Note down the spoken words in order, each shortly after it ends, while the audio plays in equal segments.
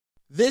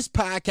This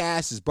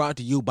podcast is brought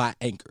to you by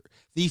Anchor,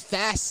 the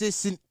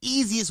fastest and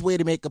easiest way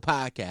to make a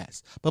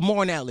podcast. But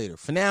more on that later.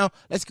 For now,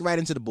 let's get right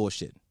into the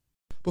bullshit.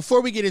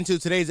 Before we get into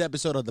today's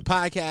episode of the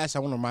podcast, I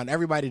want to remind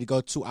everybody to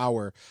go to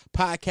our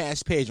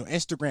podcast page on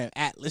Instagram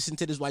at Listen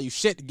to This While You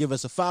Shit. Give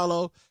us a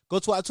follow. Go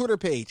to our Twitter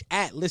page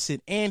at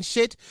Listen and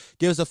Shit.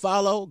 Give us a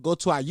follow. Go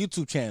to our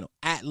YouTube channel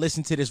at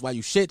Listen to This While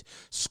You Shit.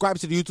 Subscribe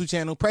to the YouTube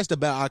channel. Press the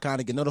bell icon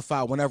to get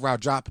notified whenever I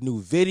drop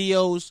new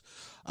videos.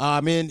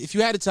 And if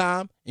you had the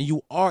time and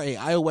you are an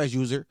iOS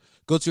user,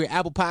 go to your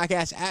Apple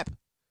Podcast app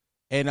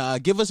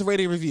and give us a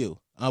rating review.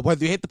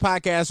 Whether you hate the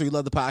podcast or you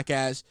love the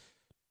podcast,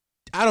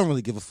 I don't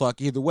really give a fuck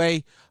either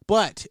way,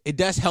 but it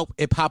does help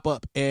it pop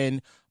up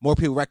and more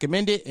people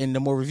recommend it, and the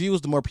more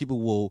reviews, the more people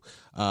will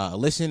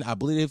listen. I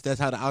believe that's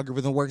how the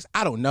algorithm works.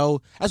 I don't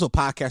know. That's what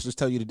podcasters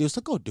tell you to do,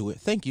 so go do it.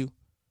 Thank you.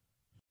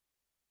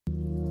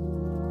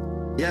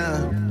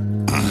 Yeah.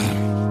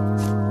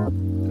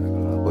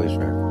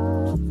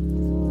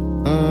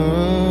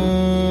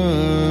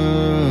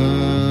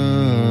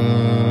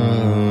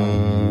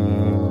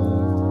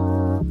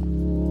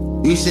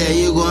 You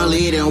say you gon'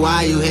 lead and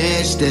why you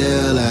here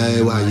still,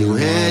 like? Why you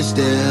here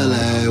still,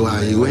 like?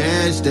 Why you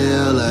here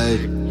still, like?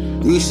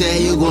 You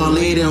say you gon'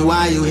 lead and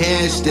why you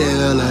here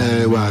still,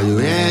 like? Why you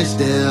here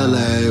still,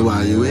 like?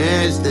 Why you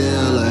here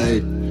still,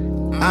 like?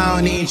 I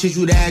don't even treat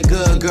you that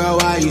good, girl,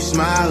 why you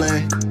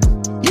smiling?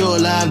 You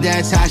love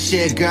that type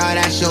shit, girl,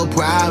 that's your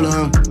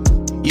problem.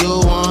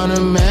 You want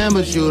a man,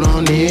 but you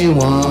don't need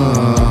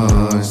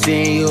one.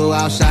 Seeing you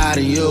outside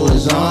and you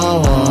was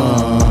on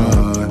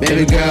one.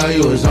 Baby girl,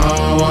 you was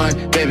on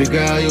one. Baby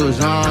girl, you was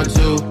on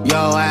two.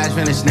 Yo ass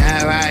finna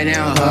snap right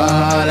now,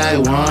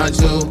 like 1,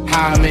 2.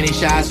 How many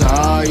shots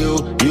are you?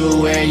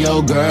 You and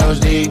your girls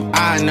deep.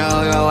 I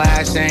know your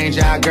ass ain't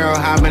your girl,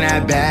 hop in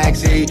that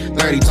backseat.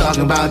 30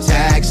 talking about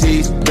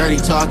taxis, dirty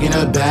talking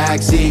a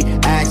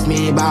backseat. Ask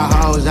me about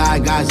hoes, I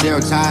got 0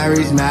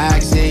 Tyrese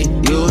Maxey.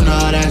 You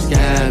know that's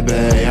cat,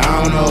 babe.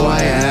 I don't know why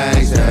you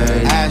ask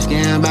that.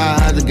 Asking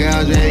about other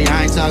girls, baby,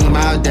 I ain't talking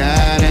about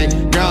that.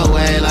 No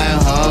way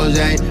like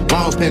Jose.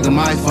 Won't pick up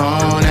my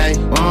phone,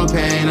 won't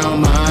pay no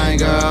mind,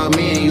 girl.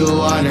 Me and you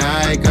all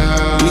night,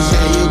 girl. You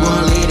say you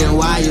gon' lead and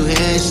why you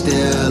here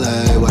still,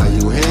 like? Why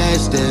you here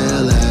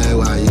still, like?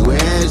 Why you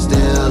here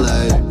still,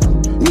 like?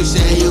 You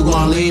say you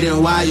gon' lead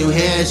and why you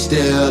here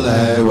still,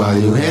 like? Why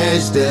you here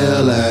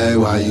still, like?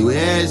 Why you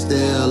here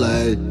still,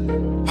 like?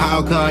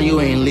 How come you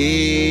ain't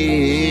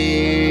leave?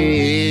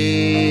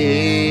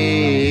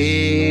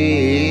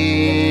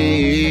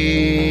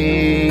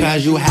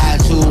 Cause you had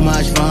too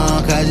much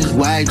fun, cause it's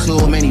way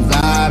too many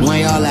vibes. When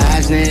your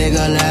last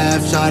nigga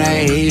left, so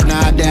that he's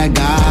not that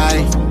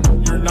guy.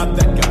 You're not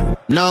that guy.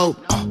 No,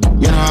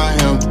 you're not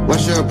him.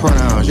 What's your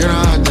pronouns? You're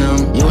not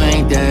them. You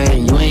ain't they,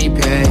 you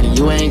ain't paid,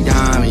 you ain't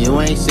dime,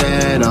 you ain't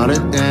said all the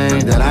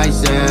things that I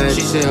said.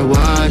 She said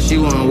what? She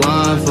want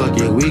one. Fuck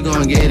it, we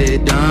gon' get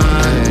it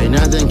done. Hey,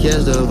 nothing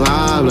kills the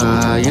vibe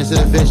like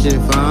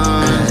insufficient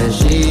fun.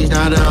 She's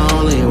not the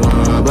only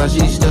one, but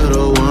she's still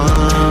the one.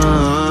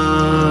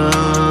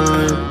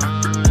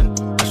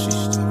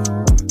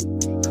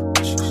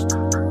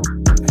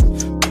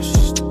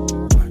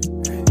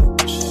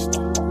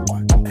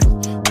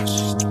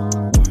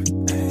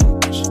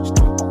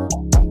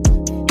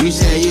 You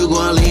say you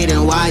gon' lead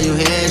and why you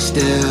here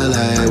still,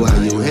 like?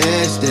 Why you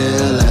here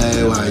still,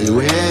 like? Why you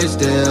here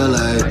still,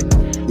 like?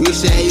 You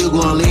say you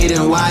gon' lead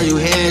and why you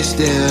here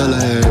still,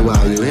 like?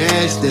 Why you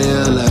here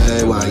still,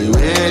 like? Why you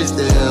here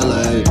still,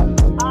 like?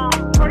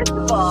 First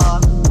of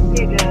all,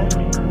 nigga,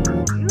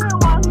 you the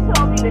one who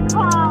told me to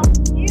call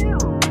you.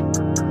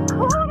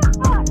 Who the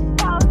fuck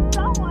tells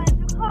someone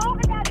to call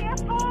the goddamn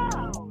phone?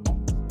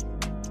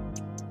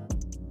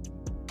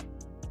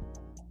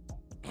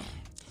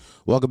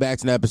 Welcome back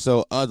to an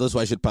episode of the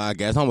Why Shit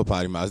Podcast, home of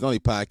Potty Miles, the only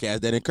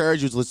podcast that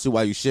encourages you to listen to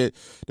Why You Shit,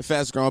 the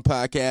fastest growing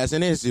podcast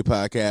and industry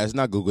podcast.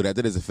 Not Google that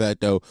is a fact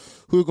though.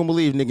 Who can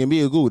believe nigga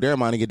me or Google? They're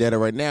minding get that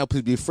right now.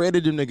 Please be afraid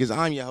of them niggas.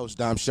 I'm your host,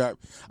 Dom Sharp.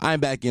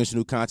 I'm back again with some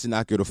new content.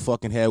 Knock your the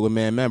fucking head with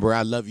man. Remember,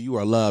 I love you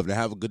or loved. And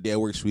have a good day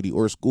at work, sweetie,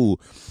 or school.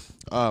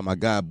 Oh my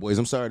God, boys.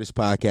 I'm sorry this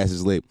podcast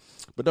is late,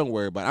 but don't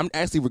worry about it. I'm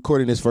actually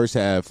recording this first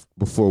half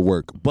before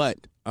work, but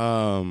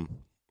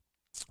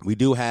we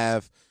do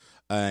have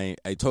a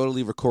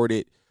totally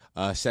recorded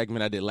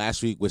segment I did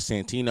last week with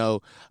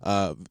Santino,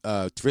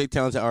 very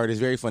talented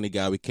artist, very funny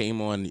guy. We came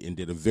on and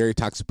did a very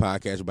toxic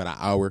podcast about an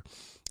hour.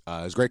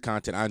 It's great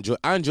content.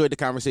 I enjoyed the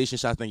conversation.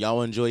 So I think y'all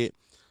will enjoy it.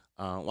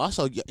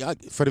 Also,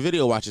 for the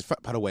video watchers,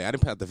 by the way, I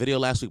didn't put out the video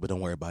last week, but don't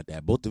worry about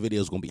that. Both the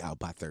videos gonna be out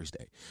by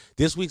Thursday.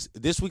 This week's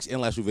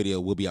and last week video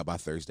will be out by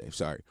Thursday.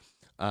 Sorry.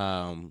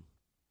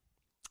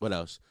 What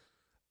else?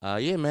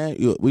 Yeah, man.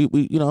 We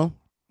you know.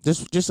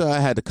 Just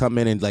I had to come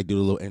in and like do a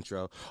little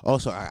intro.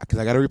 Also, because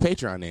I got to read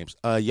Patreon names.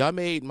 Y'all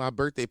made my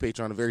birthday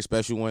Patreon a very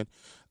special one.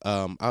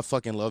 I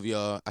fucking love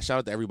y'all. I shout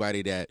out to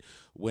everybody that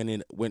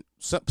went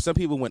some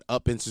people went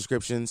up in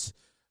subscriptions.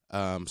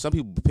 Some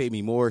people paid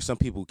me more. Some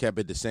people kept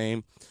it the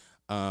same.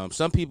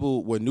 Some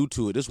people were new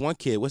to it. This one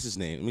kid, what's his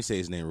name? Let me say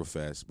his name real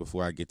fast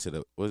before I get to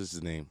the, what is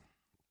his name?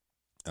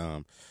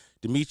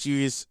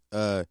 Demetrius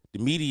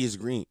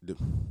Green.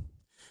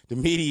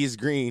 Demetrius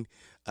Green.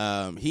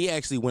 He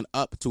actually went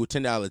up to a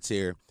 $10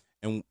 tier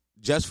and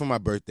just for my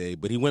birthday,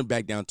 but he went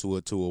back down to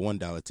a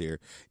 $1 tier.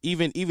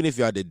 Even if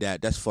y'all did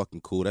that, that's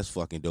fucking cool. That's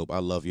fucking dope. I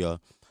love y'all.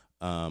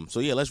 So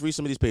yeah, let's read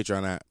some of these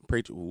Patreon.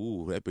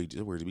 Ooh, that big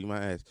word to beat my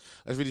ass.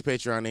 Let's read these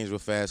Patreon names real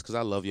fast because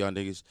I love y'all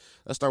niggas.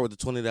 Let's start with the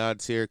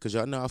 $20 tier because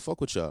y'all know I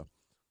fuck with y'all.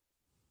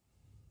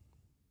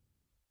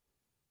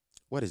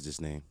 What is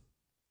this name?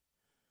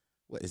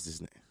 What is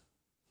this name?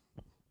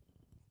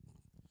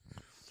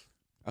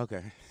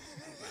 Okay.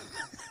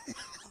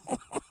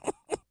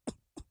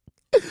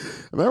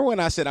 Remember when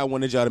I said I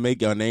wanted y'all to make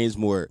y'all names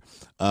more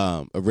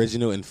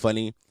original and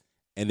funny,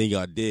 and then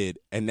y'all did,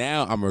 and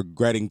now I'm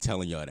regretting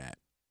telling y'all that.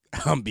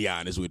 I'm be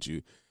honest with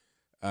you.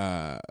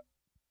 I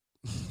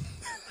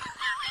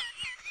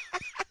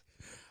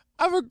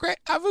regret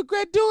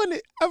doing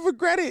it. I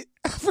regret it.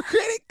 Because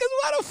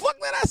why the fuck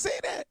did I say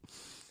that?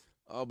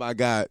 Oh my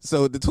God.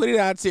 So the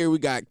 $20 tier, we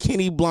got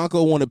Kenny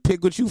Blanco want to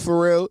pick with you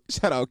for real.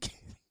 Shout out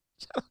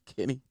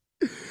Kenny.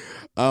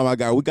 Oh my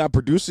God. We got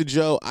producer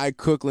Joe, Ike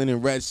Crooklyn,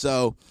 and Red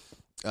So.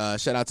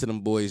 Shout out to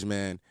them boys,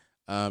 man.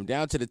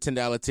 Down to the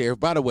 $10 tier.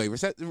 By the way,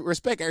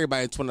 respect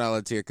everybody in the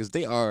 $20 tier because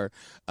they are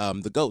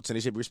the GOATs and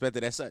they should be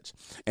respected as such.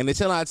 And the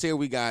 $10 tier,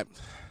 we got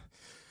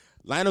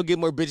Lionel get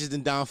more bitches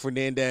than Don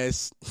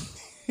Fernandez.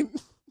 I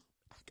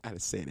gotta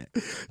say that.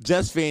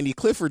 Just Fanny,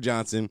 Clifford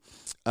Johnson,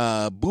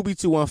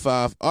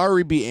 Booby215,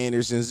 Ari B.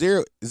 Anderson,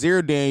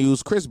 Zero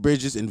Daniels, Chris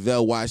Bridges, and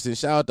Vel Washington.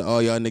 Shout out to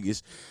all y'all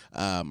niggas.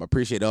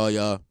 Appreciate all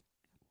y'all.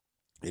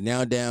 And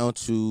now down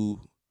to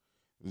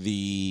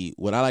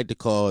what I like to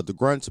call the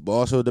grunts, but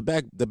also the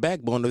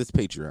backbone of this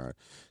Patreon,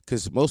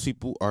 because most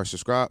people are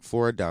subscribed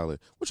for $1,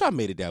 which I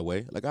made it that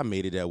way. Like I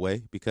made it that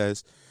way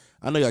because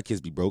I know y'all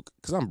kids be broke,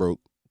 because I'm broke.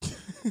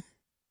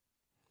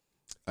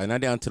 And now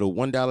down to the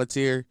 $1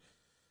 tier.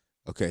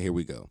 Okay, here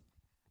we go.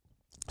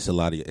 It's a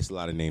lot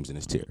of names in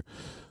this tier.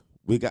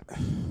 We got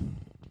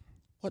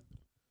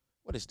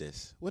what is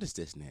this? What is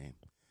this name?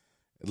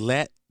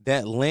 That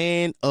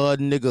land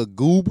nigga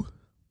goob.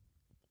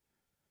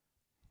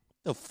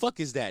 The fuck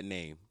is that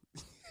name?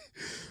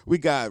 We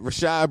got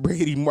Rashad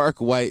Brady,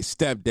 Mark White,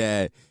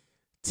 stepdad,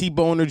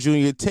 T-Boner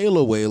Jr.,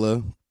 Taylor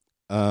Whaler,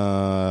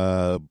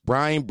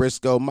 Brian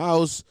Briscoe,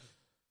 Miles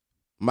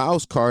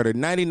Carter,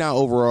 99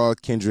 overall,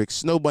 Kendrick,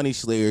 Snow Bunny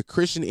Slayer,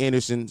 Christian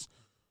Anderson.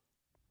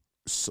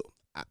 So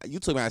you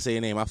told me how to say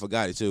your name. I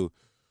forgot it too.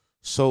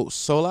 So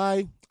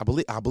Solai,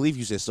 I believe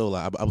you said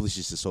Solai. I believe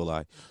she said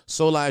Solai.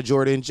 Solai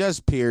Jordan, Jess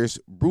Pierce,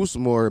 Bruce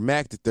Moore,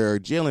 Mac the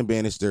Third, Jalen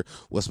Bannister.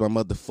 What's my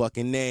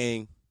motherfucking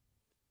name?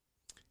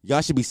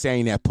 Y'all should be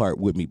saying that part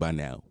with me by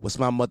now. What's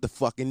my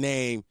motherfucking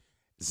name?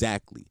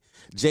 Exactly.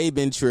 Jay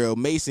Bentrill,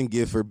 Mason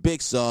Gifford,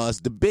 Big Sauce,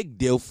 The Big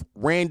Dilf,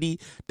 Randy,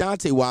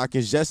 Dante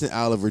Watkins, Justin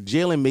Oliver,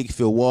 Jalen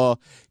Makefield Wall,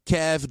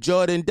 Cav,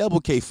 Jordan, Double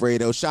K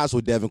Fredo, Shots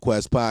with Devin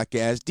Quest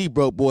Podcast, D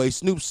Broke Boy,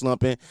 Snoop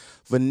Slumping,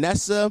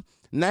 Vanessa,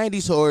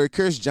 90s Horror,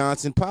 Chris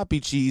Johnson, Poppy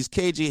Cheese,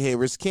 KJ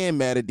Harris, Cam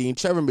Mattadine,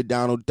 Trevor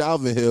McDonald,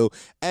 Dalvin Hill,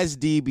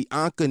 SD,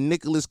 Bianca,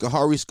 Nicholas,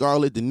 Kahari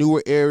Scarlett, The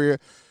Newer Area,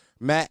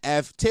 Matt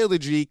F., Taylor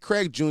G.,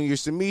 Craig Jr.,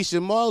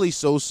 Samisha, Molly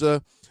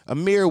Sosa,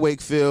 Amir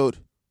Wakefield,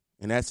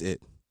 and that's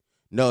it.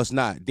 No, it's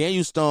not.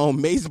 Daniel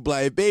Stone, Mason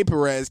Blythe, Bay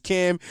Perez,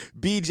 Kim,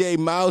 BJ,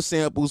 Miles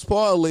Samples,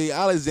 Paul Lee,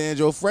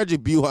 Alessandro,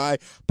 Frederick Buhai,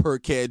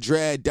 Percat,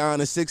 Drad,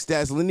 Donna, Six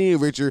Stats,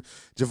 Lania Richard,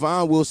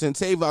 Javon Wilson,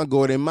 Tavon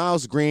Gordon,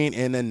 Miles Green,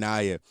 and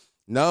Anaya.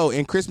 No,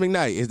 and Chris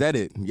McKnight. Is that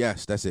it?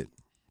 Yes, that's it.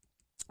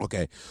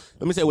 Okay.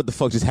 Let me say what the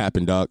fuck just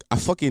happened, dog. I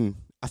thought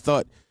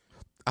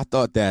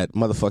that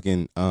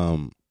motherfucking,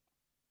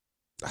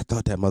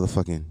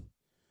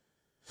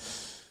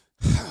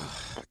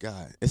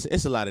 God,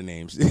 it's a lot of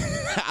names.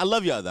 I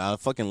love y'all though. I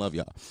fucking love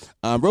y'all.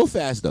 Real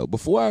fast though,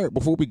 before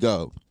we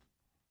go,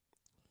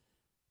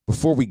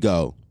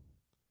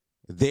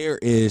 there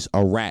is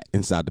a rat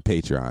inside the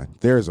Patreon.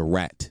 There is a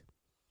rat.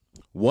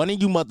 One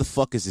of you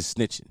motherfuckers is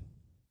snitching.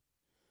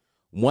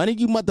 One of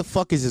you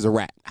motherfuckers is a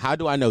rat. How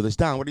do I know this?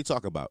 Don, what are you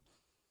talking about?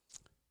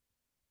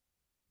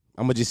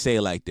 I'm gonna just say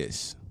it like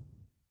this.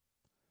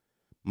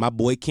 My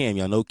boy Cam,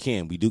 y'all know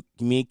Cam.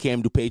 Me and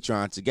Cam do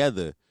Patreon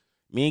together.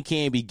 Me and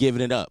Cam be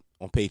giving it up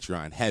on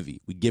Patreon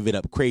heavy. We give it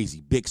up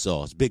crazy. Big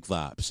sauce, big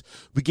vibes.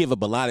 We give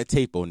up a lot of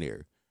tape on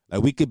there.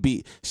 Like we could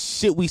be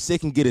shit we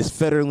sick and get us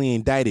federally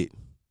indicted.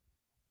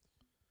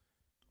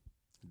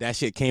 That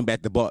shit came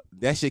back to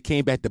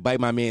bite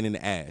my man in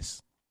the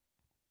ass.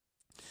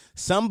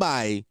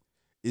 Somebody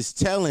is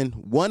telling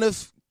one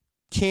of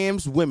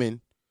Cam's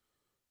women,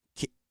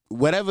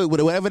 whatever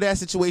that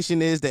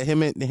situation is that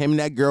him and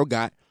that girl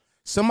got,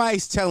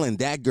 somebody's telling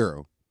that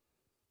girl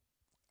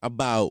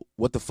about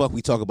what the fuck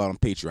we talk about on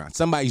Patreon.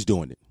 Somebody's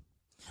doing it.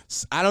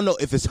 I don't know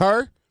if it's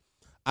her.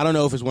 I don't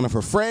know if it's one of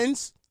her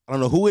friends. I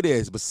don't know who it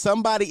is, but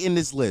somebody in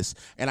this list,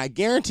 and I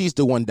guarantee it's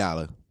the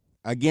 $1.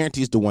 I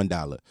guarantee it's the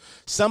 $1.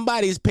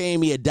 Somebody's paying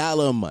me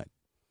 $1 a month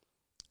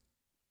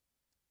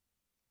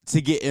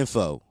to get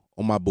info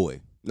on my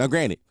boy. Now,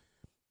 granted,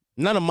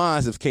 None of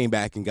mines have came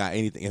back and got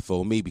anything info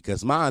on me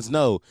because mines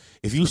know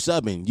if you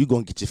subbing, you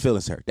gonna get your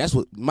feelings hurt. That's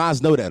what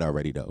mines know that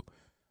already though.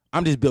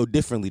 I'm just built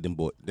differently than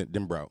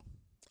bro.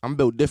 I'm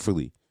built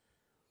differently.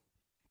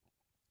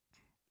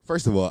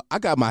 First of all, I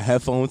got my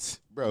headphones,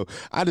 bro.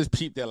 I just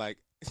peeped that like,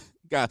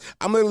 God,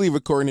 I'm literally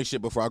recording this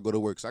shit before I go to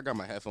work. So I got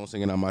my headphones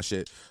singing on my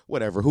shit.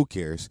 Whatever, who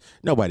cares?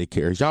 Nobody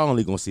cares. Y'all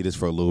only gonna see this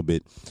for a little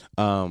bit.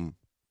 Yeah,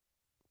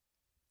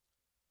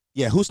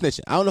 who's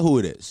snitching? I don't know who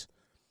it is.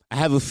 I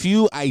have a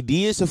few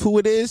ideas of who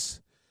it is,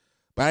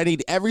 but I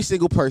need every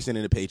single person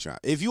in the Patreon.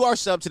 If you are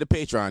sub to the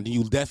Patreon, then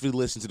you definitely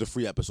listen to the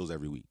free episodes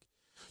every week.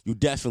 You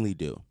definitely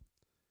do.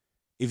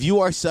 If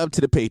you are sub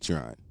to the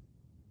Patreon,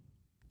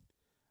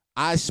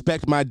 I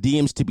expect my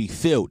DMs to be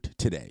filled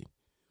today.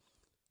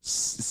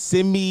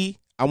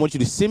 I want you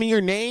to send me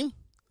your name,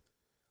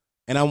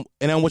 and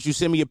I want you to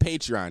send me your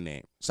Patreon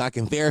name so I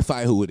can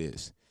verify who it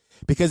is.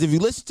 Because if you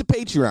listen to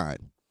Patreon,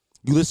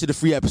 you listen to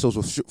free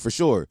episodes for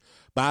sure.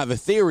 But I have a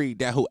theory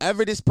that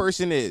whoever this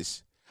person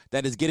is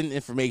that is getting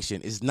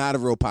information is not a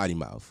real potty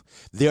mouth.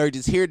 They are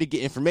just here to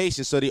get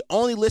information, so they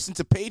only listen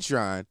to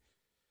Patreon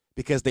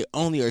because they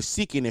only are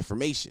seeking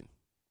information.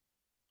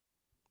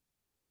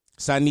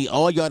 So I need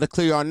all y'all to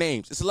clear your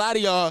names. It's a lot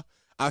of y'all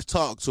I've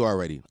talked to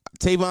already.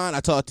 Tavon, I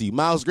talked to you.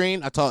 Miles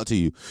Green, I talked to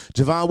you.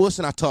 Javon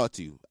Wilson, I talked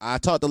to you. I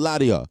talked to a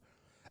lot of y'all.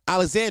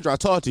 Alexandra, I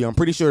talked to you. I'm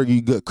pretty sure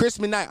you good. Chris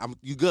Midnight,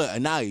 you good.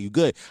 Anaya, you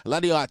good. A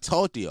lot of y'all, I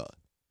talked to y'all.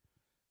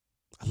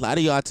 A lot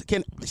of y'all.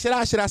 Should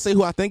I say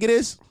who I think it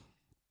is?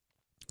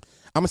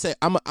 I'm gonna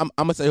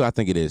say who I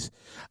think it is.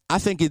 I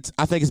think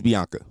it's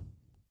Bianca.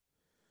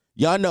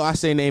 Y'all know I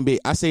say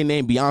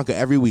name Bianca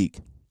every week,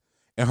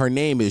 and her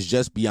name is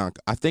just Bianca.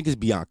 I think it's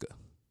Bianca.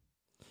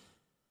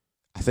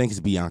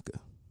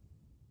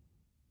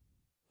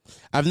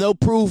 I've no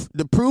proof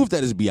to prove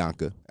that it's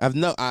Bianca.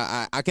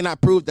 I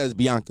cannot prove that it's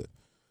Bianca,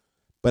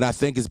 but I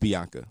think it's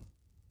Bianca.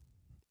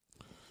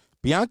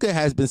 Bianca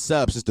has been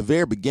sub since the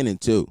very beginning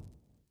too.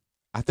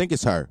 I think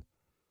it's her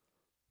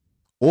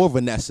or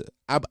Vanessa.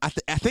 I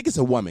think it's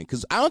a woman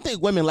because I don't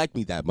think women like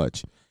me that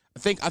much. I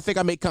think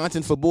I make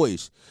content for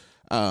boys.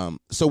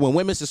 So when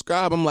women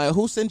subscribe, I'm like,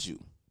 who sent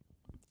you?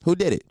 Who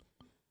did it?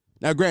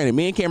 Now, granted,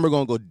 me and Cam are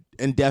gonna go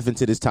in depth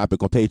into this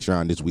topic on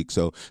Patreon this week,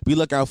 so be on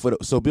the lookout for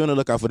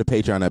the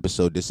Patreon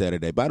episode this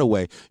Saturday. By the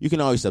way, you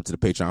can always sub to the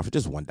Patreon for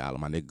just $1,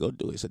 my nigga. Go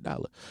do it. It's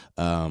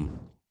 $1.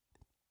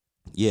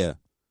 Yeah,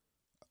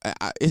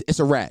 it's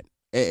a rat.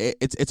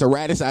 It's a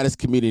rat inside this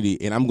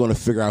community, and I'm gonna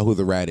figure out who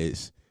the rat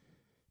is.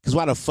 Cause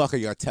why the fuck are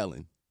y'all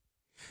telling?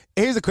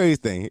 Here's the crazy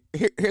thing.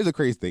 Here's the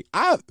crazy thing.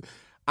 I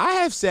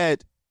have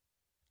said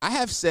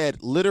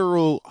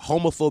literal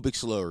homophobic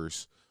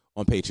slurs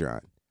on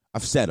Patreon.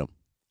 I've said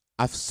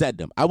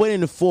them. I went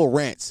into full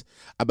rants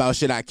about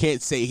shit I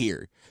can't say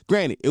here.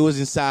 Granted, it was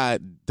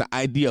inside the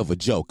idea of a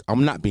joke.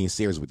 I'm not being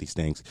serious with these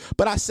things,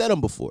 but I said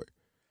them before.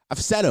 I've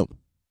said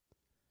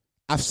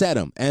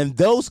them, and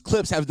those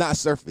clips have not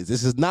surfaced.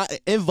 This is not an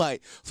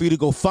invite for you to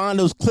go find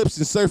those clips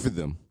and surface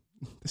them.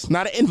 It's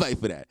not an invite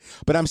for that.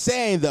 But I'm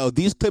saying, though,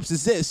 these clips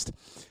exist,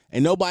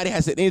 and nobody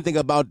has said anything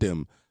about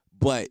them.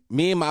 But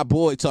me and my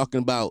boy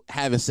talking about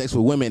having sex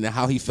with women and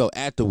how he felt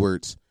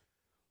afterwards,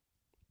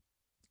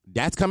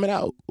 that's coming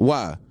out.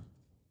 Why?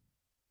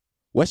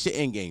 What's your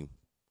end game?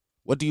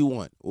 What do you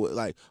want?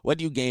 Like, what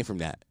do you gain from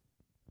that?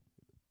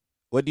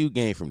 What do you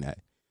gain from that?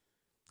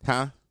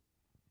 Huh?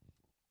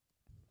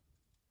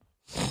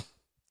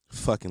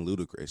 Fucking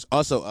ludicrous.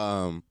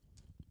 Also,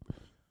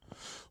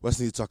 let's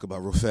need to talk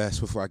about real fast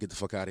before I get the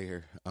fuck out of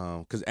here.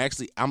 Because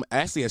actually,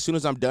 as soon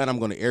as I'm done, I'm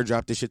gonna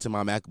airdrop this shit to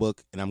my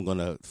MacBook and I'm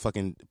gonna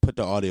fucking put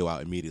the audio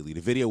out immediately.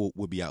 The video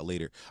will be out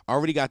later. I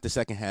already got the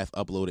second half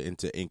uploaded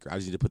into Anchor. I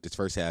just need to put this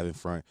first half in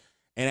front.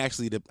 And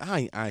actually,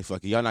 I ain't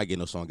fucking. Y'all not getting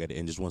no song at the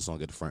end, just one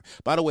song at the front.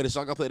 By the way, the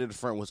song I played at the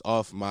front was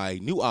off my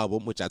new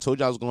album, which I told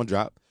y'all I was gonna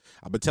drop.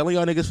 I've been telling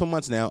y'all niggas for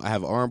months now. I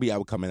have an R&B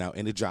album coming out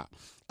and it drop.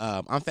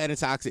 I'm Fat and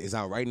Toxic is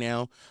out right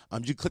now.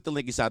 You click the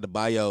link inside the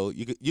bio.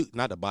 You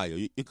not the bio.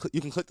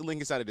 You can click the link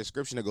inside the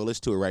description to go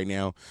listen to it right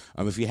now.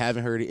 If you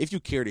haven't heard it, if you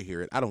care to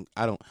hear it, I don't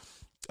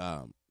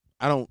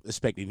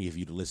expect any of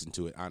you to listen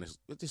to it. Honestly,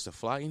 is this a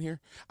fly in here?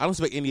 I don't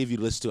expect any of you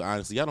to listen to it.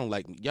 Honestly, y'all don't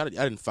like me. Y'all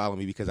didn't follow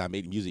me because I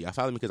made music. I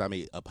followed me because I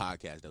made a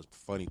podcast that was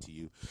funny to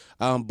you.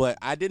 But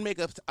I did make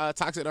a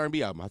Toxic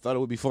R&B album. I thought it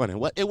would be fun,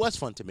 and it was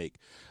fun to make.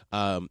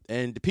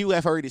 And the people who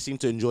have heard it seem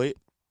to enjoy it.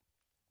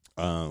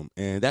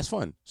 And that's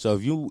fun. So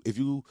if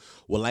you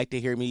would like to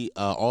hear me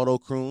auto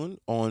croon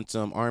on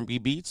some R&B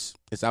beats,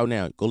 it's out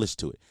now. Go listen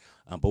to it.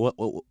 But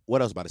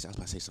what else was about to say? I was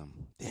about to say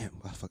something. Damn,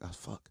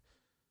 fuck.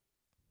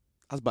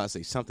 I was about to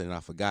say something and I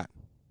forgot.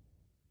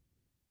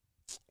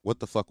 What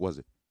the fuck was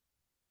it?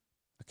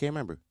 I can't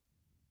remember.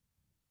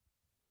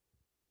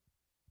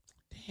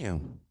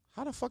 Damn,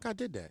 how the fuck I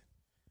did that?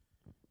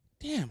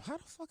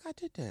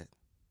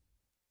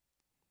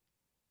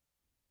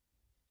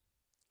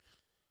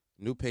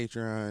 New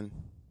Patreon.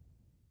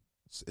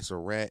 It's a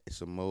rat.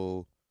 It's a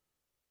mole.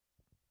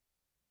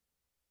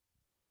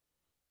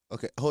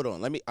 Okay, hold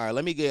on. Let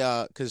me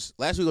get because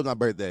last week was my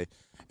birthday,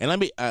 and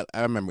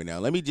I remember now.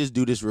 Let me just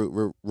do this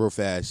real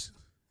fast.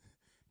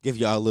 Give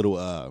y'all a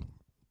little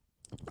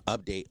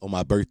update on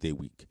my birthday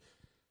week.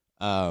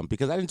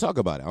 Because I didn't talk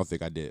about it. I don't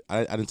think I did.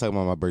 I didn't talk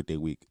about my birthday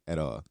week at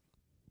all.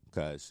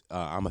 Because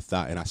I'm a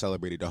thought, and I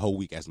celebrated the whole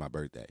week as my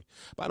birthday.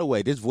 By the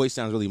way, this voice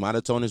sounds really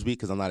monotone this week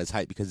because I'm not as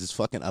hyped because it's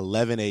fucking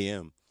 11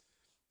 a.m.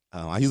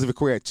 I usually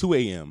record at 2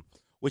 a.m.,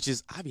 which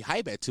is, I be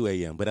hype at 2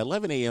 a.m., but at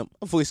 11 a.m.,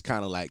 my voice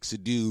kind of like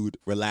subdued,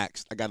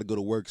 relaxed. I got to go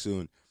to work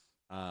soon.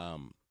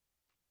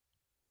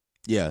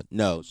 Yeah,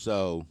 no,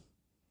 so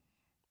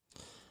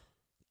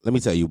let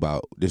me tell you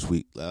about this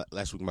week.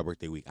 Last week, my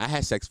birthday week. I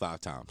had sex 5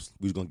 times.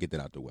 We was going to get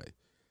that out the way.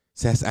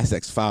 So I had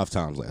sex 5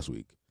 times last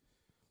week.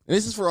 And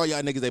this is for all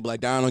y'all niggas. They be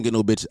like, "Down, don't get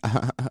no bitch."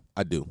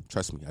 I do.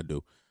 Trust me, I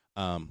do.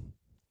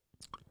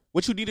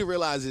 What you need to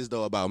realize is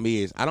though about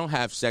me is I don't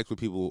have sex with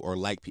people or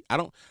like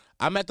people.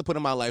 I'm at the point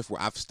in my life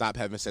where I've stopped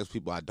having sex with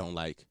people I don't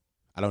like.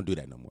 I don't do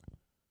that no more.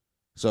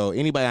 So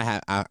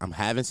anybody I'm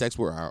having sex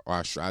with or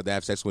I strive to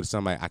have sex with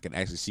somebody I can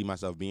actually see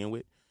myself being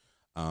with.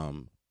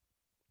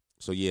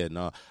 So yeah,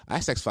 no, I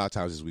had sex 5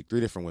 times this week,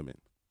 3 different women.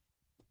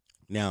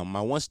 Now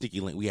my one sticky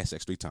link, we had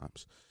sex 3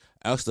 times.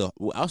 I also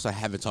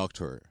haven't talked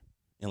to her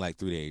in like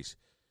 3 days.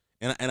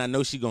 And I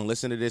know she gonna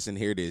listen to this and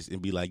hear this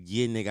and be like,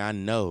 yeah, nigga, I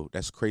know.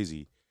 That's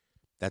crazy.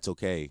 That's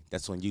okay.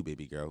 That's on you,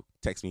 baby girl.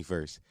 Text me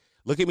first.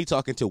 Look at me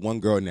talking to one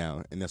girl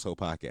now in this whole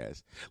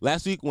podcast.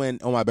 Last week on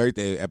my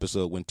birthday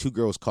episode, when 2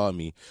 girls called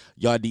me,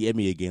 y'all DM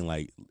me again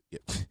like,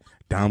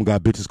 Dom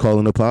got bitches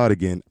calling the pod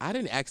again. I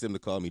didn't ask them to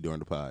call me during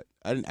the pod.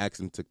 I didn't ask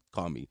them to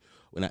call me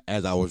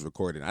as I was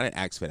recording. I didn't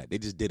ask for that. They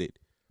just did it.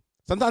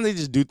 Sometimes they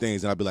just do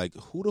things and I'll be like,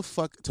 who the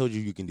fuck told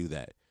you can do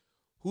that?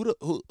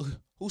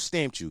 Who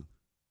stamped you?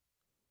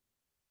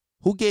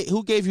 Who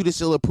gave you the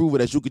seal of approval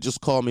that you could just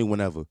call me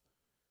whenever?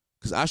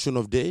 Because I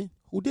shouldn't have did.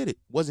 Who did it?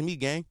 Wasn't me,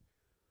 gang.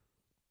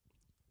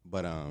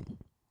 But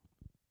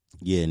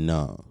yeah,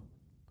 no.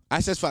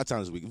 I said 5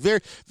 times this week. Very,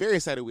 very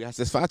excited week. I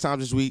said 5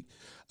 times this week.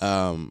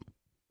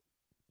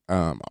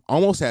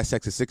 Almost had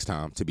sex at 6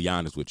 times, to be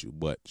honest with you,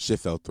 but shit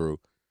fell through.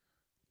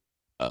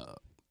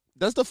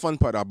 That's the fun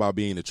part about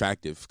being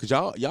attractive. Because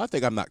y'all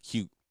think I'm not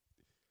cute.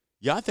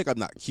 Y'all think I'm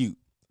not cute.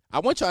 I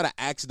want y'all to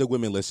ask the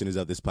women listeners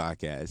of this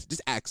podcast.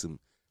 Just ask them,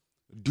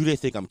 do they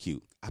think I'm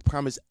cute? I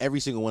promise every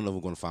single one of them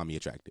are going to find me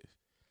attractive.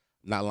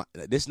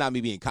 This is not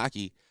me being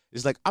cocky.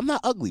 It's like, I'm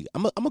not ugly.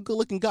 I'm a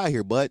good-looking guy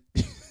here, but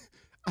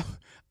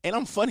and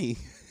I'm funny.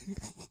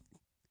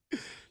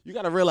 You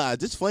got to realize,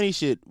 this funny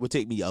shit would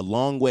take me a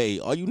long way.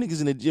 All you niggas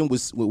in the gym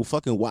with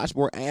fucking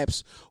washboard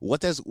abs,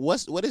 what is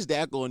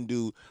that going to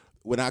do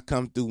when I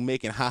come through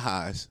making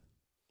ha-has?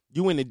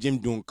 You in the gym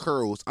doing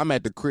curls. I'm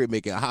at the crib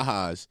making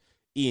ha-has.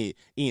 Eating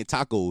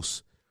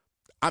tacos.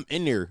 I'm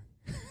in there.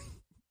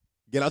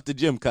 Get out the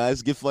gym,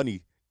 cuz. Get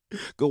funny.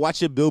 Go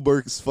watch your Bill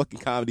Burr's fucking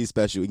comedy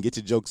special and get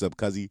your jokes up,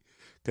 cuzzy.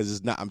 Because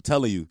it's not, I'm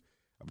telling you.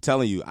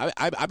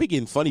 I be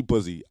getting funny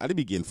pussy. I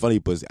be getting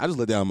funny pussy. I just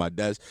let down on my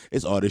desk.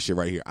 It's all this shit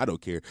right here. I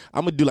don't care.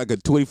 I'm going to do like a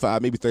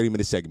 25, maybe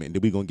 30-minute segment. And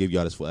then we going to give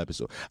y'all this full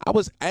episode.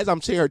 As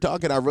I'm sitting here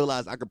talking, I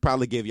realized I could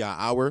probably give y'all an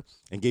hour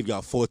and give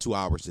y'all 2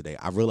 hours today.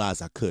 I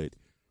realized I could.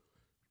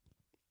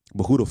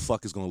 But who the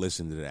fuck is going to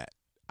listen to that?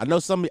 I know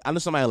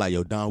somebody like,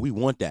 yo, Don, we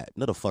want that.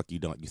 No, the fuck you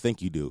don't. You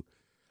think you do.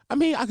 I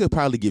mean, I could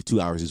probably give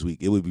 2 hours this week.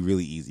 It would be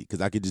really easy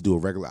because I could just do a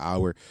regular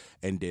hour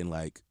and then,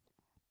 like,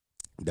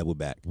 double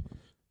back.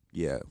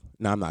 Yeah.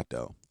 No, I'm not,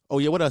 though. Oh,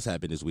 yeah, what else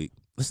happened this week?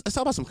 Let's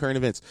talk about some current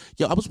events.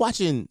 Yo, I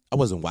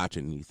wasn't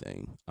watching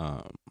anything.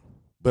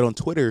 But on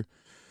Twitter,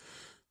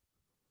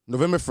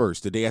 November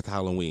 1st, the day after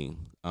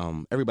Halloween,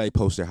 everybody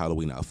posts their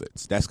Halloween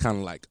outfits. That's kind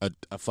of like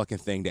a fucking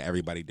thing that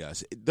everybody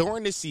does.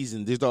 During this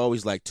season, there's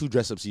always like 2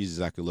 dress-up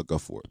seasons I could look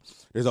up for.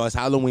 There's always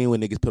Halloween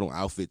when niggas put on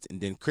outfits, and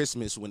then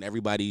Christmas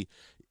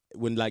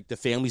when like the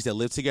families that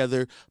live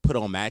together put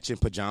on matching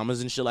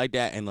pajamas and shit like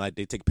that, and like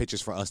they take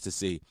pictures for us to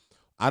see.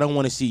 I don't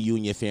want to see you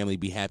and your family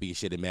be happy as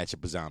shit in matching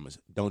pajamas.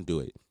 Don't do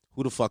it.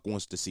 Who the fuck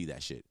wants to see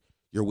that shit?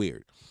 You're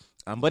weird.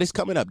 But it's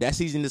coming up. That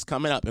season is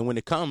coming up. And when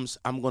it comes,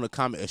 I'm going to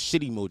comment a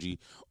shit emoji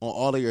on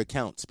all of your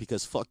accounts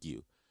because fuck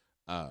you.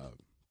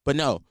 But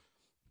no,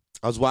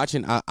 I was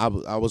watching. I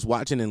was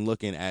watching and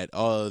looking at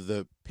all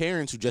the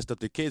parents who dressed up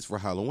their kids for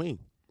Halloween.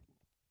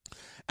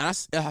 And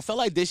I felt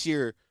like this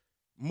year,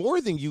 more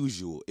than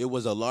usual, it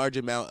was a large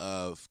amount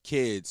of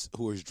kids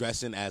who was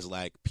dressing as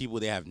like people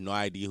they have no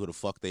idea who the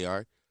fuck they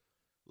are.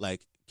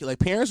 Like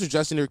parents were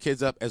dressing their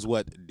kids up as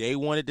what they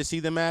wanted to see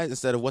them as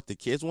instead of what the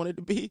kids wanted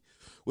to be,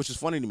 which is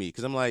funny to me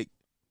because I'm like,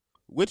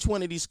 which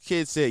one of these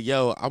kids said,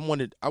 "Yo, I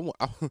want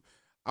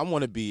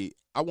to be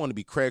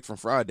Craig from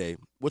Friday"?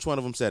 Which one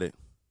of them said it?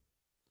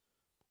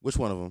 Which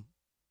one of them?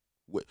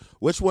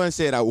 Which one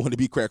said I want to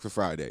be Craig for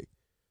Friday?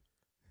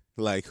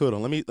 Like, hold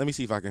on, let me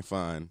see if I can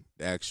find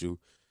the actual,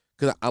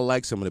 because I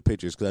like some of the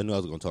pictures because I knew I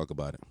was going to talk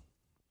about it.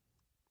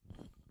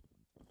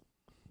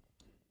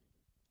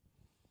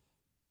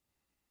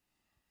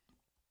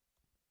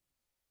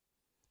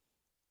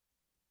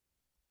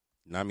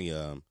 Not me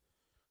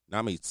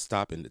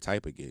stopping to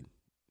type again.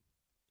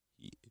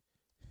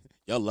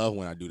 Y'all love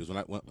when I do this.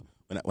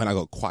 When I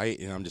go quiet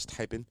and I'm just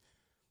typing.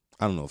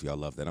 I don't know if y'all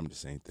love that. I'm just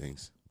saying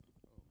things.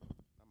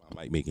 I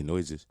might making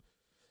noises.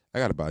 I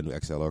gotta buy new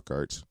XLR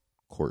cards,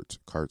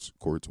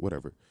 cords,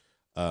 whatever.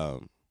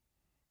 Oh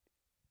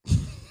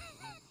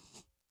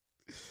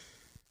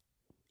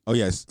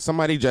yes,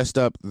 somebody dressed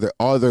up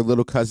all their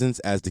little cousins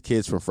as the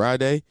kids from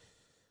Friday.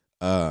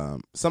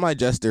 Somebody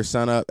dressed their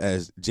son up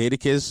as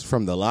Jadakiss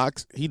from The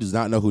Lox. He does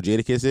not know who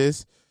Jadakiss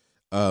is.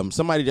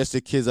 Somebody dressed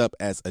their kids up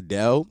as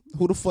Adele.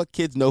 Who the fuck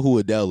kids know who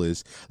Adele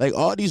is? Like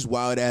all these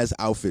wild ass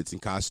outfits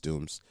and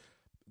costumes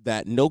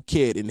that no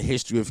kid in the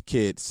history of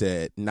kids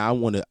said, "Nah, I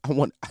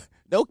want."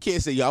 No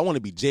kid said, "Yo, I want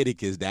to be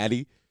Jadakiss,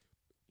 daddy."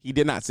 He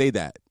did not say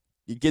that.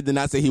 Your kid did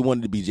not say he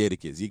wanted to be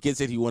Jadakiss. Your kid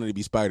said he wanted to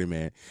be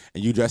Spider-Man,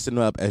 and you dressed him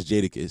up as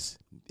Jadakiss.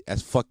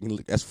 That's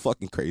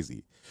fucking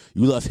crazy.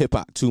 You love hip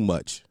hop too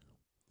much.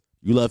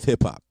 You love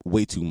hip hop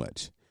way too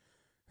much.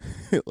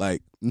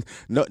 Like,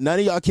 no, none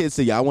of y'all kids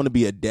say, "Yeah, I want to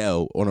be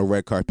Adele on a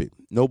red carpet."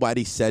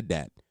 Nobody said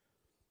that.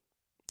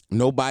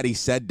 Nobody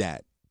said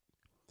that.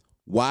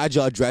 Why'd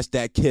y'all dress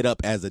that kid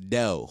up as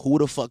Adele? Who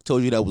the fuck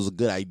told you that was a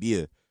good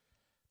idea?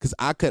 Because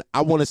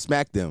I want to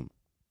smack them.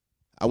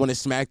 I want to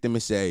smack them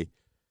and say,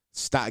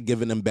 stop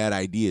giving them bad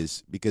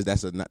ideas, because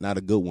that's not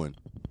a good one.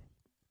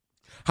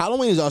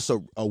 Halloween is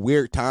also a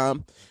weird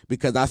time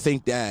because I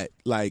think that,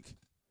 like,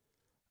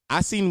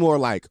 I seen more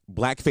like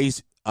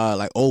blackface,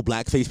 like old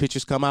blackface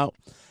pictures come out.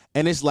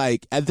 And it's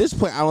like, at this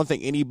point, I don't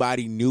think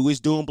anybody new is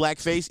doing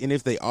blackface. And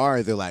if they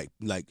are, they're like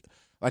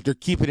they're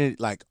keeping it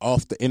like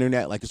off the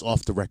internet, like it's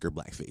off the record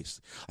blackface.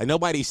 Like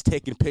nobody's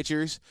taking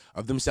pictures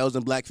of themselves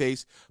in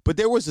blackface. But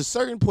there was a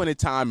certain point in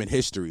time in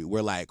history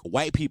where like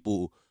white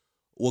people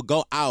will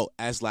go out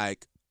as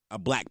like a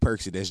black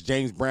person, as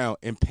James Brown,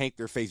 and paint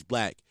their face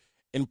black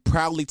and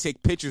proudly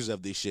take pictures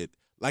of this shit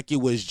like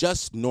it was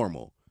just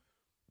normal.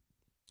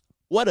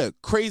 What a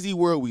crazy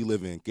world we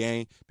live in,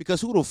 gang.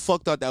 Because who the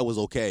fuck thought that was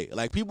okay?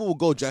 Like, people will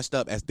go dressed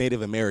up as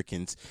Native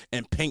Americans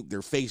and paint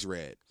their face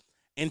red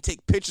and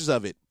take pictures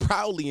of it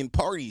proudly in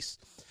parties.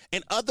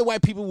 And other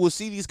white people will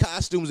see these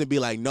costumes and be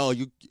like, no,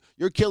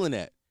 you're killing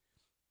that.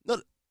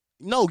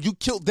 No, you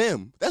killed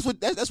them.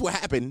 That's what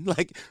happened.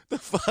 Like, the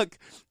fuck?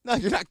 No,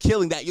 you're not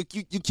killing that. You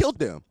killed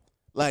them.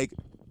 Like,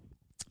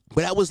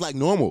 but that was like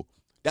normal.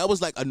 That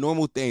was like a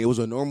normal thing. It was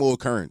a normal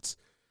occurrence.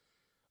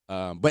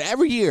 But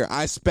every year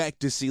I expect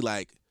to see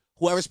like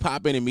whoever's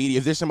popping in media.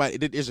 If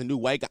there's a new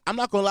white guy, I'm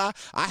not gonna lie,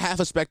 I half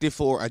expected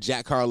for a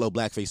Jack Harlow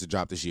blackface to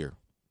drop this year.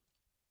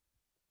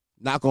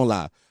 Not gonna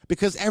lie,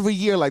 because every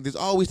year like there's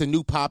always a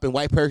new popping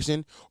white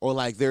person, or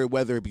like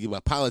whether it be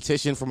a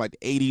politician from like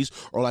the 80s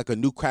or like a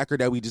new cracker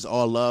that we just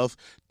all love.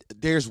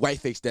 There's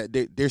whiteface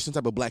there's some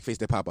type of blackface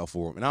that pop out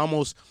for them, and I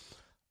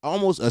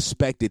almost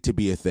expect it to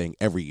be a thing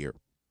every year.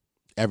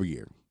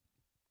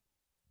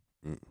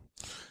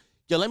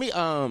 Yo, let me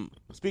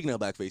speaking of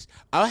blackface,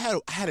 I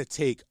had a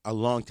take a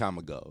long time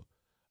ago,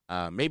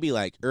 maybe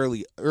like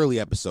early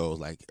episodes,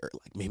 like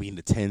maybe in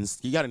the 10s.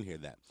 You got to hear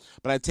that,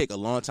 but I take a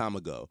long time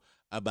ago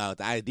about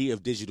the idea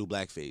of digital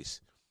blackface.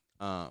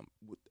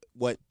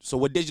 What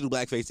digital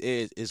blackface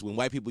is when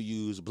white people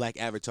use black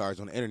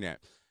avatars on the internet.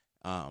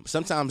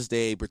 Sometimes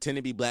they pretend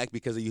to be black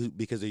because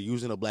they're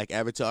using a black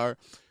avatar,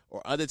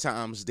 or other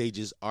times they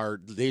just are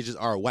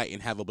white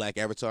and have a black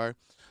avatar.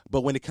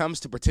 But when it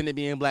comes to pretending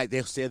being black,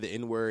 they'll say the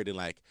N-word and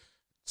like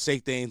say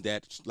things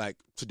that like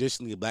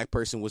traditionally a black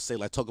person would say,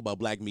 like talk about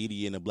black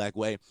media in a black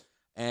way.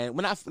 And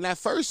when I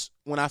first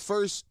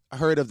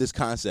heard of this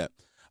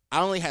concept,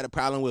 I only had a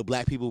problem with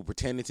black people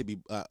pretending to be.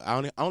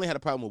 I only had a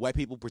problem with white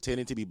people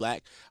pretending to be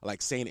black,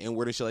 like saying the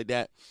N-word and shit like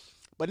that.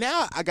 But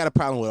now I got a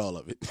problem with all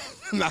of it.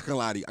 I'm not gonna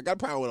lie to you, I got a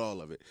problem with all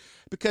of it,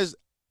 because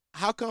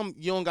how come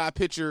you don't got a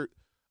picture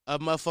of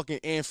motherfucking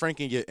Anne Frank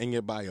in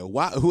your bio?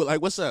 Why?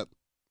 What's up?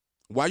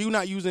 Why you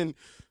not using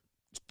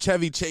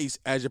Chevy Chase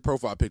as your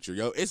profile picture,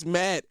 yo? It's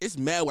mad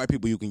white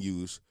people you can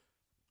use.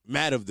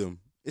 Mad of them.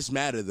 It's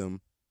mad of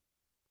them.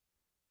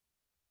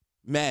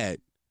 Mad.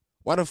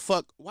 Why the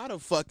fuck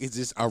is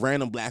this a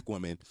random black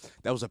woman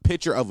that was a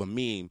picture of a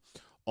meme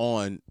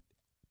on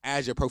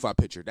as your profile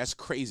picture? That's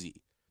crazy.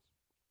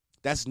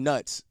 That's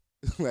nuts.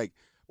 Like,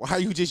 why are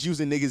you just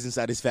using niggas in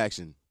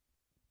satisfaction?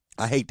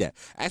 I hate that.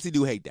 I actually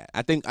do hate that.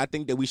 I think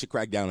that we should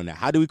crack down on that.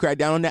 How do we crack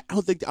down on that? I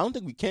don't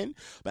think we can,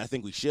 but I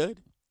think we should.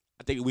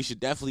 I think we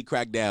should definitely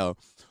crack down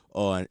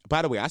on.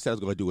 By the way, I said I was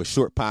going to do a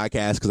short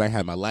podcast because I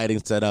had my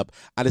lighting set up.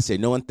 I just said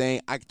no one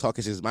thing. I could talk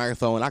into this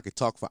microphone. I could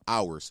talk for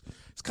hours.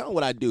 It's kind of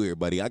what I do here,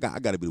 buddy. I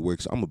got to be to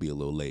work, so I'm gonna be a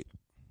little late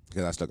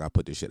because I still got to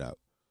put this shit out.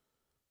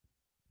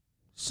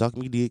 Suck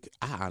me dick.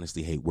 I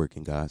honestly hate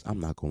working, guys. I'm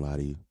not gonna lie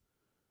to you.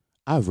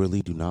 I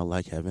really do not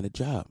like having a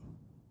job.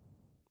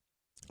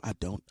 I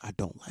don't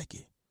like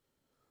it.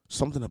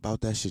 Something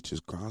about that shit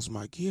just grinds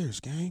my gears,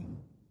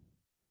 gang.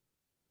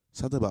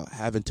 Something about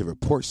having to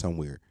report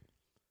somewhere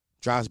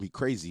drives me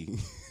crazy.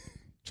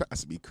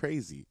 Drives me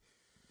crazy.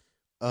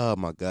 Oh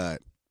my God.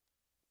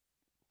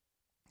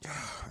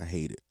 I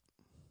hate it.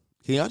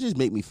 Can y'all just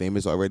make me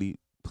famous already,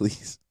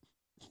 please?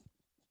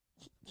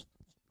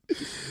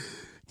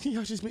 Can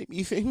y'all just make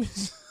me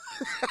famous?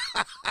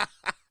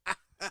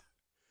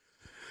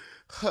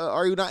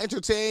 Are you not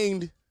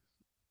entertained?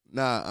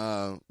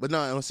 Nah, but no,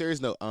 on a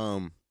serious note,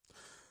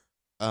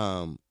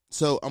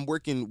 so I'm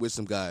working with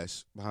some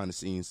guys behind the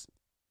scenes.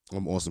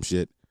 I'm on some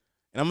shit.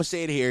 And I'm gonna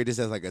say it here just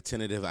as like a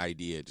tentative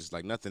idea, just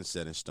like nothing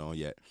set in stone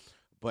yet.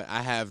 But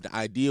I have the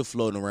idea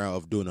floating around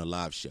of doing a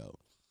live show.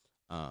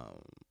 I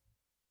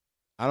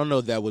don't know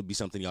if that would be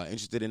something y'all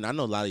interested in. I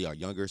know a lot of y'all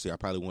younger, so y'all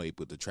probably won't be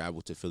able to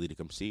travel to Philly to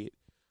come see it.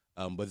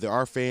 But there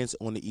are fans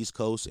on the East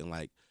Coast in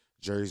like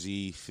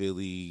Jersey,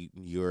 Philly,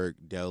 New York,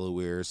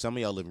 Delaware. Some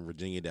of y'all live in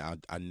Virginia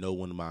that I know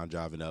wouldn't mind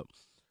driving up.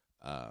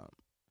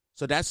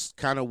 So that's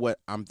kind of what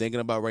I'm thinking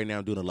about right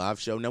now, doing a live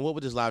show. Now, what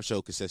would this live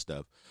show consist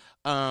of?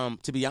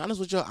 To be honest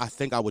with y'all, I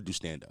think I would do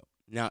stand-up.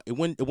 Now, it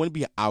wouldn't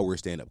be an hour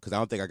stand-up because I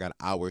don't think I got an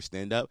hour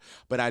stand-up.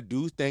 But I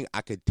do think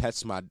I could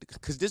test my –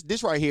 because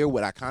this right here,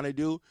 what I kind of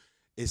do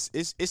is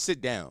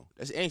sit down.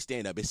 It ain't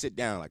stand-up. It's sit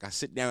down. Like, I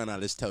sit down and I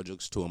just tell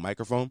jokes to a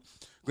microphone.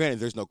 Granted,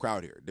 there's no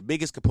crowd here. The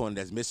biggest component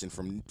that's missing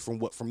from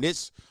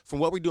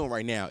what we're doing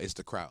right now is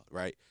the crowd,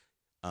 right?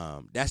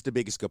 That's the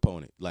biggest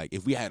component. Like,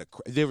 if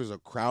there was a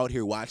crowd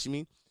here watching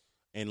me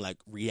and, like,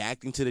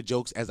 reacting to the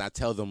jokes as I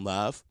tell them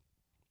live,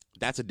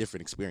 that's a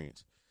different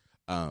experience.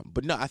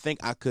 But no, I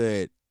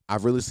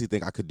realistically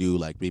think I could do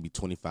like maybe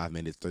 25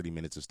 minutes, 30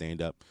 minutes of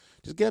stand up.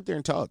 Just get up there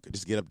and talk.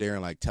 Just get up there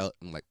and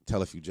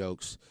tell a few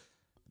jokes,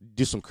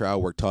 do some crowd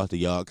work, talk to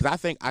y'all. Cause I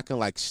think I can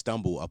like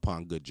stumble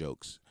upon good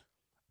jokes.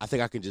 I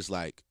think I can just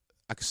I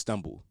could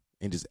stumble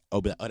and just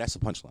be like, oh, that's a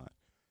punchline.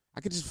 I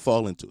could just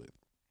fall into it.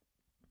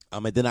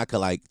 And then I could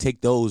like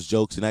take those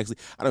jokes and actually,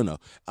 I don't know.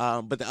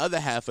 But the other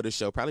half of the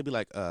show probably be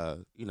like,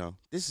 none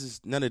of this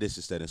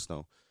is set in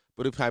stone.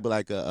 But it'd probably be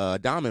like a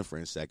Diamond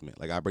Friends segment.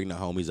 Like, I bring the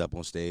homies up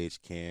on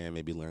stage, Cam,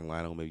 maybe Learn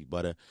Lionel, maybe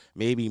Butter.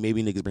 Maybe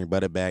niggas bring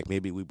Butter back.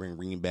 Maybe we bring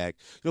Reem back.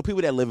 You know,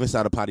 people that live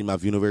inside of Potty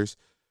Mouth universe.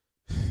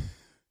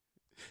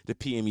 The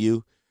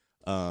PMU.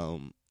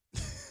 And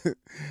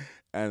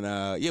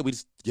we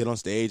just get on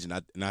stage and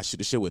I shoot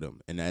the shit with them.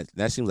 And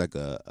that seems like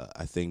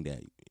a thing that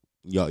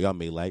y'all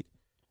may like.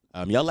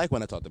 Y'all like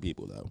when I talk to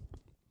people, though.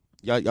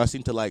 Y'all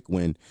seem to like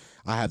when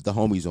I have the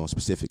homies on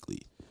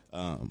specifically.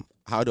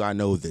 How do I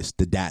know this?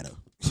 The data.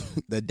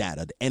 The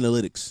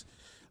analytics.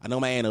 I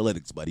know my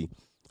analytics, buddy.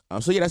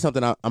 So yeah, that's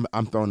something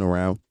I'm throwing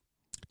around.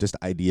 Just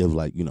the idea of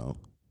like, you know,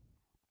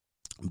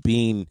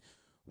 being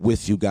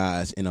with you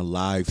guys in a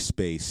live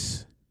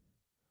space.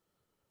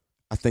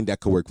 I think that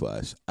could work for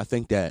us. I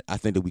think that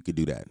we could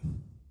do that.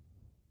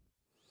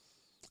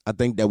 I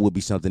think that would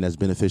be something that's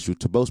beneficial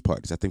to both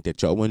parties. I think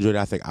that y'all will enjoy it.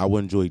 I think I will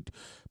enjoy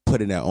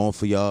putting that on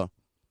for y'all.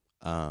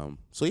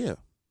 So yeah,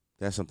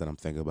 that's something I'm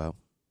thinking about.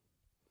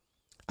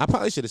 I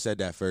probably should have said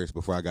that first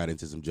before I got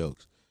into some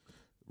jokes,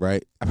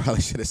 right? I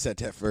probably should have said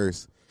that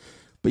first.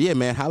 But yeah,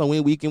 man,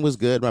 Halloween weekend was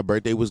good. My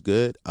birthday was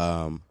good.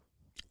 What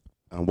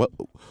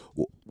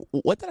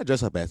did I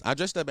dress up as? I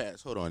dressed up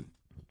as, hold on.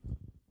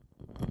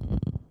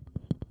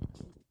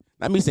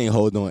 Not me saying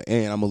hold on,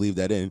 and I'm going to leave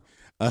that in.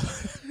 I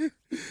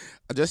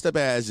dressed up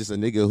as just a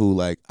nigga who,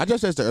 like, I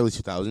dressed as the early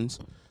 2000s.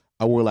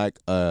 I wore, like,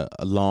 a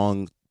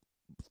long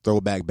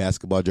throwback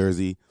basketball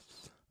jersey,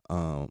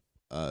 a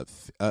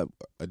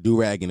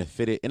do-rag and a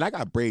fitted, and I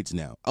got braids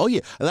now. Oh,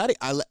 yeah.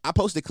 I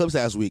posted clips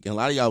last week, and a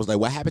lot of y'all was like,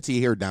 what happened to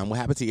your hair, Dom? What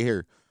happened to your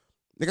hair?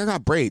 Like, I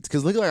got braids,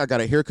 because look like I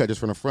got a haircut just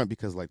from the front,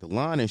 because, like, the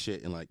line and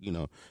shit, and, like, you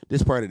know,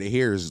 this part of the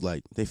hair is,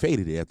 like, they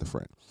faded it at the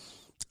front.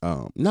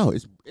 No,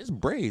 it's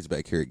braids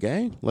back here,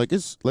 gang. Like,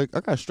 it's, like, I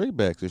got straight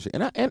backs and shit,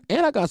 and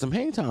I got some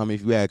hang time,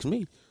 if you ask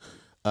me.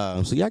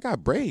 So, yeah, I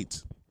got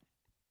braids.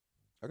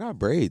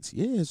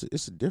 Yeah,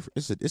 it's a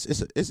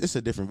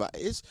different vibe.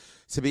 It's,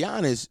 to be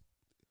honest,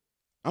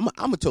 I'm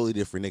a totally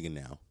different nigga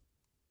now.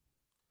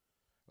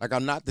 Like,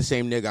 I'm not the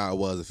same nigga I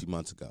was a few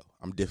months ago.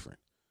 I'm different.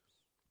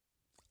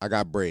 I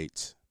got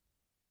braids.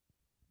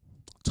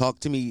 Talk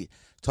to me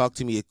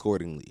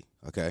accordingly,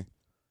 okay?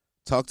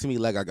 Talk to me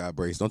like I got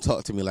braids. Don't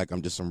talk to me like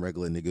I'm just some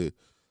regular nigga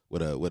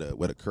with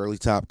a curly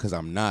top, because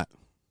I'm not.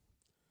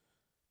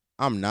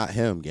 I'm not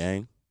him,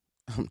 gang.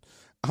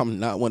 I'm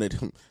not one of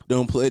them.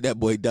 Don't play that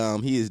boy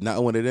Dom. He is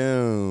not one of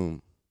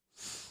them.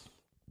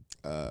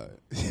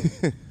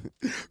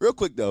 Real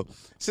quick though,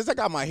 since I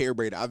got my hair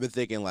braided, I've been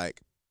thinking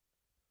like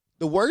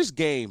the worst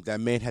game that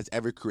man has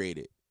ever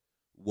created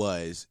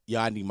was,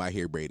 I need my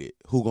hair braided.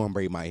 Who gonna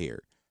braid my hair?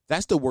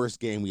 That's the worst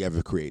game we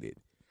ever created.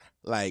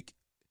 Like,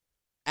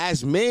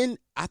 as men,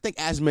 I think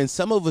as men,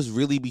 some of us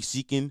really be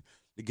seeking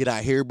to get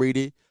our hair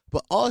braided,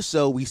 but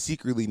also we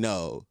secretly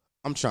know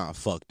I'm trying to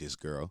fuck this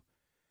girl,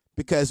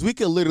 because we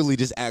could literally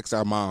just ask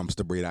our moms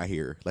to braid our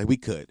hair. Like, we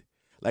could.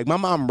 Like, my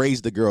mom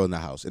raised a girl in the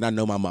house, and I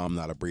know my mom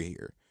not a braid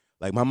hair.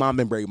 Like, my mom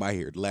been braiding my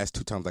hair the last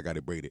 2 times I got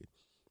it braided.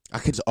 I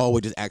could just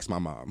always just ask my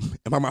mom,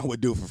 and my mom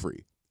would do it for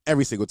free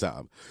every single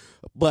time.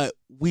 But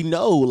we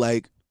know,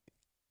 like,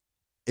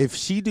 if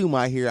she do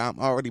my hair, I'm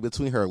already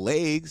between her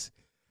legs.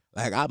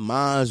 Like, I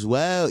might as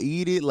well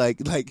eat it. Like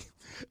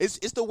it's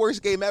the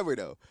worst game ever,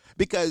 though,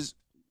 because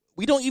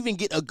we don't even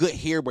get a good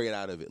hair braid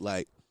out of it.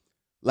 Like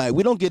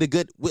we don't get a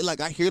good,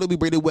 like, our hair will be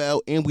braided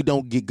well, and we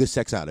don't get good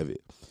sex out of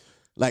it.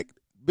 Like,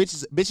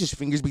 bitches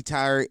fingers be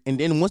tired, and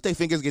then once their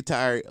fingers get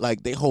tired,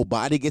 like their whole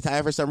body get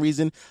tired for some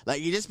reason.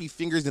 Like you just be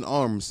fingers and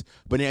arms,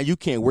 but now you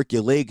can't work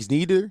your legs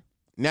neither.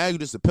 Now you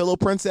just a pillow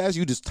princess.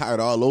 You just tired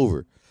all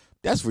over.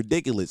 That's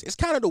ridiculous. It's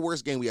kind of the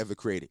worst game we ever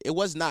created. It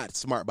was not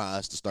smart by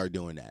us to start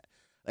doing that.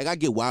 Like I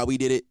get why we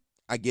did it.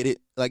 I get it.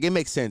 Like it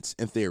makes sense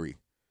in theory,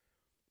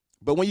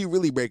 but when you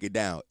really break it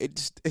down,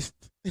 it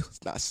was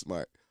not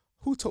smart.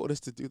 Who told us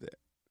to do that?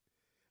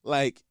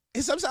 Like,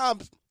 and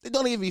sometimes they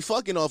don't even be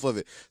fucking off of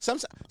it.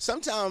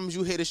 Sometimes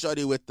you hit a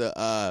shorty with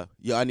the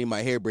yo, I need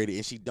my hair braided,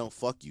 and she don't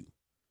fuck you.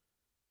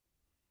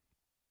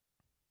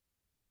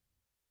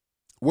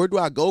 Where do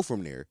I go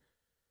from there?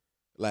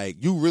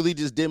 Like, you really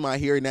just did my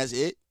hair and that's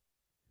it?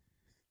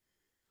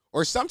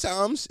 Or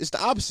sometimes it's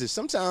the opposite.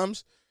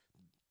 Sometimes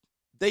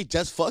they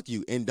just fuck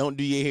you and don't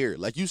do your hair.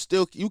 Like you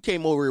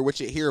came over here with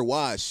your hair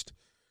washed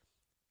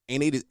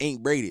and they just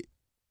ain't braided.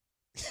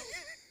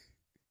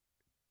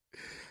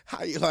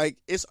 How you like?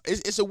 It's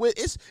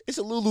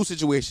a lose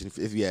situation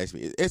if you ask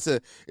me.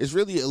 It's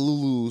really a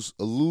lose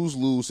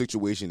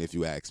situation if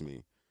you ask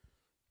me.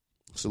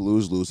 It's a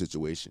lose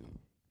situation.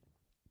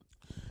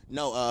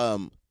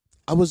 No,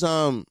 I was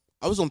on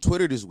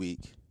Twitter this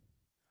week,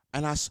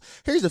 and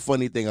here's the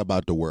funny thing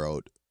about the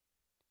world.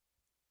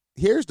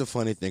 Here's the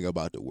funny thing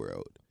about the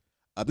world.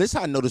 This is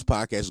how I know this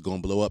podcast is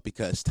gonna blow up,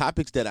 because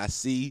topics that I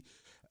see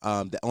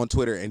that on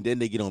Twitter and then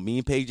they get on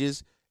meme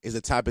pages is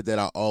a topic that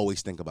I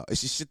always think about. It's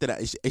just shit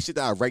that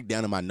I write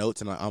down in my notes,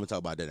 and I'm gonna talk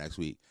about that next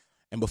week.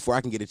 And before I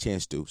can get a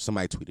chance to,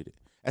 somebody tweeted it.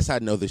 That's how I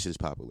know this shit is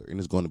popular and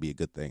it's going to be a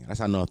good thing. That's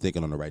how I know I'm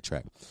thinking on the right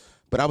track.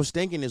 But I was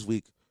thinking this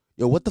week,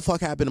 yo, what the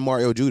fuck happened to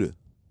Mario Judah?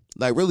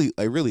 Like really,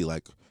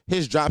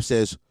 his drop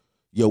says,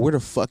 yo, where the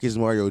fuck is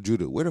Mario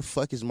Judah? Where the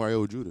fuck is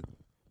Mario Judah?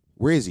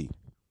 Where is he?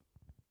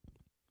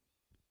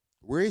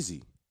 Where is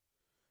he?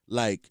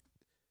 Like,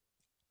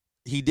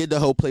 he did the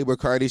whole Playboy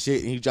Cardi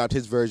shit, and he dropped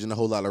his version, A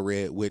Whole Lot of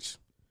Red, which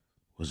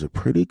was a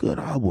pretty good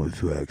album,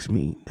 if you ask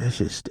me. That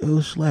shit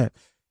still slap.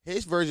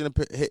 His version of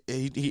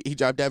he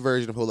dropped that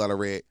version of Whole Lot of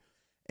Red,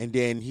 and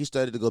then he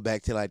started to go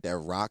back to like that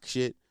rock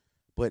shit,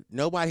 but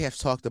nobody has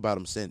talked about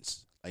him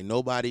since. Like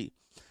nobody.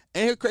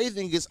 And the crazy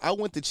thing is, I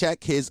went to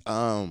check his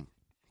YouTube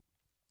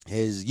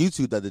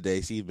the other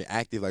day, see he's been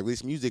active, like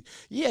releasing music.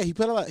 Yeah, he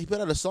put out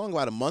a song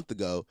about a month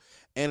ago,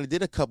 and it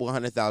did a couple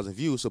 100,000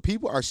 views. So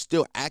people are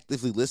still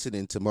actively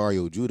listening to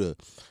Mario Judah.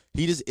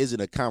 He just isn't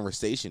a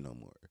conversation no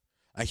more.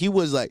 Like he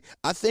was like,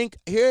 I think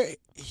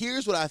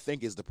here's what I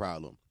think is the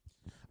problem.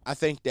 I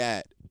think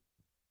that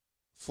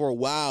for a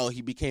while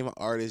he became an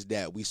artist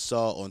that we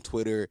saw on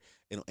Twitter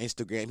and on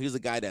Instagram. He was a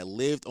guy that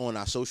lived on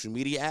our social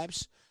media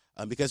apps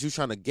because he was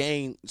trying to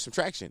gain some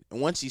traction.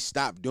 And once he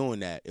stopped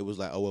doing that, it was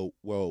like, oh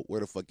well, where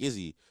the fuck is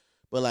he?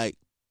 But like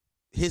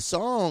his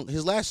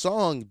last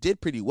song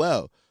did pretty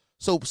well.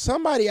 So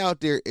somebody out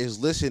there is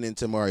listening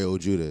to Mario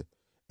Judah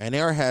and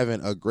they're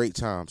having a great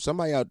time.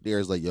 Somebody out there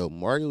is like, yo,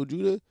 Mario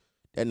Judah,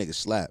 that nigga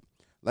slap.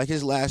 Like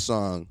his last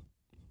song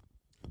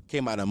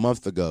came out a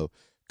month ago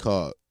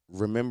called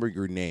Remember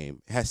Your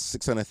Name. It has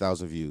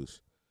 600,000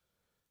 views.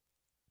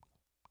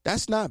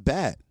 That's not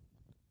bad.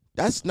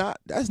 That's not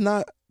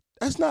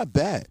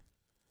bad.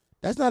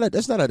 That's not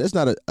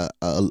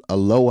a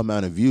low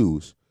amount of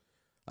views.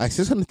 Like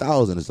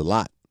 600,000 is a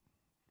lot.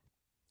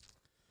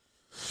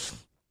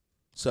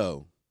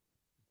 So,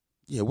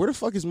 yeah, where the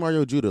fuck is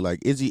Mario Judah? Like,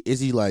 is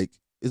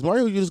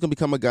Mario Judah gonna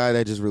become a guy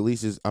that just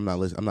releases? I'm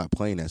not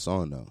playing that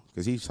song though,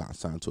 because he's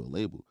signed to a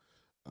label.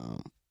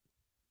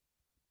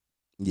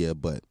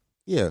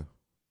 Yeah.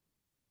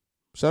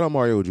 Shout out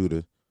Mario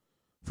Judah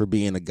for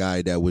being a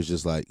guy that was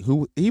just like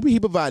he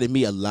provided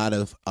me a lot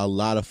of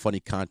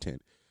funny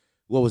content.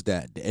 What was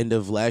that? The end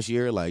of last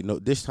year? Like no,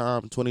 this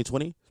time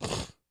 2020.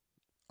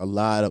 A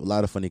lot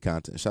of funny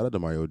content. Shout out to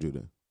Mario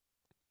Judah.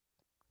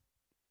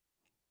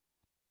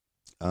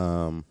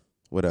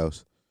 What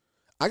else?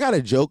 I got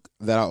a joke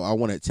that I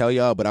want to tell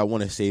y'all, but I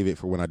want to save it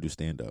for when I do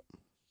stand up.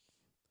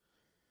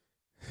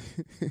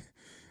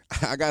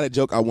 I got a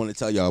joke I want to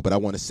tell y'all, but I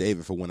want to save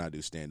it for when I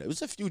do stand up.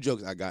 There's a few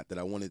jokes I got that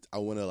I want to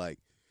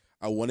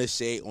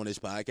say on this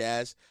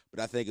podcast, but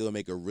I think it will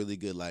make a really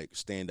good like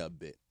stand up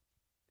bit.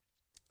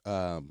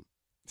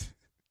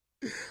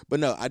 But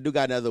no, I do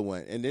got another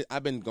one, and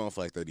I've been going for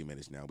like 30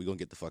 minutes now. We're gonna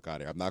get the fuck out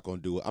of here. I'm not gonna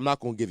do it. I'm not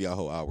gonna give you a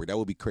whole hour. That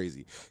would be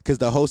crazy. Because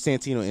the whole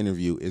Santino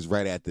interview is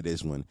right after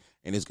this one,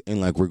 and it's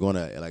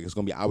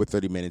gonna be hour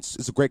 30 minutes.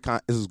 It's a great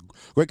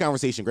great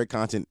conversation, great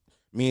content.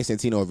 Me and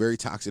Santino are very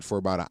toxic for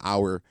about an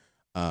hour.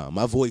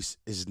 My voice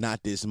is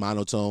not this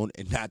monotone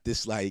and not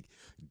this like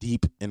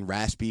deep and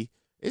raspy.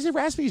 Is it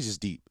raspy? It's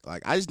just deep.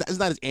 Like it's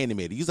not as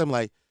animated. Usually I'm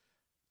like,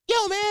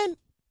 yo man.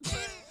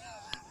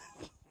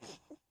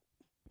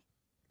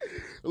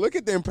 Look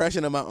at the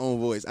impression of my own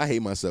voice. I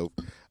hate myself.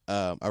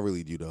 I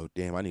really do though.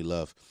 Damn, I need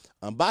love.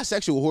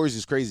 Bisexual whores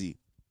is crazy.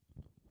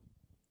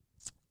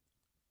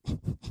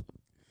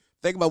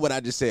 Think about what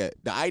I just said.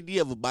 The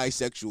idea of a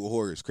bisexual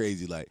whore is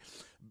crazy. Like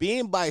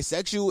being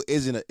bisexual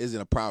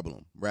isn't a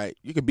problem, right?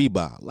 You can be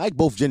bi, like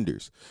both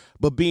genders,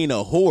 but being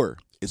a whore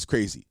is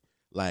crazy.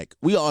 Like,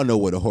 we all know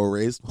what a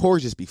whore is.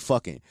 Whores just be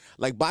fucking.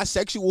 Like,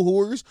 bisexual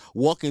whores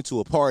walk into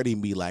a party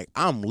and be like,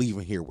 I'm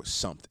leaving here with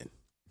something.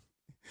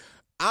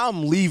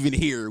 I'm leaving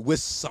here with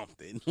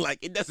something. Like,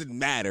 it doesn't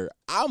matter.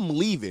 I'm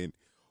leaving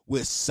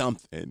with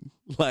something.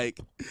 Like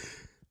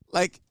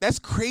that's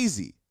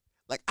crazy.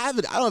 Like, I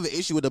don't have an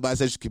issue with the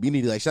bisexual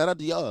community. Like, shout out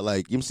to y'all.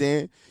 Like, you know what I'm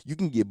saying? You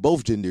can get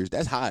both genders.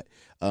 That's hot.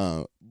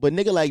 But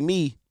nigga like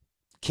me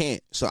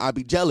can't. So I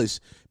be jealous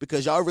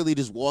because y'all really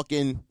just walk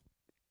in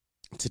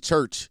to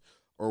church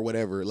or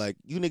whatever. Like,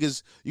 you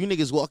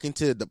niggas walk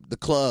into the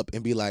club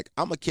and be like,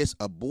 I'm going to kiss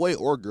a boy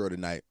or girl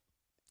tonight.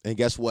 And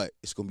guess what?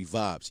 It's going to be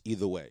vibes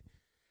either way.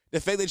 The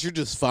fact that you're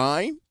just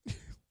fine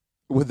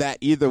with that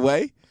either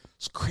way,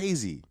 it's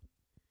crazy.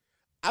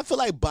 I feel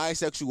like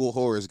bisexual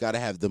whores got to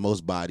have the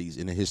most bodies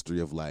in the history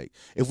of, like,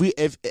 if we're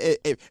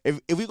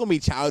going to be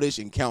childish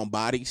and count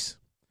bodies,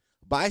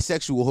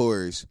 bisexual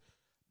whores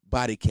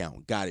body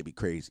count got to be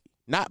crazy.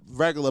 Not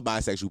regular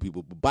bisexual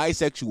people, but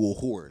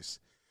bisexual whores.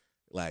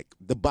 Like,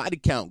 the body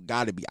count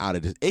got to be out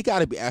of this. It got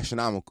to be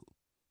astronomical.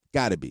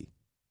 Got to be.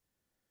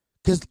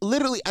 Because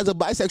literally, as a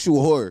bisexual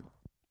whore,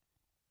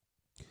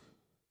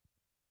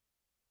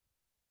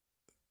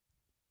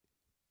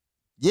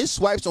 your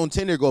swipes on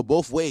Tinder go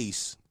both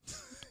ways.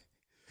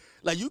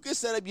 Like, you can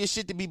set up your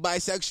shit to be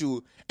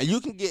bisexual, and you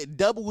can get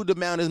double the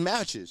amount of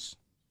matches.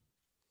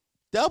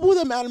 Double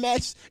the amount of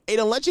matches. It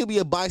don't let you be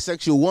a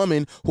bisexual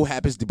woman who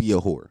happens to be a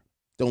whore.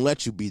 Don't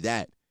let you be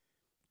that.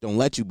 Don't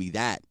let you be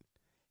that.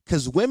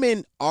 Because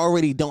women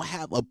already don't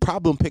have a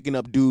problem picking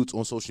up dudes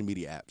on social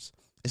media apps.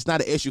 It's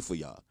not an issue for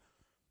y'all.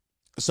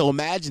 So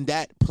imagine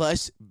that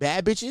plus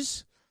bad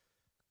bitches.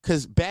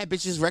 Because bad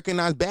bitches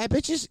recognize bad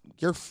bitches.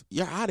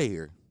 You're out of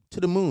here. To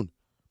the moon.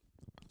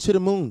 To the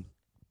moon.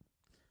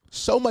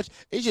 So much.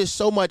 It's just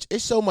so much.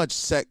 It's so much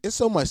sex. It's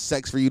so much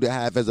sex for you to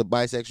have as a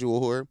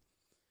bisexual whore.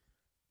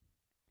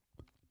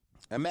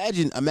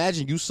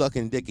 Imagine you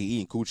sucking dick and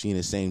eating coochie in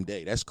the same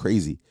day. That's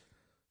crazy.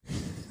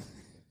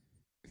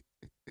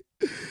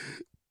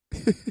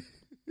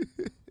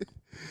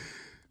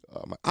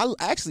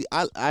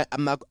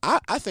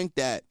 I think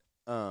that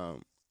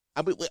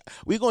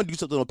we're gonna do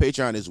something on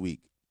Patreon this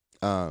week.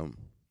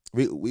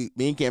 Me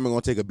and Cameron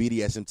gonna take a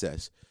BDSM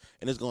test,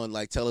 and it's gonna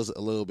like tell us a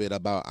little bit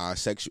about our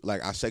sexual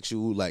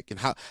and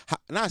how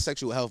not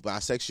sexual health, but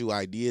our sexual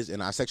ideas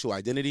and our sexual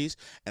identities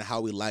and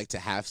how we like to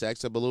have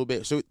sex up a little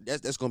bit. So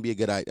that's gonna be a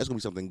good idea. That's gonna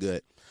be something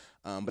good.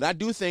 But I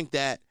do think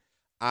that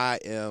I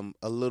am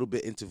a little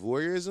bit into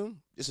voyeurism,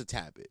 just a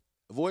tad bit.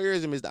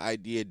 Voyeurism is the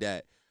idea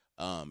that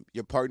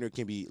your partner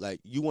can be like,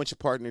 you want your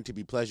partner to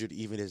be pleasured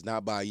even if it's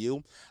not by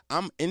you.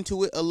 I'm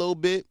into it a little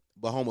bit,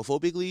 but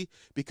homophobically,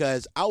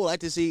 because I would like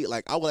to see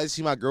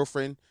my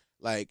girlfriend,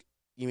 like,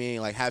 you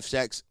mean, like, have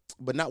sex,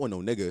 but not with no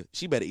nigga.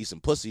 She better eat some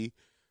pussy.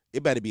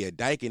 It better be a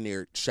dyke in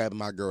there strapping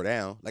my girl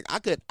down. Like, I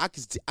could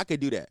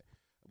do that.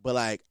 But,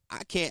 like,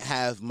 I can't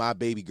have my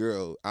baby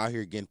girl out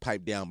here getting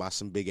piped down by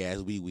some big ass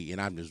wee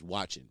and I'm just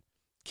watching.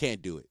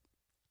 Can't do it.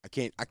 I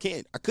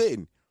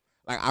couldn't.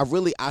 Like,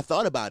 I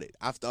thought about it.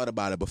 I've thought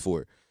about it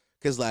before.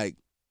 Because, like,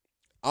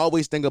 I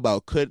always think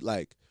about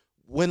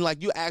when,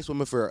 like, you ask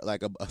women for,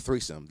 like, a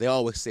threesome, they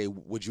always say,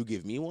 would you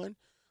give me one?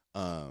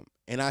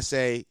 And I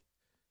say,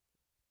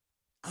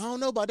 I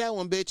don't know about that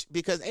one, bitch,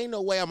 because ain't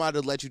no way I'm about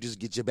to let you just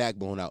get your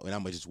backbone out and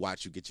I'm going to just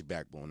watch you get your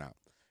backbone out.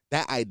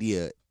 That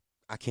idea,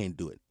 I can't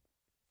do it.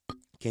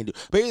 Can't do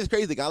it. But it's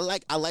crazy. I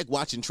like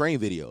watching train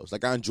videos.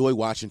 Like, I enjoy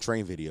watching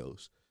train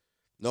videos.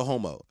 No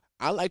homo.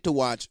 I like to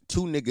watch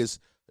two niggas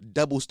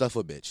double stuff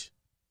a bitch.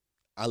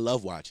 I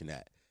love watching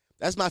that.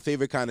 That's my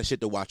favorite kind of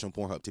shit to watch on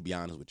Pornhub, to be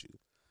honest with you.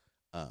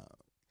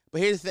 But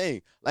here's the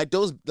thing, like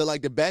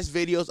the best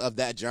videos of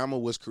that genre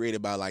was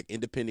created by like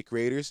independent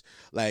creators,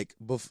 like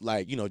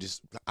you know,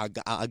 just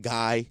a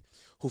guy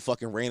who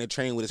fucking ran a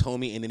train with his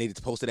homie and then they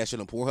just posted that shit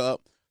on Pornhub.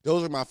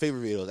 Those are my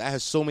favorite videos. I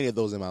have so many of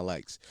those in my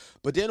likes.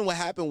 But then what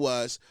happened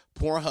was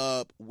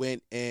Pornhub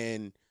went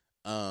and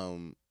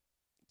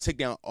took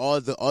down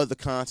all the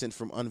content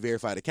from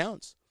unverified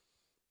accounts.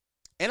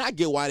 And I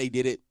get why they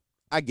did it.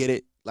 I get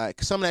it.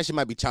 Like, some of that shit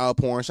might be child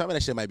porn. Some of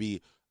that shit might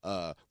be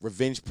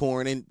revenge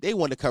porn. And they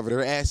want to cover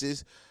their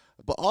asses.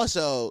 But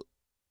also,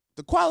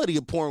 the quality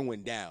of porn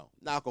went down.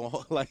 Not gonna,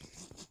 like,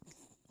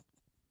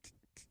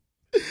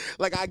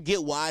 I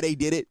get why they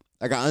did it.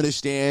 Like, I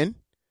understand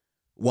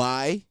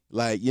why.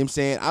 Like, you know what I'm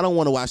saying? I don't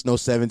want to watch no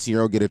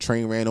 17-year-old get a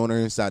train ran on her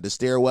inside the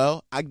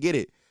stairwell. I get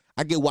it.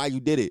 I get why you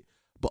did it.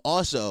 But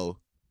also,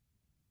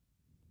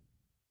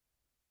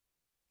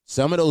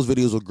 some of those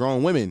videos were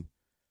grown women.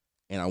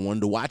 And I wanted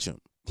to watch them.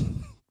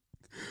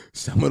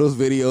 Some of those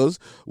videos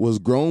was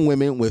grown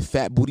women with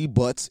fat booty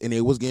butts, and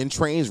they was getting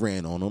trains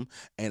ran on them,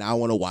 and I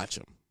want to watch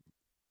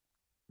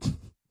them.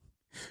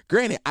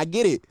 Granted, I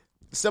get it.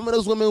 Some of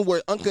those women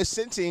were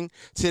unconsenting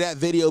to that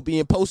video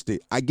being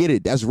posted. I get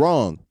it. That's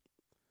wrong.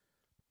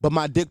 But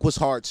my dick was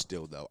hard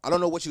still, though. I don't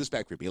know what you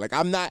expect from me. Like,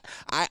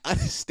 I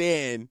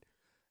understand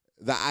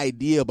the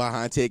idea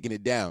behind taking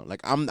it down. Like,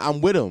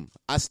 I'm with them.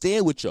 I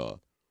stand with y'all.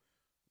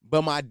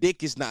 But my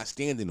dick is not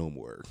standing no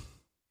more.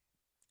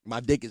 My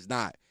dick is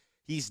not.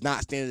 He's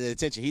not standing at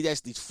attention. He's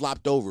actually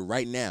flopped over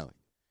right now.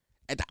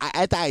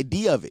 At the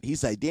idea of it,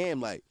 he's like,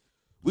 damn, like,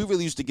 we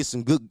really used to get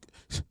some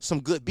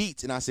good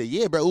beats. And I said,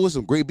 yeah, bro, it was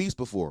some great beats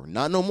before.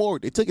 Not no more.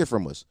 They took it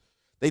from us.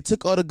 They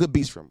took all the good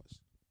beats from us.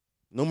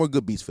 No more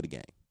good beats for the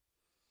gang.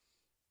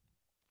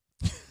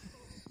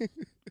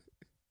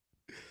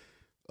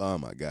 Oh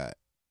my God.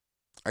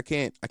 I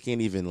can't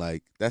even,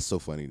 like, that's so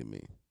funny to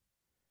me.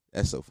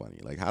 That's so funny.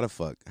 Like, how the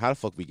fuck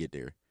we get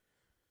there?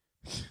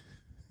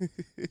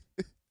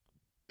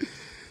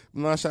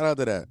 No, shout out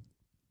to that.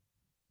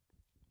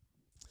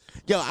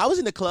 Yo, I was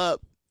in the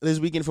club this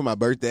weekend for my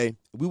birthday.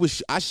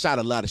 I shot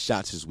a lot of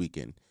shots this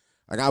weekend.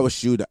 Like, I was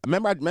shooting. I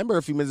remember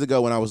a few minutes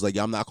ago when I was like,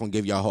 yo, I'm not gonna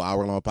give y'all a whole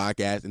hour-long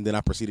podcast, and then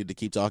I proceeded to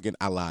keep talking.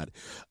 I lied.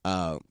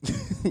 I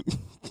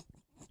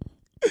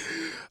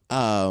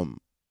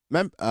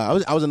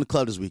was in the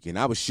club this weekend.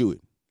 I was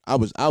shooting.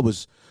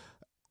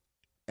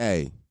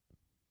 Hey,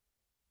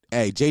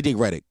 JJ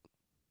Redick,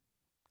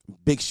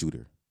 big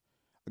shooter.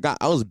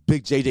 I was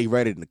big JJ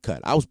Redick in the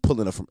cut. I was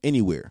pulling up from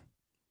anywhere.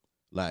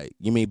 Like,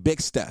 you mean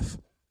Big Steph?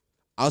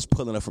 I was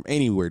pulling up from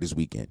anywhere this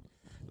weekend.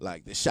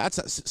 Like,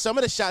 some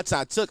of the shots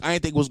I took, I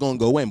didn't think was gonna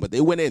go in, but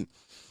they went in.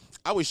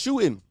 I was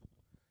shooting,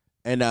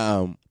 and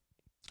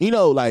you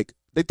know, like,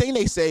 the thing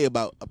they say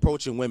about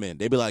approaching women,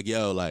 they be like,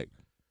 yo, like,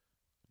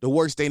 the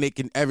worst thing they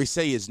can ever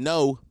say is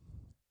no.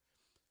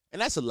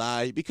 And that's a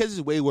lie, because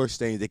there's way worse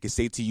things they can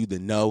say to you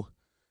than no.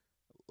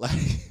 Like,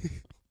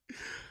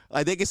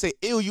 like they can say,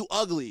 ew, you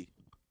ugly.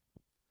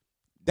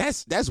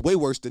 That's way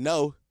worse than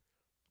no.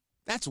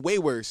 That's way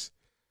worse.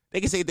 They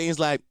can say things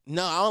like,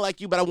 no, I don't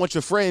like you, but I want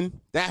your friend.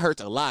 That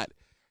hurts a lot.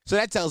 So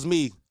that tells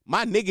me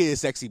my nigga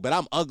is sexy, but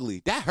I'm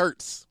ugly. That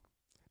hurts.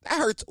 That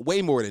hurts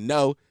way more than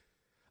no.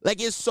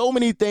 Like, it's so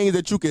many things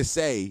that you can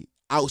say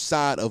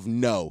outside of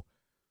no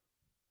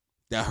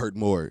that hurt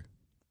more.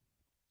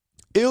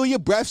 Ew, your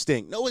breath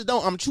stink. No, it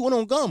don't. I'm chewing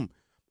on gum.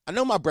 I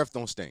know my breath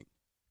don't stink.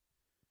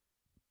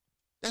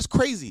 That's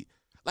crazy.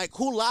 Like,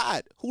 who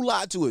lied? Who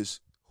lied to us?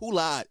 Who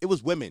lied? It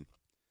was women.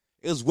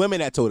 It was women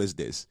that told us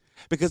this.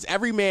 Because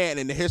every man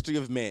in the history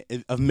of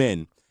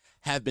men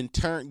have been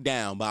turned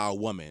down by a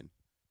woman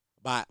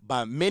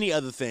by many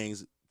other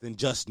things than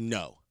just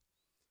no.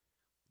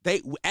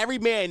 Every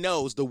man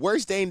knows the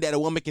worst thing that a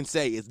woman can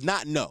say is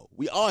not no.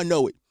 We all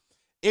know it.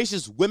 It's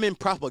just women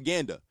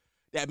propaganda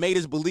that made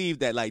us believe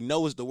that, like,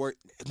 no is the word.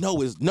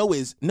 No is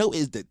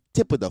the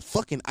tip of the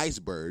fucking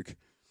iceberg.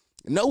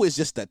 No is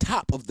just the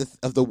top of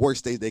the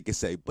worst things they can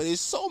say. But there's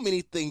so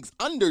many things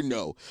under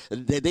no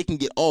that they can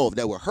get off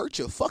that will hurt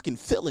your fucking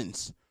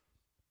feelings.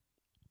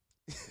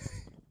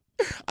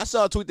 I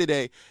saw a tweet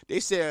today. They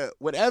said,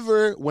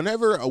 whenever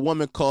a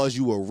woman calls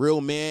you a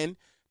real man,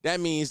 that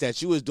means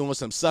that you was doing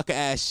some sucker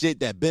ass shit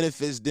that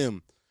benefits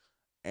them.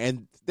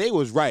 And they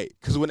was right.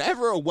 Because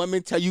whenever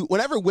women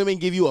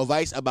give you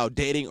advice about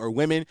dating or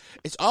women,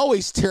 it's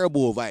always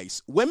terrible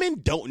advice. Women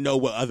don't know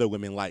what other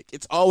women like.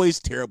 It's always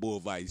terrible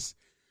advice.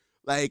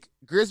 Like,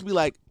 girls be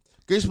like,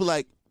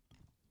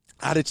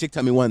 I had a chick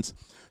tell me once.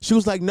 She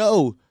was like,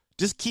 no,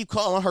 just keep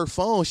calling her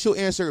phone. She'll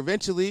answer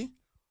eventually.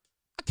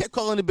 I kept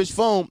calling the bitch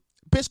phone.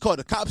 Bitch called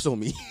the cops on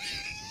me.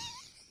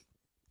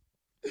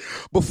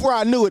 Before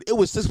I knew it, it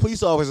was 6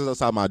 police officers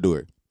outside my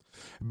door.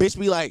 Bitch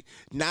be like,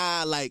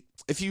 nah, like,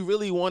 if you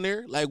really want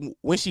her, like,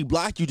 when she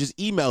block you, just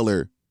email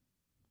her.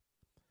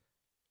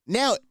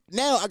 Now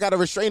I got a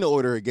restraining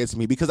order against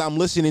me because I'm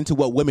listening to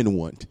what women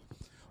want.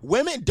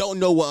 Women don't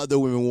know what other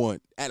women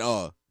want at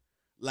all.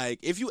 Like,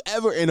 if you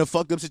ever in a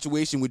fucked up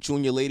situation with you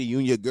and your lady, you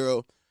and your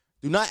girl,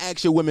 do not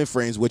ask your women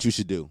friends what you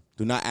should do.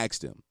 Do not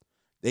ask them.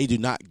 They do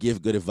not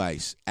give good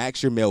advice.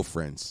 Ask your male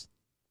friends.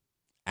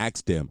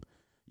 Ask them.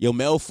 Your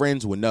male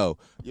friends will know.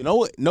 You know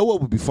what? Know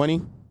what would be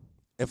funny?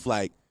 If,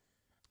 like,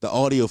 the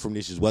audio from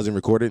this just wasn't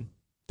recorded.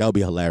 That would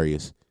be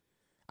hilarious.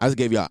 I just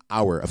gave y'all an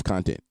hour of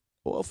content.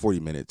 Well, 40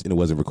 minutes, and it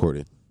wasn't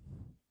recorded.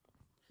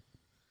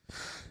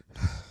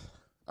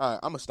 All right,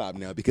 I'm going to stop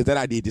now because that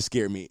idea just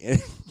scared me.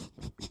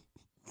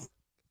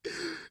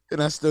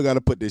 And I still got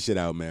to put this shit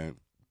out, man.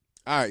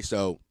 All right,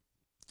 so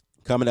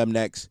coming up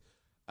next,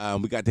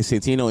 we got the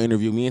Santino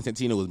interview. Me and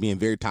Santino was being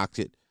very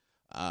toxic.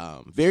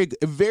 Very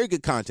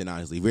good content,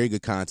 honestly. Very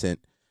good content.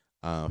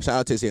 Shout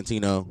out to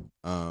Santino.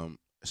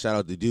 Shout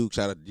out to Duke.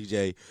 Shout out to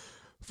DJ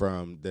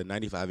from the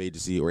 95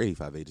 agency or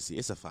 85 agency.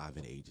 It's a 5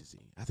 in agency.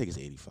 I think it's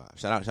 85.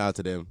 Shout out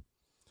to them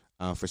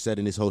for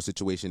setting this whole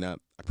situation up.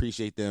 I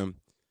appreciate them.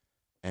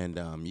 And,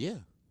 yeah,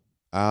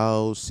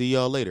 I'll see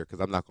y'all later because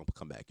I'm not going to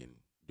come back and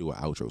do an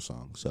outro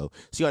song. So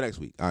see y'all next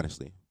week,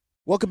 honestly.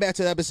 Welcome back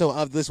to the episode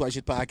of This White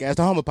Shit Podcast,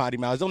 the home of Potty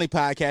Miles, the only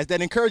podcast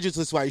that encourages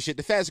this white shit,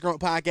 the fastest growing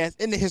podcast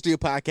in the history of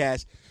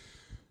podcasts.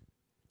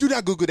 Do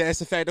not Google that. It's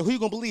a fact. Who you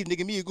gonna believe,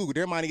 nigga? Me or Google?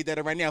 They're minding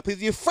that right now. Please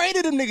be afraid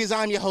of them niggas.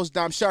 I'm your host,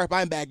 Dom Sharp.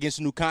 I'm back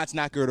against new content.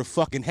 Not girl to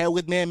fucking hell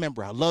with, man.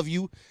 Remember, I love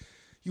you.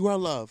 You are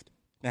loved.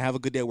 Now have a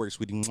good day at work,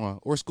 sweetie.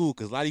 Or school,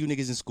 because a lot of you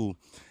niggas in school.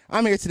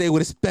 I'm here today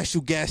with a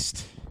special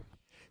guest,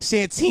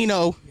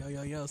 Santino.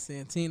 Yo,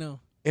 Santino.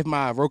 If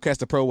my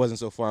Rodecaster Pro wasn't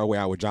so far away,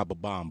 I would drop a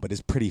bomb, but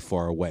it's pretty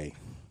far away.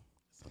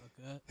 It's all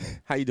good.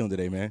 How you doing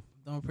today, man?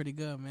 Doing pretty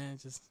good, man.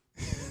 Just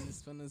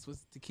spending this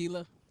with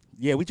tequila.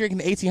 Yeah, we drinking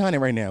the 1800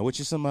 right now, which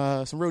is some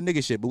real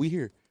nigga shit, but we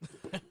here.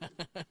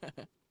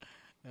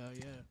 Hell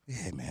yeah.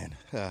 Yeah, man.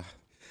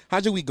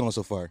 How's your week going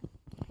so far?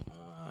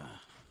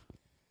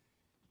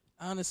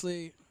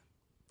 Honestly,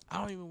 I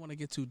don't even want to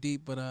get too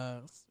deep, but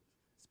it's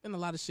been a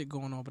lot of shit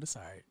going on, but it's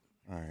all right.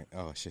 All right.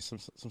 Oh shit, some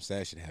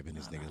sad shit happened in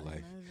this nigga's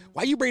life.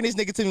 Why you bring this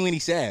nigga to me when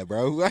he's sad,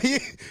 bro? Why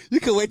you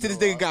could wait till this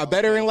nigga got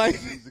better in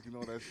life. Music and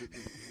all that shit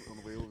on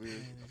the way over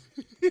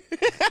here.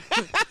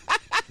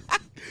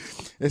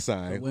 It's all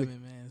right. It's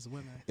women, man. It's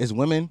women. It's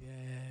women.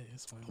 Yeah,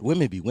 it's women.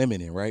 Women be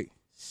women in, right?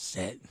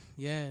 Shit.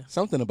 Yeah.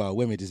 Something about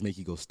women just make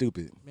you go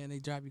stupid. Man, they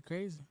drive you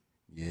crazy.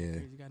 Yeah.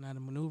 You got nothing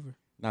to maneuver.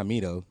 Not me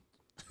though.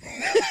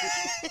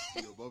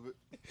 You above it?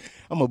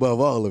 I'm above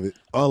all of it.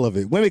 All of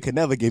it. Women could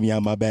never get me out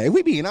of my bag. If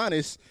we being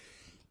honest,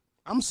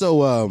 I'm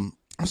so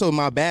in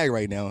my bag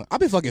right now. I've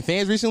been fucking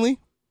fans recently.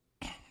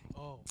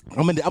 Oh.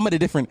 I'm in a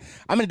different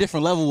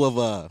level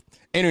of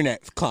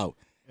internet clout.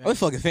 I've been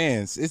fucking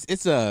fans.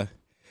 It's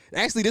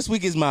actually this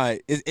week is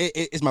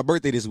it's my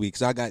birthday this week.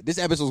 So I got this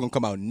episode's gonna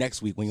come out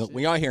next week. When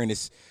y'all hearing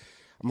this,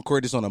 I'm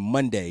recording this on a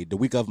Monday, the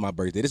week of my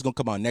birthday. This is gonna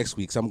come out next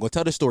week. So I'm gonna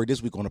tell the story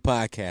this week on the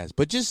podcast.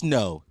 But just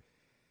know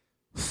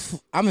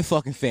I'm in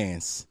fucking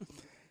fans.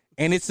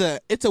 And it's a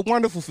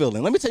wonderful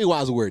feeling. Let me tell you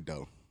why it's weird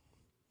though.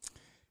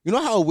 You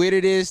know how weird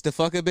it is to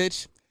fuck a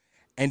bitch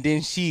and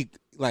then she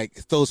like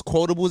throws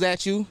quotables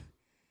at you?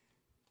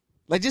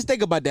 Like just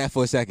think about that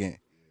for a second.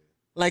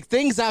 Like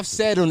things I've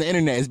said on the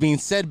internet is being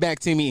said back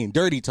to me in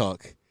dirty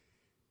talk.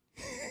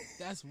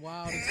 That's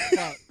wild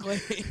as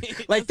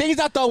fuck. Like things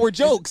I thought were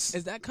jokes.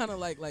 Is that kind of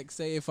like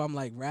say if I'm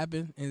like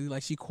rapping and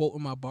like she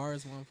quoting my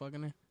bars while I'm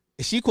fucking her?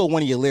 If she quote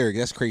one of your lyrics,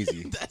 that's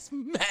crazy. That's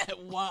mad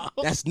wild.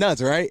 That's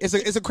nuts, right?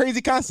 It's a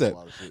crazy concept.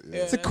 Shit, Yeah,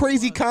 It's a that's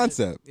crazy wild shit.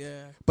 concept.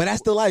 Yeah. But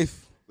that's the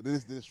life. But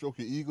did it stroke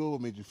your ego or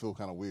made you feel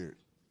kind of weird?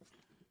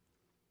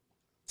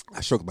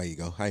 I stroked my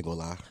ego. I ain't gonna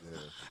lie.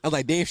 I was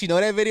like, damn, she know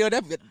that video?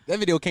 That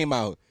video came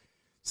out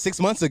 6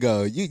 months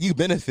ago. You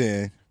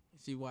benefiting.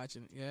 She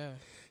watching. Yeah.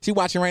 She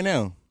watching right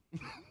now.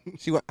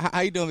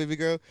 How you doing, baby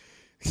girl?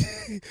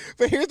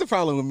 But here's the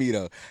problem with me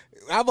though.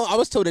 I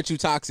was told that you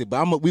toxic,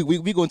 but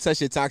we gonna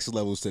touch your toxic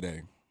levels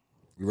today.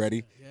 You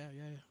ready? Yeah.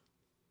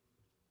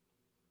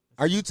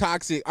 Are you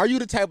toxic? Are you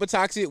the type of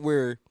toxic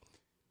where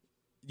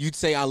you'd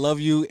say I love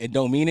you and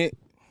don't mean it?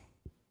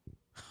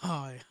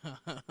 Oh,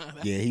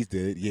 Yeah, he's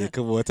dead. Yeah,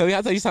 come on. Tell you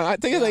like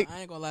I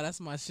ain't gonna lie, that's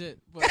my shit.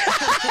 But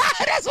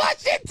that's my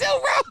shit too,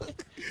 bro.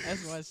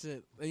 that's my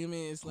shit. You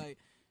mean it's like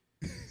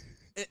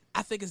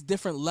I think it's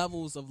different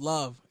levels of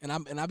love, and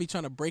I be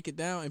trying to break it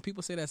down, and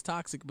people say that's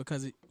toxic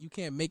because you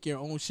can't make your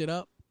own shit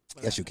up.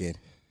 Yes, you can.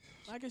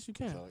 I guess you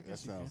can. That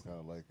sounds kind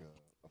of like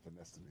a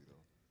finesse to me, though.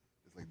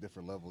 It's like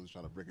different levels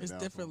trying to break it It's down.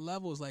 different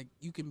levels. Like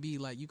you can be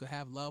like you could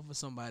have love for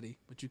somebody,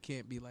 but you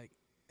can't be like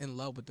in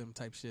love with them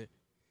type shit.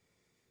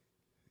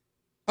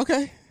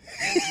 Okay.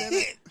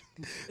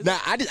 Nah,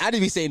 I just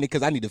be saying it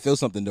because I need to feel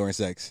something during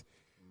sex.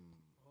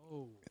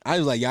 Oh, I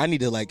was like, yeah, I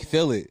need to like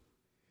feel it.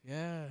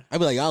 yeah. I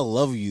be like, I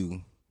love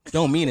you.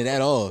 Don't mean it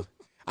at all.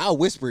 I'll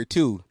whisper it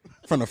too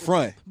from the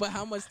front. But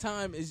how much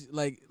time is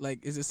like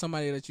is it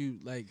somebody that you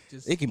like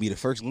just It can be the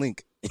first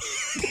link.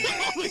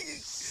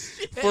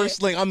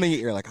 First link, I'm in your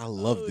ear like, I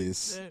love Oh,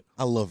 this. shit.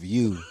 I love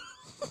you.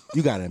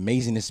 You got an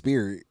amazing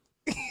spirit.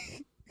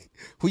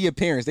 Who your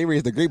parents? They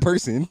raised a great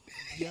person.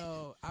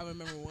 Yo, I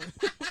remember one.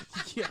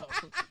 Yo.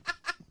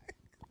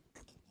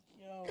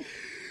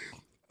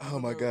 Oh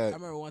my I God.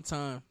 remember one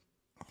time,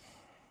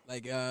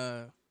 like, you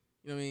know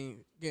what I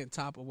mean, getting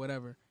top or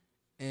whatever.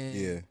 And,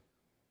 Yeah. you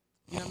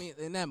know what I mean,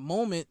 in that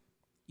moment,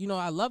 you know,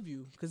 I love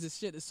you because this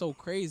shit is so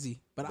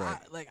crazy. But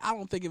Right. I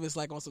don't think if it's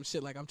like on some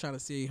shit like I'm trying to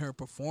see her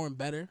perform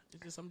better.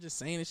 I'm just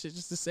saying this shit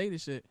just to say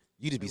this shit.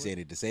 You just be saying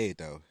it to say it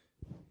though.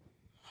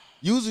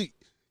 Usually,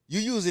 you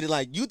use it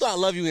like you thought I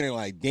love you and they're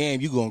like, damn,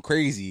 you going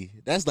crazy.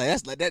 That's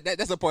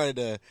a part of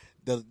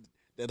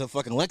the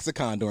fucking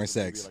lexicon during Be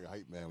sex. like a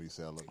hype man when you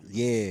say I love you.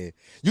 Yeah,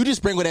 you just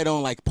sprinkle that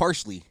on like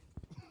partially.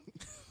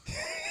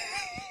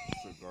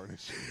 It's a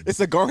garnish. It's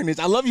a garnish.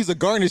 I love you's a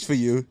garnish for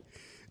you.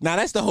 Now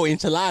that's the whole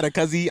enchilada.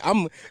 Cause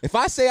if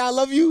I say I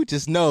love you,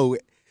 just know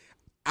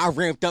I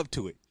ramped up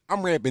to it.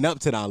 I'm ramping up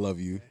to the I love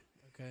you.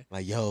 Okay.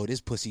 Like yo,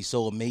 this pussy's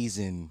so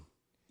amazing.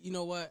 You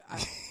know what?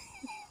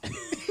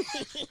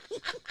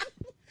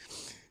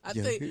 I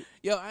Yeah. think,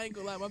 I ain't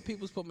gonna lie. My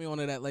people's put me on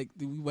to that. Like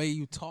the way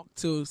you talk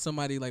to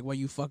somebody, like when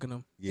you fucking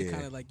them, Yeah.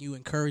 kind of like you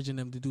encouraging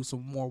them to do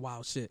some more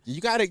wild shit. You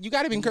gotta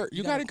be encouraged. You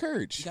You gotta gotta-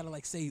 encourage. You gotta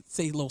like say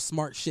little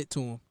smart shit to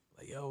them.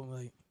 Like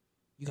like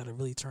you gotta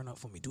really turn up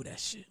for me. Do that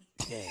shit.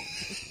 Yeah,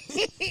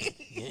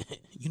 yeah.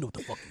 You know what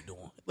the fuck you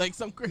doing? Like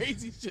some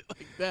crazy shit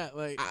like that.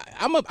 Like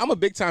I'm a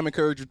big time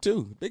encourager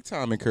too. Big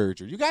time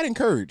encourager. You gotta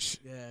encourage.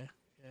 yeah.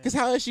 Cause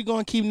how else you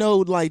gonna keep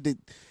like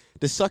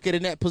the suck it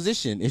in that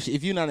position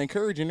if you're not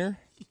encouraging her,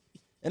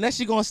 and that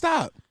she gonna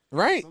stop,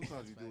 right?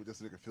 Sometimes you do it just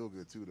to make it feel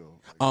good too, though.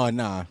 Like, Oh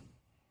nah,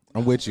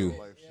 I'm with you.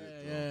 life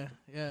shit,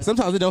 Yeah.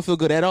 Sometimes it don't feel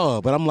good at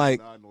all, but I'm like,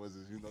 Nod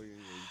noises, you know, you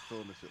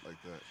feeling the shit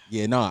like that.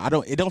 Yeah, no, I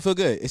don't. It don't feel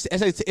good. It's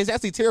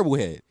actually terrible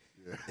head.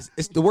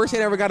 It's the worst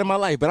head I ever got in my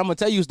life. But I'm gonna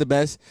tell you it's the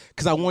best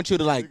because I want you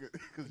to like.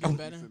 You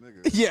better?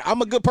 Yeah,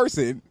 I'm a good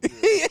person.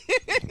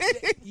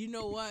 You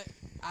know what?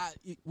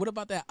 What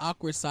about that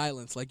awkward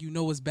silence? Like, you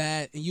know it's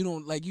bad, and you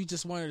don't like. You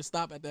just wanted to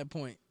stop at that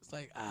point. It's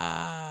like,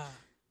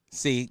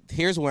 See,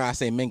 here's where I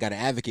say men gotta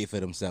advocate for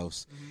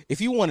themselves.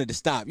 If you wanted to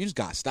stop, you just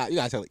gotta stop. You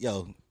gotta tell it,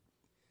 yo,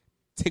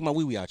 take my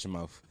wee wee out your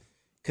mouth.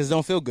 Cause it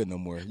don't feel good no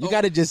more. You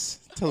gotta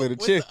just tell her to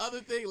What's chill. the other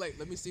thing? Like,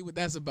 let me see what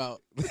that's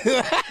about. What's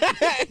that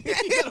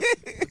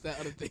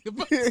other thing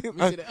about? Let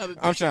me see the other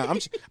thing. I'm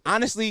trying.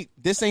 Honestly,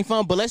 this ain't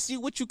fun. But let's see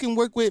what you can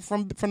work with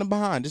from the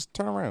behind. Just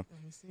turn around.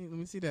 Let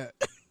me see that.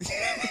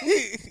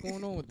 What's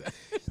going on with that?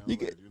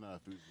 If you're not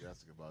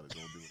enthusiastic about it,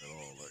 don't do it at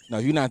all. Like, No,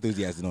 if you're not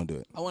enthusiastic, don't do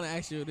it. I want to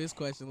ask you this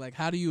question: like,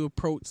 how do you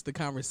approach the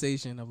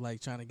conversation of like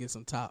trying to get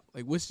some top?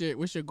 Like, what's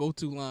your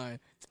go-to line?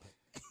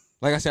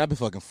 Like I said, I've been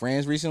fucking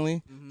friends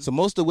recently. So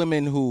most of the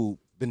women who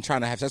been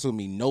trying to have sex with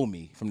me know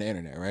me from the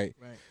internet, right?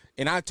 Right.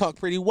 And I talk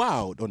pretty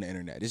wild on the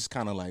internet. This is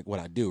kind of like what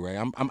I do, right?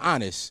 I'm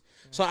honest.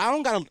 So I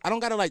don't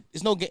gotta like.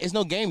 It's no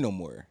game no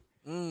more.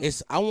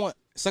 It's I want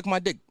suck my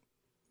dick.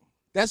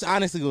 That's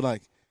honestly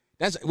like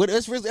that's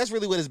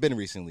really what it's been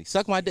recently.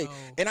 Suck my dick.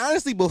 And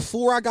honestly,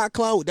 before I got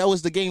clout, that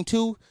was the game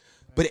too.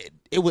 But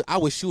I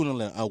was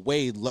shooting a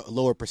way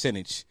lower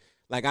percentage.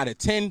 Like out of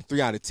 10,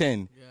 3 out of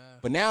 10. Yeah.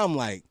 But now I'm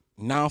like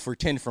 9 for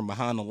 10 from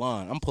behind the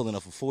line. I'm pulling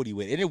up a 40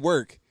 with it. And it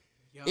work.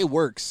 It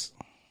works.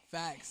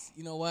 Facts.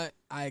 You know what?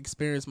 I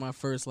experienced my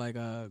first like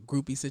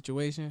groupie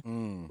situation,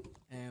 and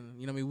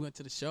you know what I mean. We went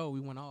to the show. We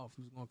went off.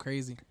 We was going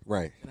crazy.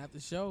 Right. And after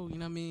the show, you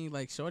know what I mean.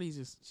 Like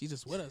Shorty's she's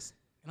just with us,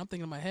 and I'm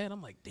thinking in my head,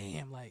 I'm like,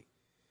 damn, like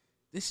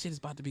this shit is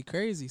about to be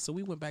crazy. So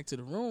we went back to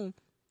the room.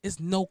 It's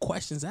no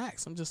questions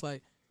asked. I'm just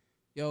like,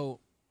 yo,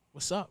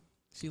 what's up?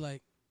 She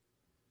like,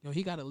 yo,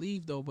 he gotta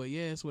leave though, but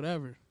yeah, it's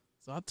whatever.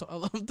 So I'm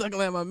talking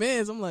like my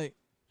mans. I'm like,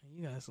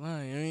 you got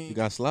slide. I mean, You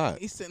got slide.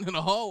 he's sitting in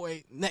the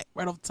hallway, neck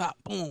right off top.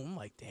 Boom. I'm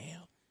like,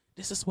 damn,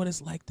 this is what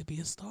it's like to be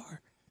a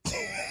star.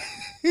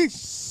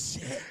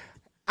 Shit.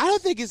 I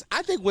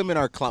think women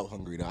are clout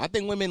hungry though. I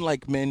think women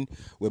like men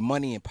with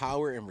money and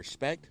power and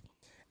respect.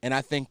 And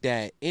I think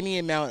that any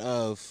amount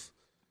of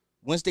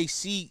once they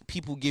see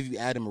people give you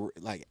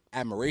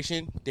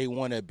admiration, they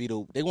want to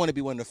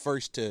be one of the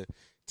first to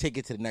take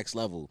it to the next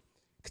level.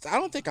 Cause I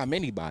don't think I'm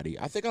anybody.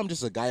 I think I'm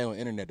just a guy on the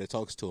internet that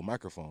talks to a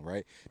microphone,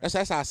 right? That's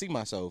how I see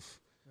myself.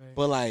 Right.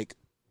 But like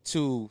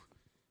to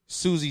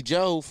Susie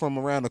Joe from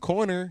around the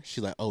corner, she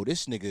like, oh,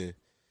 this nigga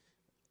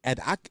at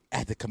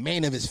the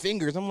command of his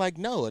fingers. I'm like,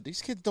 no,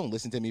 these kids don't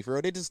listen to me for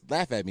real. They just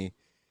laugh at me.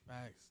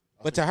 Facts.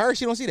 But to her,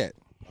 she don't see that.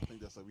 I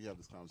think that's like we have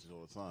this conversation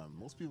all the time.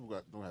 Most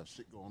people don't have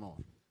shit going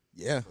on.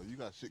 Yeah. So you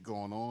got shit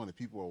going on, and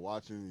people are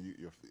watching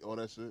you're all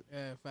that shit.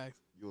 Yeah, facts.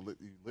 You lit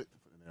in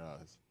their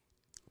eyes.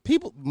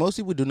 Most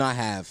people do not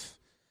have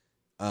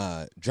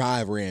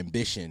drive or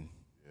ambition.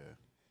 Yeah.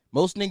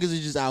 Most niggas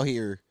are just out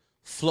here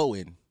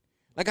floating.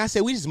 Like I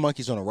said, we just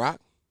monkeys on a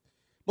rock.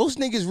 Most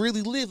niggas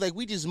really live like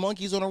we just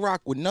monkeys on a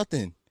rock with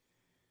nothing.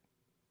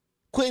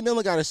 Quentin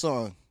Miller got a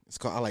song. It's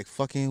called I Like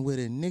Fucking With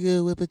a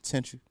Nigga With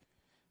Potential.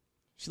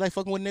 She like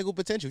fucking with a nigga with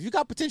potential. If you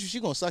got potential, she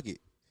gonna suck it.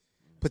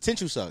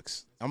 Potential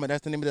sucks.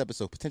 That's the name of the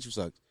episode. Potential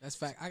sucks. That's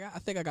fact. I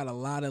think I got a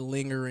lot of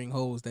lingering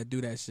hoes that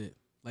do that shit.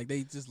 Like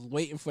they just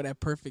waiting for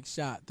that perfect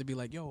shot to be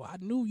like, yo, I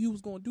knew you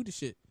was gonna do the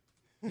shit.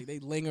 Like, they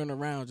lingering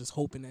around just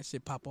hoping that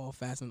shit pop off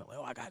fast enough. Like,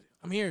 oh, I got it.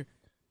 I'm here.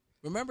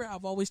 Remember,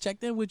 I've always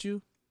checked in with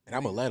you. And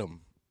I'm gonna let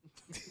him.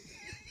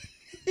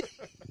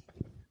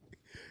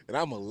 And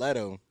I'm gonna let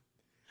him.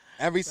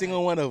 Every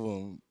single one of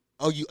them.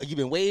 Oh, you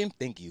been waiting?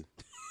 Thank you.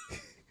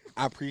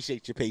 I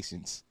appreciate your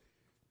patience.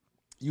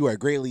 You are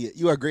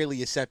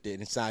greatly accepted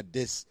inside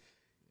this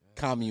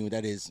commune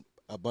that is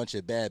a bunch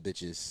of bad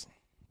bitches.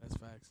 That's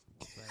facts.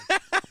 That's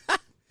facts.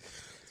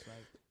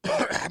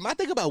 That's facts. I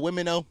think about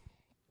women though.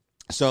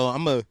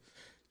 So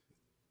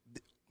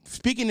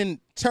speaking in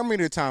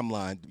Terminator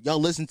timeline. Y'all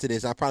listen to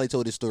this. I probably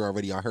told this story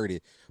already. I heard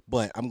it,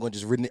 but I'm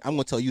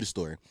gonna tell you the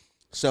story.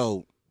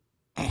 So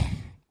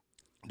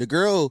the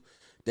girl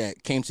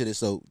that came to this,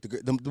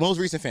 the most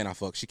recent fan I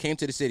fucked, she came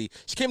to the city.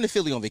 She came to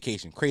Philly on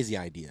vacation. Crazy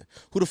idea.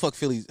 Who the fuck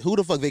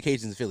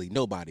vacations in Philly?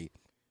 Nobody,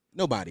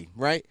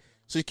 right?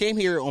 So she came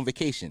here on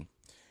vacation,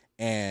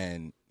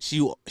 and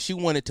she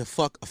wanted to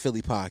fuck a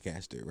Philly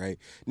podcaster, right?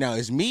 Now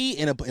it's me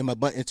and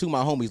two of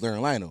my homies, Larry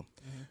and Lionel,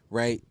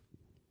 right?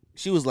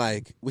 She was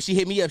like, when she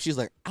hit me up, she was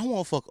like, I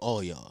want to fuck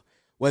all y'all,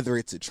 whether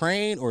it's a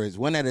train or it's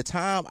one at a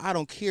time. I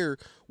don't care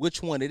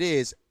which one it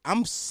is.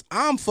 I'm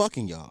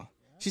fucking y'all.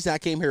 She said I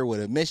came here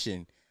with a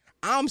mission.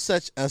 I'm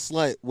such a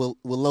slut with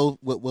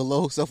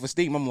low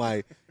self-esteem. I'm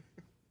like,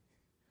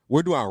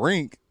 where do I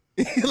rank?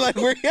 Like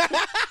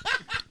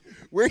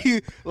where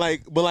you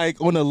like? But like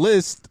on the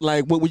list,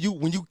 like when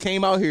you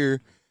came out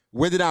here,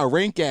 where did I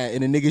rank at?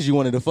 And the niggas you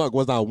wanted to fuck,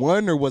 was I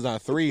 1 or was I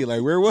 3?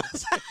 Like where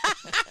was?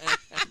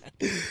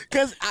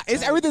 Because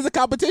everything's a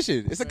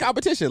competition. It's a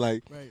competition.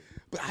 Like,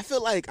 but I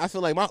feel like my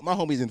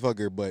homies didn't fuck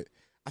her, but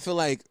I feel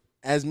like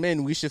as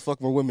men we should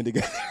fuck more women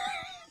together.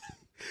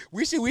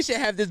 We should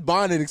have this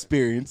bonding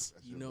experience.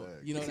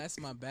 You know, that's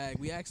my bag.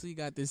 We actually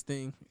got this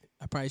thing.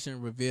 I probably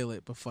shouldn't reveal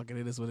it, but fuck it,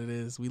 it is what it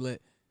is. We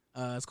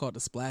it's called the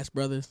Splash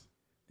Brothers.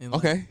 And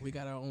Okay. we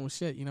got our own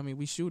shit. You know what I mean?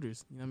 We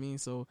shooters. You know what I mean?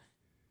 So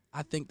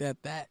I think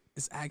that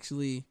is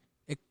actually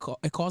it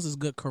causes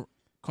good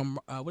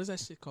what is that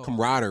shit called?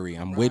 Camaraderie.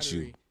 I'm with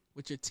you.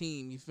 With your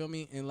team. You feel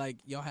me? And like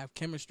y'all have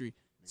chemistry.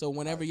 So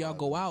whenever y'all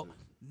go out,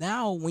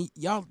 now when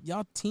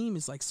y'all team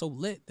is like so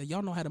lit that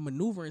y'all know how to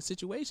maneuver in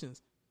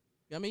situations.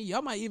 You know what I mean?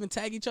 Y'all might even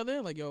tag each other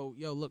in, like, yo,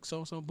 look,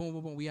 so boom,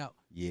 boom, boom, we out.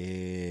 Yeah.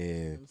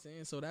 You know what I'm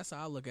saying? So that's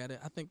how I look at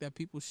it. I think that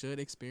people should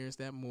experience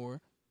that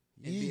more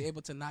and be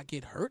able to not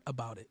get hurt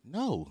about it.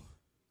 No.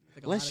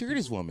 Like Unless you're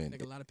this woman.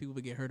 Like a lot of people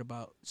would get hurt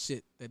about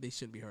shit that they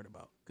shouldn't be hurt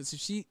about. Because if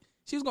she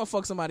was going to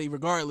fuck somebody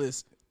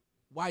regardless,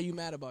 why are you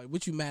mad about it?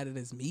 What you mad at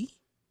is me?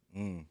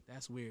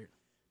 That's weird.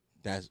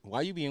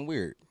 Why you being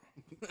weird?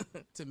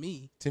 To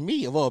me. To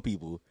me, of all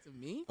people. To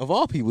me? Of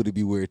all people to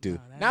be weird too.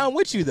 Now I'm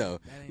with you though.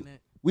 That ain't it.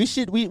 We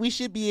should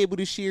be able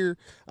to share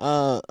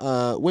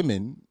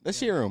women. Let's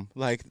share them.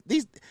 Like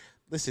these.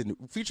 Listen,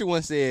 Future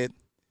once said,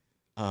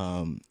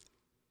 all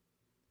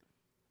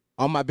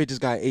my bitches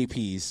got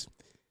APs.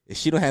 If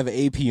she don't have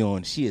an AP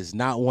on, she is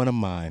not one of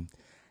mine.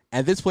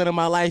 At this point in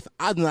my life,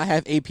 I do not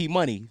have AP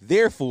money.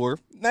 Therefore,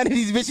 none of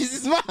these bitches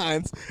is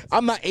mine.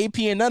 I'm not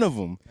APing none of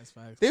them. That's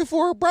facts.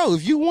 Therefore, bro,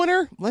 if you want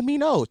her, let me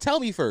know. Tell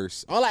me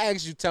first. All I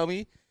ask you, tell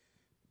me.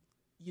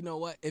 You know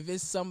what? If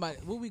it's somebody,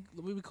 what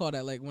we call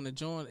that? Like when a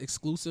joint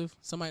exclusive,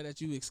 somebody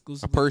that you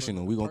exclusive. A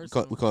personal. We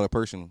call it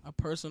personal. A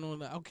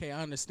personal. Okay,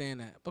 I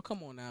understand that. But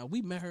come on now,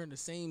 we met her in the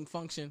same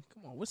function.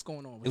 Come on, what's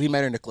going on? If we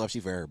met her in the club,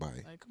 she for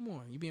everybody. Like, come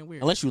on, you being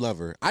weird. Unless you love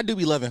her. I do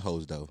be loving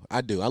hoes though.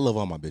 I do. I love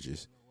all my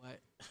bitches.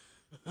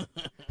 You know what?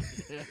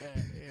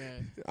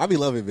 yeah. I be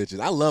loving bitches.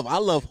 I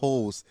love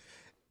hoes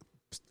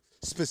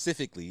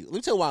specifically. Let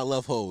me tell you why I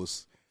love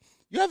hoes.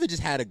 You ever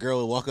just had a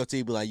girl walk up to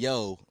you and be like,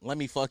 yo, let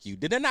me fuck you?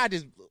 Did they not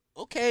just,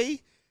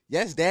 okay,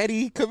 yes,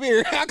 daddy, come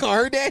here. I call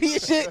her daddy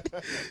and shit.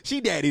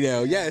 She daddy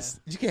now. Yes,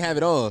 you can have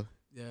it all.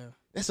 Yeah.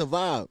 That's a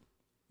vibe.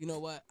 You know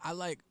what? I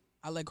like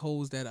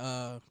hoes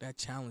that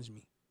challenge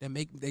me.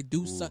 They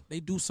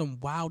do some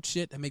wild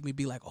shit that make me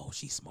be like, oh,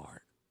 she's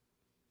smart.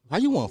 How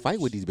you want to fight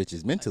with these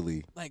bitches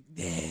mentally? Like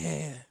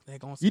yeah.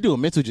 You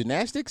doing mental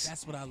gymnastics?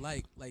 That's what I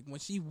like. Like when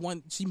she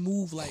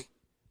moved like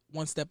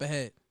one step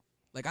ahead.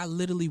 Like I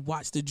literally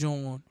watched the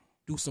John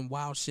do some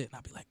wild shit, and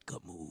I'd be like,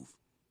 "Good move,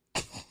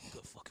 good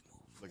fucking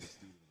move." Like a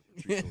Steven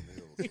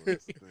Nails, so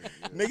that's the thing,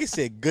 yeah. Nigga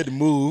said good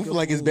move, Good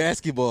like it's move.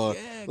 basketball.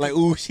 Yeah, like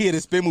ooh, she had a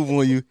spin move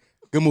on you.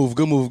 Good move,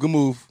 good move, good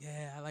move.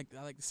 Yeah, I like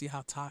to see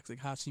how toxic,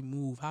 how she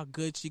move, how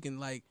good she can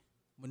like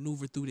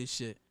maneuver through this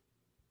shit.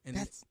 And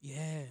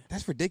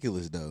That's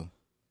ridiculous though.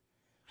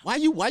 Why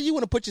you want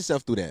to put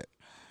yourself through that?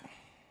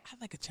 I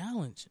like a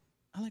challenge.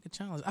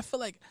 I feel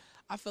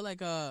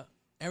like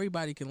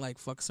everybody can like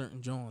fuck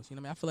certain Jones. You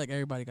know what I mean? I feel like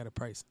everybody got a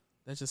price.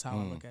 That's just how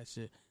I look at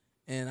shit.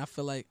 And I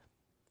feel like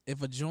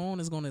if a Joan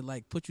is gonna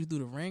like put you through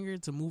the ringer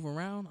to move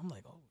around, I'm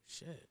like, oh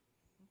shit,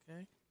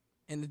 okay.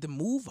 And to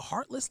move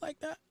heartless like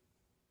that,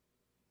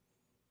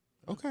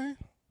 Okay.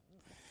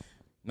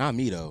 Not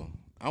me though.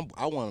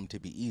 I want them to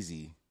be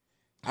easy.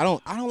 I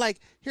don't like.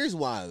 Here's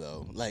why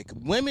though. Like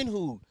women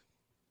who,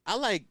 I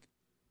like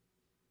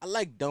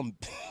dumb.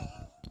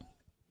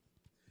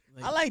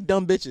 I like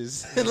dumb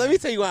bitches. Let me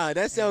tell you why.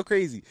 That sounds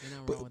crazy. ain't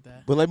nothing wrong with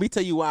that. But let me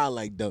tell you why I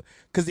like dumb.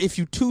 Because if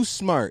you too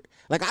smart,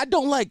 like I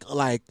don't like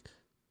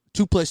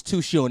 2 +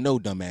 2. She don't know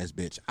dumbass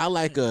bitch. I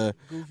like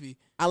Goofy.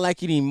 I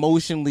like an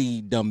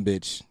emotionally dumb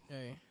bitch.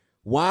 Hey.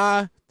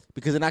 Why?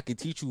 Because then I can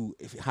teach you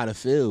how to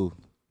feel,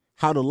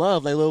 how to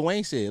love. Like Lil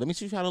Wayne said, let me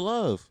teach you how to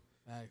love.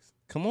 Facts.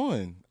 Come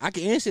on. I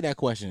can answer that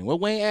question. What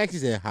Wayne asked, he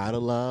said, how to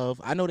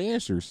love. I know the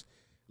answers.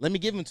 Let me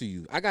give them to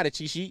you. I got a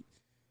cheat sheet.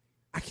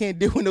 I can't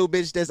deal with no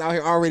bitch that's out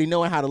here already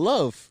knowing how to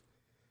love.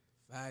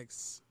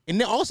 Facts.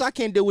 And then also I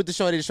can't deal with the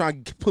shorty that's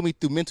trying to put me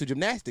through mental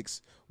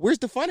gymnastics. Where's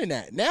the fun in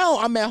that? Now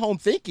I'm at home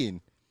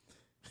thinking.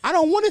 I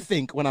don't want to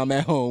think when I'm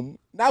at home.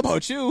 Not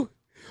about you.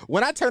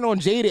 When I turn on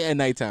Jada at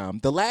nighttime,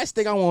 the last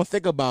thing I want to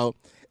think about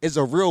is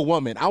a real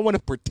woman. I want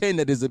to pretend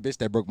that there's a bitch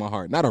that broke my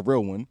heart, not a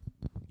real one.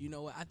 You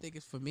know what? I think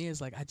it's for me.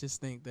 It's like I just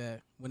think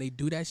that when they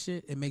do that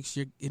shit, it makes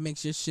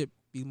your shit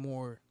be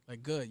more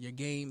like good. Your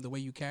game, the way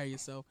you carry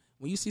yourself.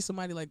 When you see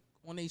somebody like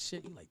on they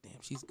shit, you're like,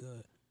 damn, she's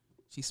good,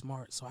 she's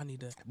smart. So I need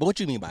to. But what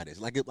you mean by this?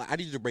 Like I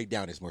need you to break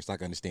down this more so I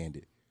can understand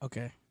it.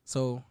 Okay,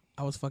 so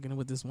I was fucking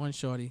with this one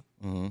shorty,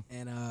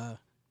 and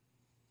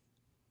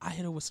I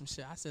hit her with some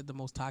shit. I said the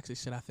most toxic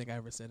shit I think I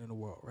ever said in the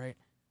world, right?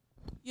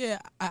 Yeah,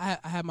 I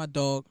had my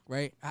dog,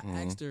 right? I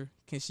asked her,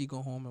 can she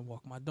go home and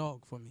walk my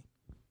dog for me?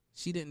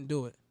 She didn't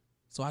do it.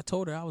 So I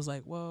told her, I was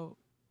like, well,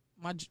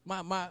 my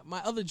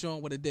other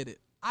John would have did it.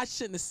 I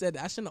shouldn't have said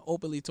it. I shouldn't have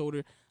openly told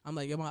her. I'm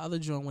like, yeah, my other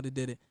John would have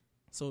did it.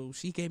 So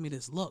she gave me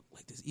this look,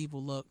 like this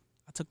evil look.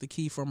 I took the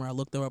key from her. I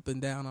looked her up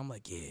and down. I'm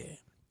like, yeah,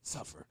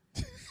 suffer.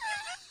 You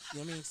know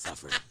what I mean?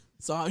 Suffer.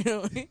 So, you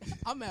know what I mean?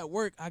 I'm at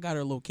work. I got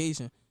her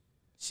location.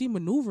 She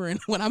maneuvering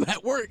when I'm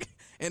at work,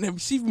 and then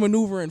she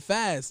maneuvering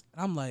fast.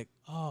 And I'm like,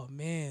 oh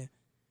man,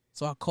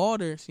 So I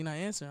called her. She not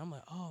answering. I'm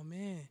like, oh,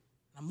 man.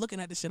 I'm looking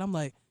at this shit. I'm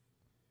like,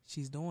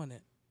 she's doing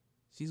it.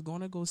 She's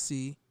going to go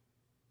see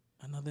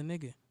another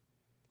nigga.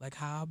 Like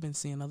how I've been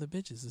seeing other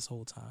bitches this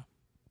whole time.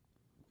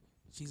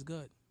 She's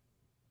good.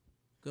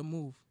 Good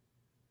move.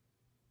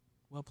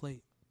 Well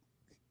played.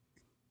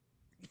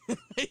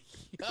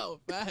 Yo,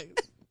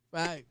 facts.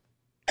 Facts.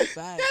 Facts.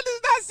 That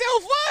does not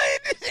sound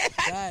fun.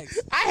 Facts.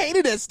 I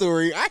hated that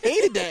story. I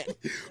hated that.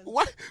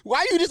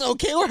 Why you just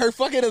okay with her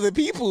fucking other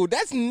people?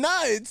 That's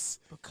nuts.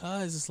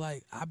 Because it's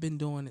like I've been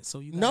doing it, so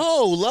you gotta,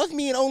 No, love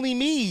me and only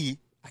me.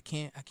 I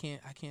can't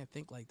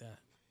think like that.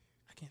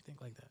 I can't think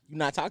like that. You're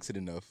not toxic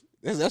enough.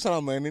 That's what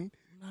I'm learning.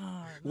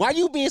 Nah. Why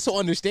you being so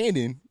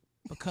understanding?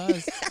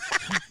 Because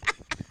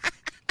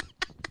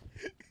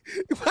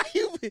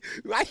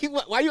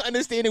Why you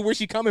understanding where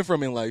she coming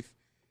from in life?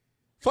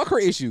 Fuck her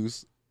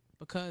issues.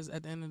 because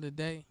at the end of the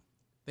day,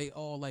 they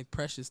all like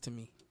precious to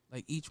me.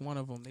 Like each one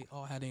of them, they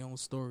all had their own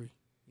story.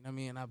 You know what I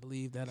mean? And I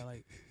believe that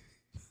like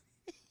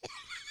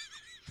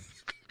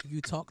if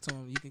you talk to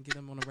them, you can get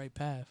them on the right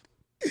path.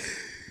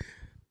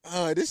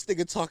 This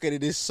nigga talking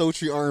in this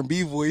sultry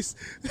R&B voice.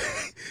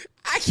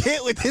 I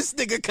can't with this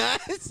nigga,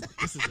 cuz.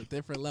 This is a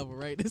different level,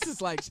 right? This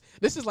is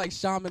like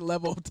shaman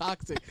level of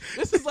toxic.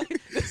 This is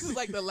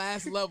like the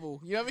last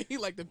level. You know what I mean?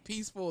 Like the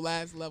peaceful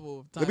last level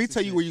of toxic. Let me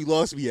tell you shit. where you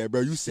lost me at,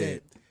 bro. You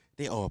said, Shit.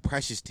 they all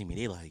precious to me.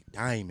 They like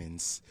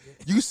diamonds.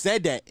 You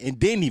said that and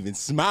didn't even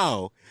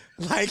smile.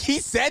 Like, he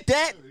said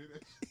that.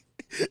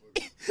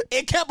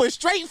 It kept a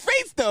straight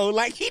face, though.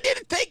 Like, he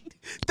didn't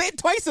think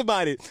twice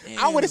about it.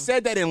 I would have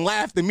said that and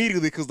laughed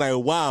immediately because, like,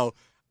 wow,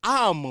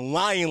 I'm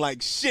lying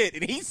like shit.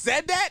 And he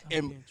said that, I'm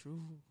and being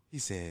truthful. he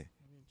said,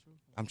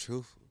 I'm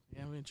truthful.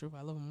 Yeah, I'm being truthful.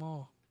 I love them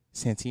all.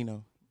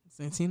 Santino.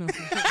 Santino.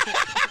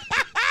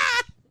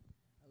 I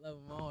love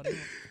them all. They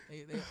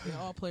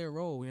all play a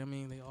role. You know what I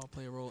mean? They all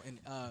play a role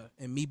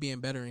in me being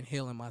better and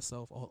healing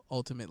myself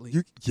ultimately.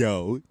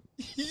 Yo.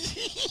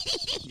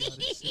 Yo,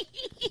 this shit.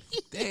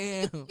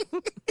 Damn.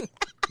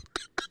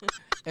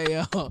 Hey,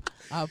 yo,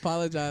 I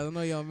apologize. I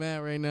know y'all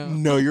mad right now.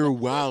 No, you're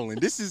wilding.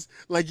 This is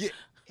like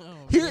Oh,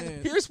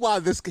 man. here's why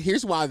this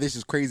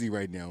is crazy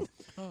right now.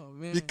 Oh,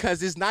 man.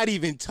 Because it's not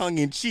even tongue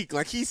in cheek.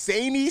 Like, he's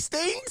saying these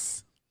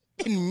things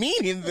and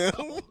meaning them.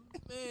 Man,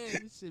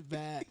 this shit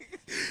bad.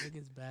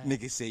 Niggas bad.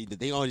 Niggas say that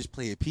they all just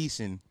play a piece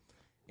in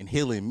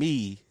healing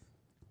me.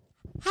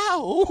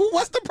 How?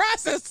 What's the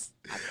process?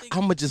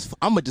 I'ma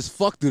just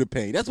fuck through the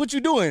pain. That's what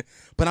you're doing.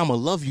 But I'ma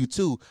love you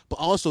too. But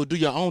also do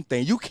your own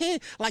thing. You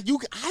can't how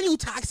you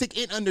toxic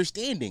in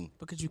understanding?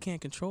 Because you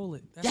can't control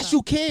it. That's Yes, how-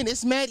 you can.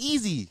 It's mad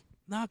easy.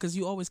 Nah, because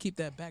you always keep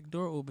that back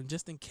door open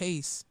just in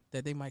case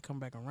that they might come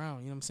back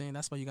around. You know what I'm saying?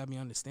 That's why you got to be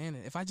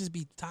understanding. If I just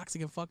be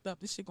toxic and fucked up,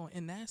 this shit going to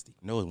end nasty.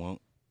 No, it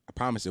won't. I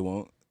promise it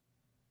won't.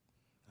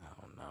 I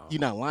don't know. You're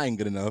not lying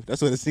good enough.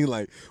 That's what it seems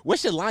like.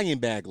 What's your lying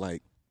bag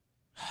like?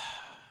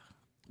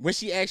 When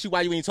she asks you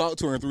why you ain't talked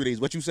to her in 3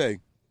 days, what you say?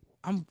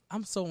 I'm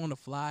so on the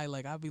fly.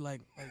 Like, I'll be like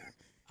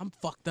I'm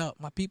fucked up.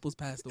 My people's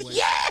passed away.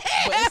 Yeah!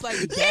 But it's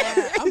like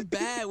bad. I'm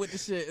bad with the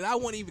shit. And I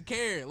won't even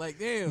care. Like,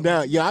 damn.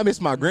 Now, yeah, I miss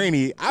my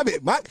granny.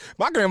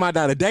 My grandma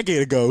died a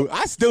decade ago.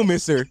 I still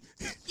miss her.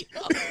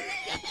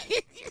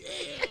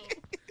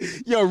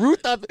 Yo,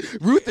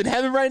 Ruth in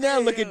heaven right now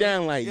looking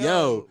down like,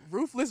 yo.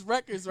 Ruthless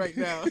Records right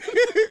now.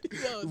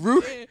 Yo,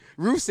 damn.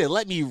 Ruth said,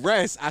 let me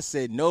rest. I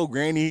said, no,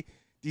 granny.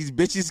 These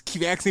bitches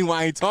keep asking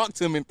why I ain't talked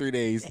to him in 3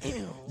 days.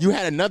 Damn. You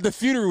had another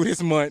funeral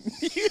this month.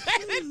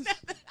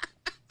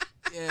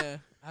 Yeah.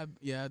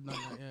 Yeah,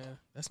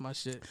 that's my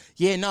shit.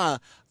 Yeah, nah.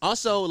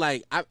 Also,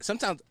 like,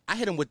 sometimes I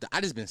hit him with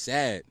I just been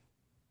sad.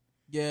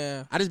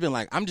 Yeah. I just been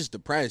like, I'm just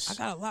depressed. I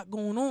got a lot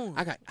going on.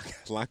 I got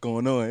a lot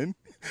going on.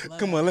 lot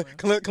Come on, going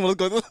on. come on,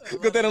 go down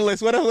the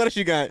list. What else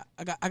you got?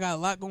 I got a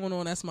lot going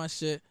on. That's my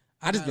shit.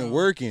 I just got, been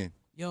working.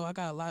 Yo, I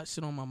got a lot of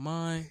shit on my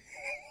mind.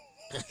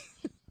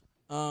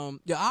 Yo,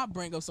 I'll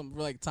bring up some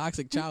like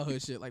toxic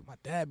childhood shit. Like my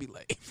dad be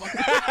like, fuck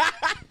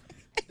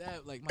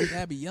my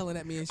dad be yelling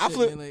at me and shit.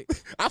 Man, like,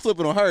 I flip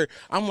it on her.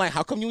 I'm like,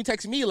 how come you ain't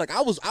text me? Like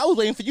I was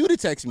waiting for you to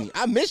text me.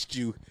 I missed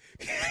you.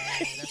 yeah,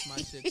 that's my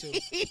shit too.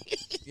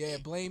 Yeah,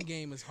 blame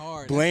game is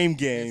hard. Blame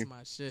That's game.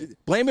 my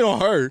shit. Blame it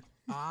on her.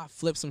 I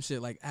flip some shit,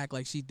 like act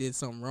like she did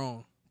something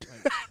wrong.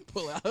 Like,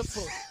 pull it.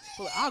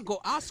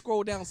 I'll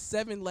scroll down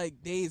 7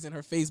 like days in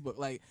her Facebook,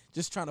 like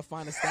just trying to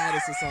find a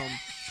status or something.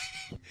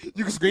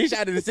 You can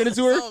screenshot it and send it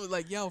to her. Something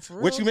like, yo, for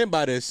real. What you meant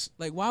by this?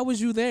 Like, why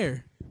was you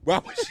there? Why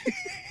was she?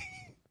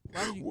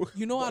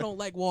 You know I don't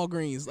like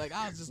Walgreens. Like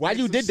I was just. Why make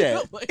you some did shit that?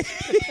 up, like,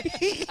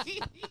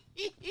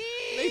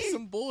 make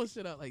some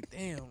bullshit up. Like,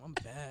 damn, I'm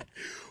bad.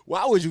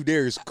 Why would you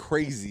there is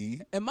crazy.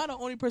 Am I the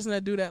only person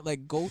that do that?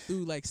 Like, go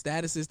through like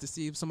statuses to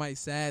see if somebody's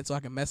sad so I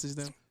can message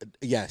them.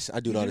 Yes, I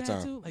do it all the You do that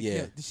time. too? Like,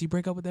 Yeah. did she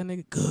break up with that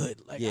nigga?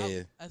 Good. Like,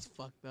 Yeah. that's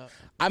fucked up.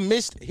 I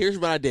missed. Here's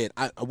what I did.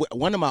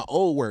 One of my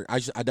old work. I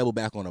doubled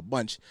back on a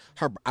bunch.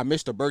 I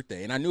missed her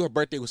birthday, and I knew her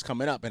birthday was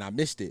coming up, and I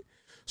missed it.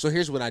 So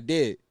here's what I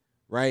did.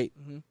 Right.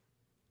 Mm-hmm.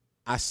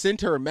 I sent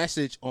her a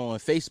message on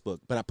Facebook,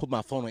 but I put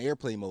my phone on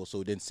airplane mode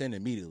so it didn't send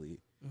immediately.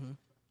 Mm-hmm.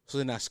 So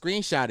then I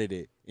screenshotted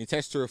it and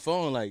texted her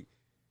phone like,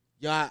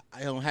 yo, I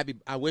don't happy.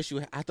 I wish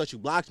you. I thought you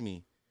blocked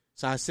me,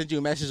 so I sent you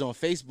a message on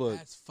Facebook.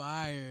 That's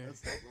fire.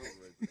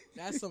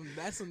 That's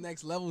some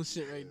next level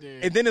shit right there.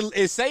 And then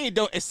it say it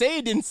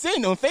didn't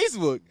send on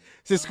Facebook.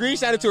 So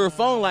screenshot it to her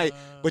phone like,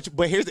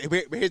 but here's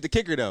the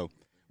kicker though.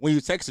 When you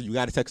text her, you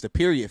got to text a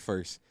period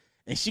first,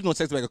 and she gonna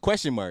text back a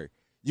question mark.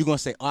 You gonna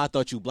say, "Oh, I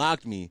thought you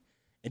blocked me,"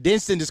 and then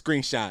send a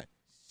screenshot.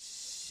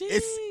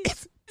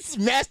 It's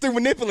master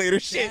manipulator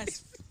shit.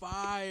 That's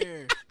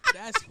fire.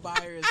 That's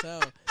fire as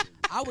hell.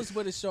 I was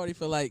with a shorty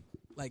for like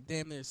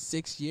damn near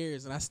 6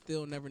 years, and I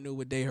still never knew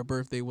what day her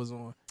birthday was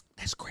on.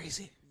 That's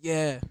crazy.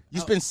 Yeah.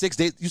 You spent 6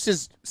 days. You said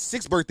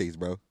 6 birthdays,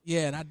 bro.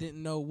 Yeah, and I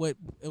didn't know what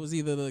it was,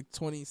 either the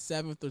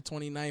 27th or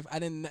 29th. I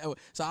didn't know,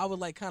 so I would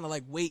like kind of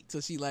like wait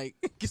till she like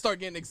start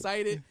getting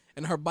excited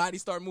and her body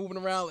start moving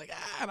around like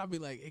and I'd be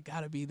like, it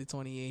gotta be the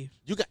 28th.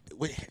 You got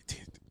wait.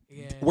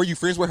 Yeah. Were you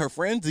friends with her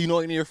friends? Do you know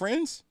any of your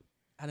friends?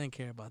 I didn't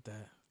care about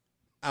that.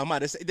 I'm about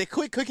to say the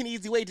quick and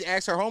easy way to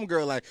ask her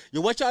homegirl like,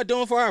 yo, what y'all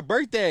doing for our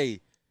birthday?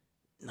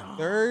 No.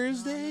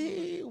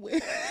 Thursday.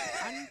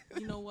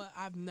 You know what?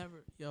 I've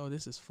never. Yo,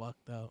 this is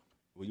fucked up.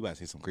 Well, you about to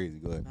say something crazy.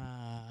 Go ahead.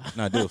 Nah.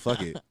 Nah, do it.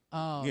 Fuck it.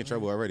 Oh, You in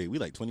trouble already. We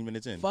like 20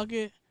 minutes in. Fuck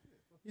it.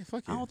 Yeah,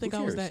 fuck it. I don't think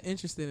Who I was cares? that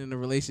interested in a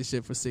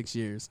relationship for 6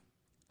 years.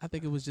 I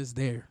think it was just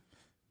there.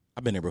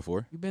 I've been there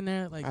before. You been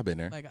there? Like I've been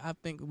there. Like I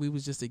think we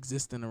was just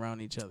existing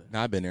around each other.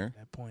 Nah, I've been there. At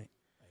that point.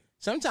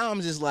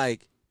 Sometimes it's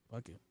like,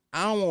 Fuck it.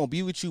 I don't want to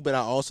be with you, but I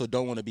also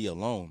don't want to be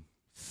alone.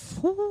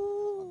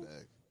 Woo.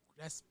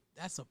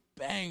 That's a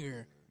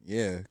banger.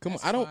 Yeah, come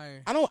That's on.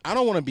 fire. I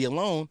don't want to be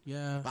alone.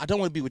 Yeah. I don't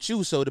want to be with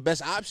you. So the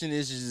best option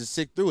is just to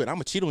stick through it. I'm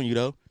gonna cheat on you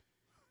though.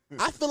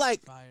 I feel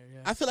like Fire,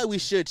 yeah. I feel like we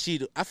should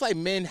cheat. I feel like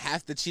men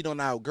have to cheat on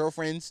our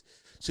girlfriends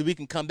so we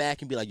can come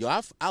back and be like, yo,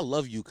 I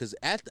love you because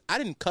I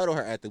didn't cuddle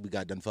her after we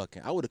got done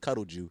fucking. I would have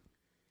cuddled you.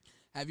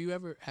 Have you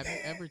ever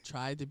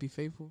tried to be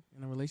faithful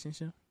in a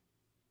relationship?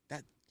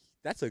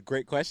 That's a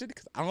great question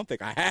because I don't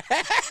think I have.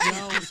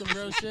 No, some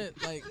real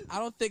shit. Like I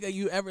don't think that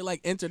you ever like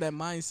enter that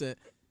mindset.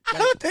 I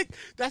don't think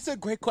that's a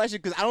great question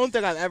because I don't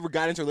think I've ever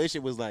got into a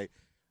relationship was like,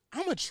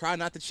 I'm gonna try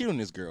not to cheat on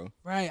this girl.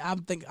 Right. I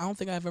don't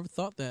think I've ever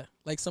thought that.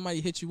 Like somebody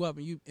hit you up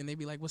and they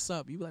be like, "What's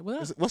up?" You be like,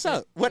 "What up?" What's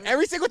up? What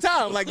every single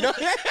time? Like no,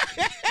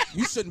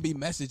 You shouldn't be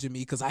messaging me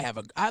because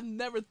I've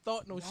never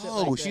thought no shit.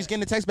 oh, like she's that.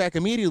 getting a text back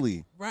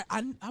immediately. Right.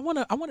 I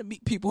wanna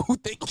meet people who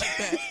think like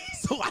that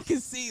so I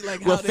can see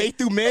like how Well,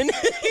 faithful men,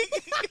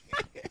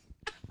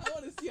 I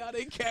wanna see how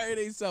they carry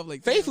themselves.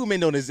 Like faithful men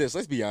don't exist.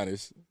 Let's be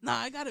honest. Nah,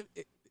 I gotta.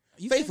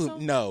 You Faithful,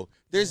 think so? no.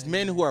 There's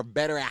men who are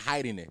better at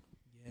hiding it.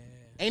 Yeah.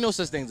 Ain't no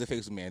such thing as a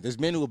faithful man. There's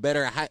men who are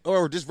better at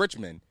or just rich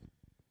men.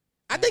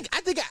 I think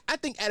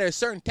at a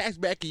certain tax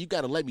bracket you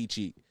gotta let me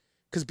cheat,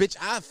 cause bitch,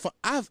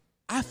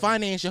 I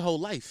finance your whole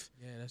life.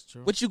 Yeah, that's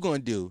true. What you gonna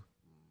do?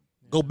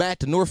 Go back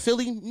to North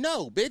Philly?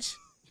 No, bitch.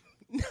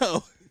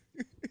 No.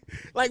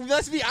 Like,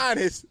 let's be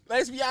honest.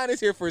 Let's be honest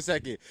here for a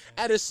second.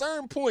 At a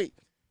certain point,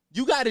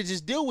 you gotta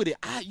just deal with it.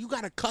 You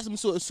got accustomed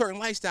to a certain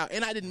lifestyle,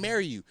 and I didn't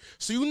marry you,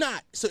 so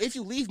So if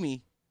you leave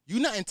me,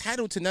 you're not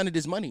entitled to none of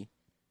this money.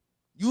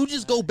 You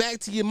just go back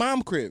to your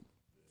mom crib.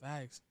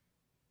 Facts.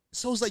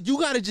 So it's like you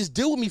gotta just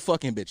deal with me,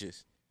 fucking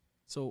bitches.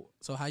 So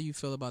how you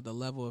feel about the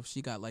level if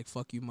she got like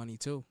fuck you money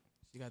too?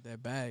 She got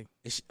that bag.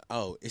 Is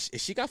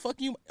she got fuck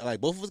you?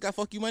 Like both of us got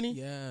fuck you money?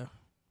 Yeah.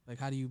 Like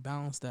how do you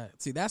balance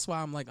that? See, that's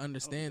why I'm like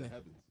understanding.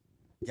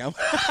 Yeah.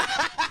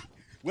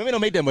 Women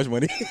don't make that much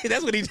money.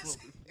 That's what he just.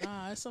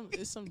 Nah,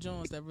 it's some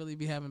Jones that really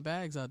be having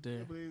bags out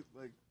there. But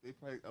they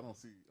probably, I don't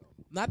see.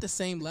 Not the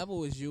same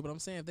level as you, but I'm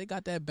saying if they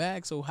got that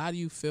bag, so how do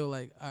you feel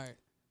like, all right,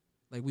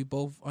 like we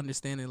both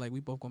understanding, like we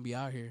both gonna be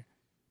out here.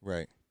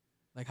 Right.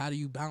 Like how do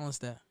you balance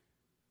that?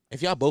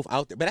 If y'all both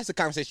out there, but that's a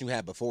conversation you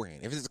had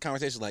beforehand. If it's a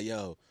conversation like,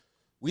 yo,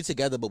 we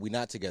together but we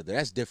not together,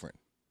 that's different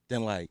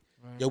than like,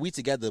 yo, we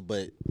together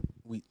but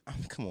we.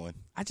 Come on.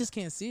 I just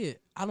can't see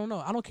it. I don't know.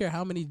 I don't care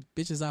how many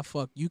bitches I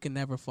fuck. You can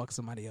never fuck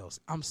somebody else.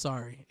 I'm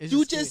sorry. It's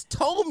You just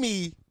told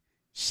me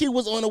she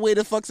was on the way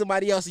to fuck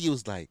somebody else, and you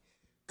was like,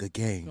 good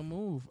game. good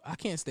move. I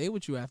can't stay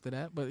with you after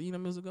that, but you know,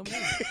 it was a good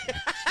move.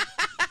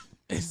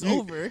 It's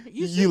over.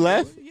 You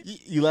left?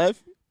 You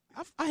left?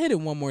 I hit it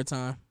one more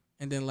time,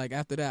 and then like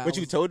after that, But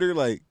you told her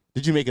like,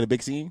 did you make it a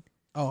big scene?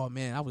 oh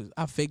man,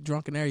 I fake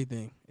drunk and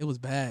everything. It was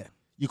bad.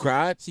 You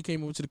cried? She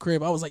came over to the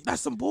crib. I was like,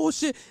 that's some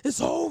bullshit.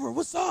 It's over.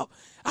 What's up?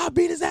 I'll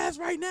beat his ass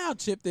right now.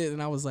 Chipped it,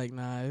 and I was like,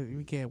 nah,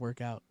 we can't work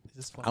out. It's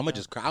just fucked I'm gonna up.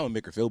 just cry. I'm gonna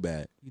make her feel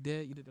bad. You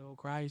did the whole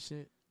cry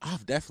shit.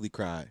 I've definitely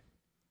cried.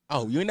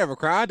 Oh, you ain't never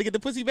cried to get the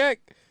pussy back?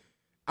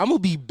 I'm gonna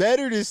be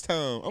better this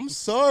time. I'm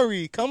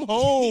sorry. Come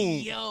home.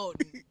 Yo,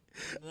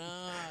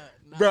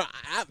 nah. Bro,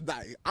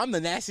 I'm the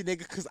nasty nigga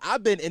because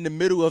I've been in the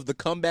middle of the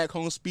comeback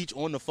home speech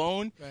on the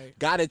phone, Right.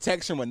 got a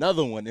text from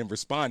another one and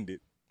responded.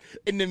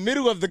 In the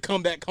middle of the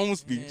comeback home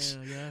speech.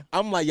 Yeah.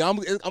 I'm like, yo, I'm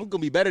gonna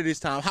be better this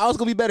time. How it's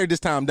gonna be better this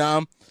time,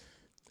 Dom?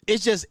 It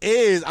just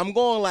is. I'm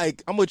going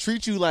like, I'm gonna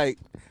treat you like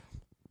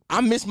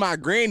I miss my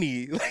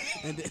granny.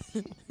 and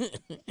then,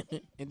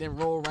 and then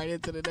roll right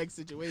into the next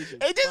situation.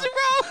 It doesn't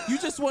roll. You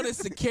just want to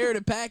secure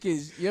the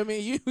package. You know what I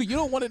mean? You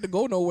don't want it to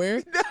go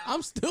nowhere.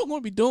 I'm still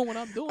gonna be doing what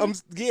I'm doing.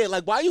 Yeah,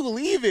 like why you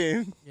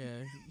leaving? Yeah,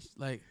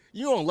 like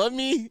You don't love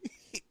me.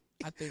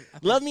 I think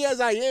Love me as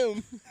I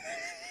am.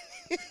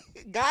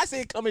 God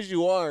said, "Come as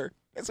you are."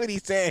 That's what he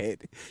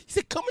said. He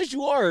said, "Come as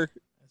you are."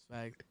 That's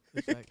fact.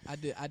 That's fact.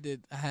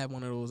 I had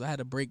one of those. I had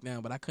a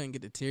breakdown, but I couldn't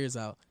get the tears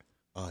out.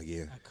 Oh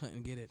yeah. I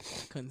couldn't get it.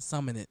 I couldn't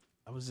summon it.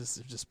 I was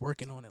just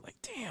working on it. Like,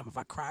 damn, if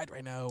I cried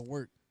right now, it would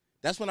work.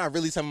 That's when I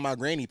really summon my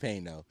granny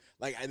pain though.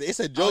 Like it's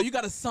a joke. Oh, you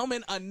gotta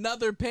summon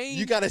another pain.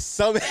 You gotta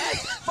summon.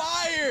 That's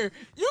fire.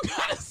 You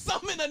gotta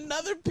summon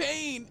another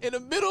pain in the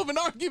middle of an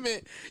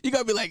argument. You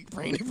gotta be like,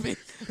 granny pain,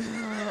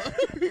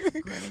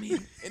 granny,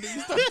 and then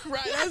you start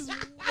crying. That's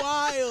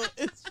wild.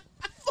 It's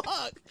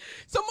fuck.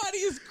 Somebody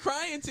is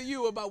crying to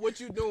you about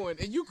what you're doing,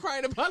 and you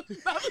crying about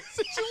another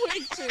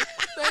situation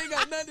that ain't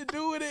got nothing to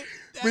do with it.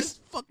 That's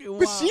fucking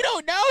wild. But she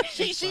don't know.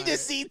 She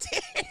just see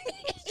tears.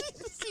 She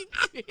just see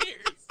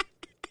tears.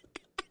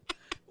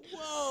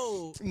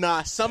 Whoa.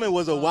 Nah, summon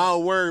was a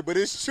wild word, but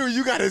it's true.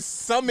 You gotta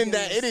summon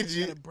that energy.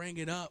 You gotta bring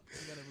it up.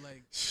 You gotta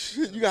like.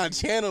 You gotta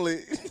channel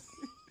it.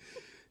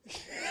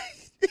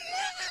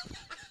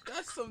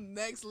 That's some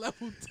next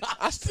level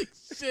toxic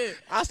shit.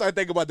 I started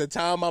thinking about the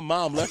time my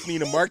mom left me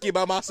in the market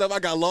by myself. I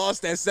got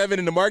lost at 7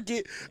 in the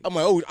market. I'm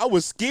like, oh, I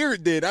was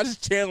scared then. I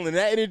just channeling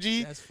that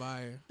energy. That's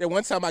fire. That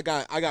one time I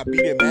got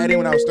beat at Madden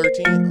when I was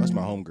 13. Oh, that's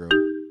my homegirl.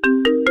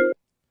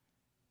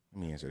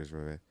 Let me answer this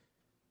real quick.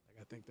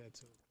 I think that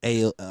too.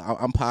 Hey,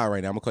 I'm Pi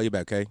right now. I'm gonna call you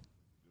back, okay?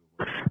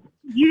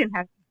 You didn't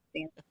have to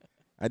stand.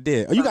 I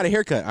did. Oh, you got a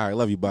haircut. All right,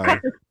 love you.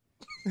 Bye.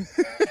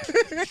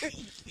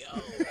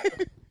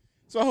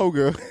 So,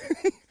 homegirl.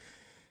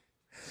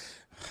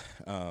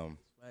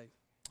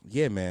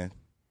 Yeah, man.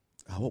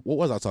 What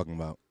was I talking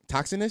about?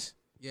 Toxinous?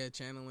 Yeah,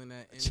 channeling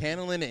that energy.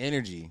 Channeling the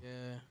energy.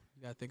 Yeah.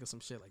 You gotta think of some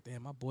shit like,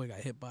 damn, my boy got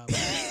hit by a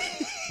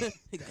bus.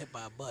 He got hit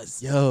by a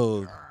bus.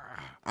 Yo,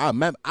 I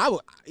remember.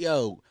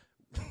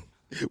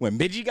 When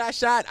Midgie got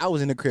shot, I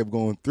was in the crib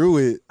going through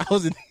it. I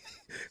was in.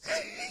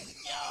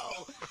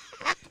 Yo,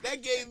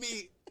 that gave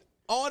me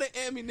all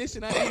the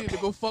ammunition I needed to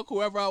go fuck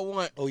whoever I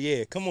want. Oh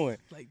yeah, come on.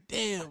 Like,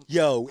 damn.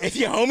 Yo, if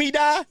your homie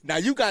die, now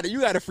you got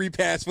a free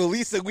pass for at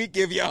least a week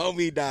if your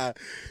homie die.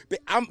 But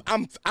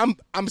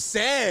I'm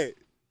sad.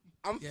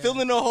 I'm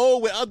filling the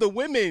hole with other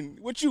women.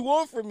 What you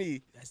want from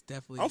me? That's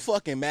definitely. I'm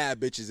fucking mad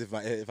bitches if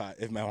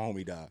my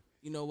homie die.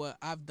 You know what?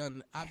 I've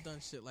done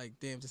shit like,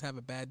 damn, just have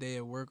a bad day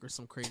at work or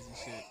some crazy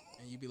shit,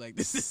 and you be like,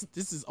 this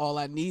is all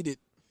I needed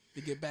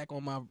to get back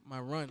on my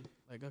run.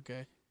 Like,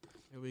 okay,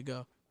 here we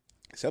go.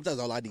 Sometimes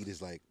all I need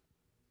is like,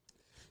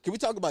 can we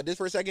talk about this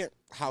for a second?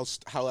 How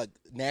like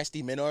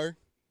nasty men are.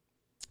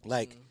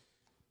 Like,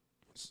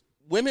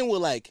 women will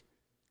like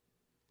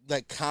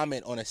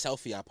comment on a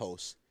selfie I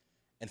post,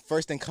 and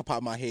first thing come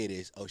out my head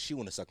is, oh, she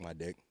want to suck my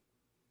dick.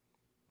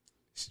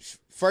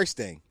 First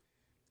thing,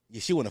 yeah,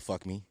 she want to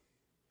fuck me.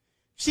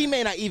 She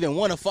may not even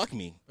want to fuck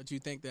me. But you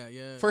think that,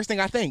 yeah. First thing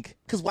I think,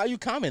 because why you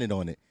commented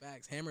on it?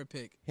 Facts, hammer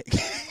pick.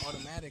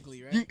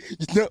 Automatically, right?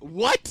 You know,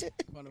 what?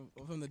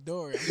 From the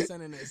door. I'm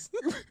sending this.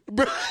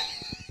 Bro.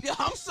 Yeah,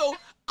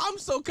 I'm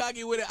so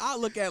cocky with it. I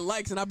look at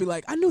likes and I'll be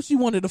like, I knew she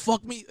wanted to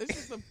fuck me.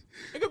 It's just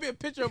it could be a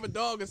picture of a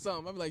dog or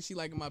something. I'll be like, she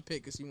liking my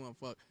pic because she want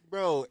to fuck.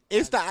 Bro,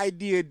 it's the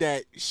idea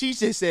that she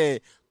just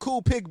said,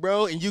 cool pic,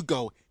 bro, and you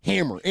go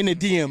hammer in the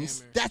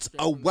DMs. Hammer. That's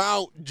Straight a from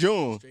wild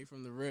joint. Straight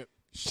from the rip.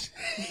 This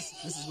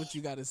is what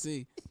you got to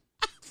see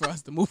for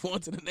us to move on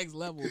to the next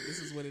level. This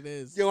is what it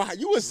is. Yo,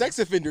 you a sex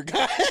offender,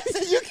 guys.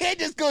 You can't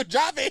just go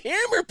dropping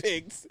hammer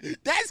pics.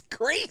 That's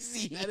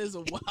crazy. That is a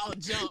wild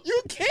jump.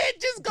 You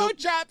can't just go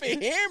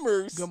dropping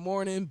hammers. Good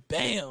morning,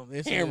 bam.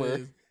 That's Hammer. What it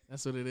is.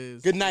 That's what it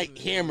is. Good night,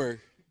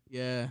 hammer.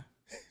 Yeah.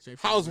 Straight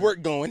from How's the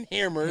work going?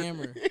 Hammer. rip.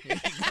 Hammer. Here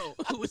you go.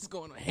 What's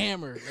going on?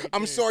 Hammer. Right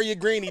I'm there. sorry your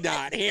granny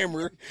died.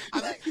 Hammer.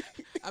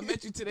 I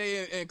met you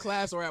today in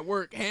class or at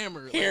work.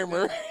 Hammer.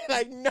 Hammer.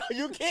 Like, no,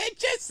 you can't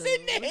just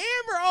send the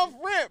hammer off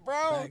rip,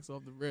 bro. Facts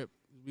off the rip.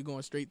 We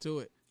going straight to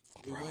it.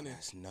 We Bro, winning.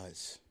 that's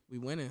nuts. We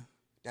winning.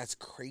 That's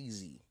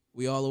crazy.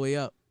 We all the way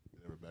up. It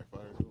never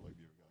backfired though. Like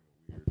you ever got like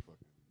a weird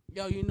fucking.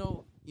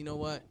 Yo, you know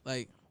what?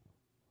 Like,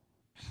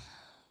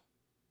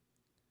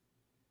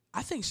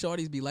 I think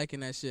shorties be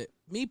liking that shit.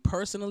 Me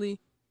personally,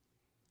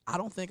 I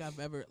don't think I've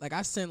ever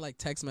I sent like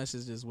text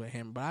messages with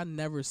him, but I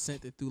never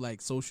sent it through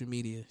like social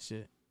media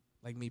shit.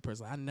 Like me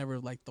personally, I never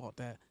like thought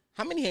that.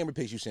 How many hammer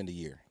pics you send a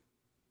year?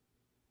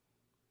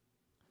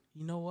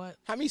 You know what?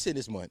 How many send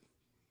this month?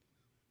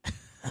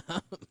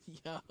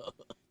 Yo,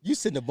 You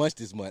send a bunch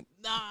this month.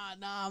 nah,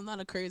 I'm not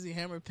a crazy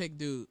hammer pick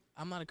dude.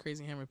 You know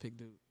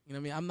what I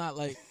mean? I'm not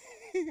like,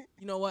 you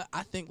know what?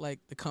 I think like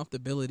the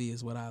comfortability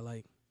is what I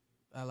like.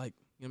 You know what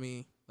I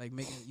mean? Like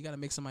you gotta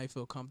make somebody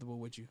feel comfortable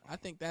with you. I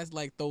think that's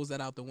like throws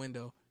that out the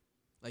window.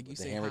 Like you With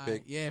the say hammer hi.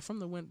 pick? Yeah, from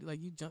the window. Like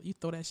you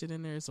throw that shit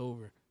in there, it's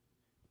over.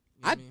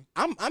 You know what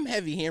I mean? I'm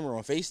heavy hammer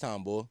on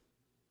FaceTime, boy.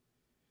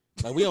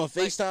 Like we on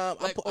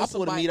FaceTime. like, I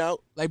pull the meat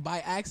out. Like by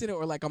accident,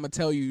 or like I'm gonna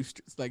tell you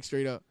like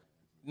straight up.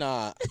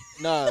 Nah.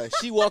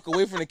 She walk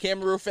away from the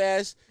camera real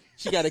fast.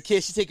 She got a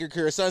kid. She take her to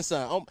her son's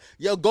son.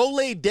 Yo, go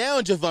lay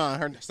down, Javon.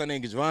 Her son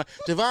name is Javon.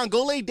 Javon,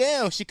 go lay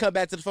down. She come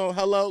back to the phone.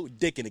 Hello,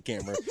 dick in the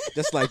camera.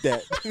 Just like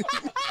that.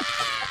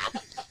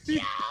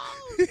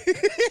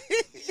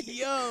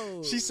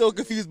 Yo, She's so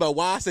confused by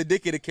why I said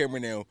dick in the camera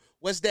now.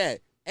 What's that?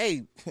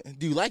 Hey,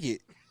 do you like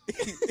it?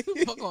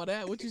 fuck all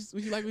that. What you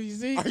like? What you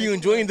see? Are you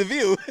enjoying the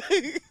view?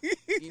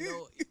 You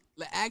know,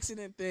 the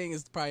accident thing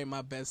is probably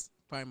my best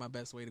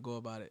way to go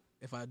about it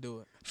if I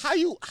do it. How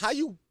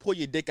you pull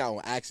your dick out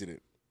on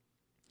accident?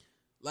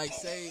 Like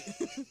say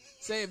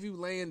if you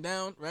laying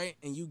down, right,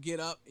 and you get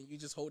up and you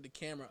just hold the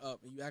camera up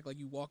and you act like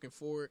you walking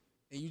forward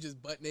and you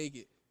just butt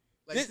naked.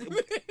 Like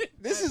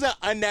This is an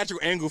unnatural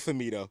angle for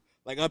me though.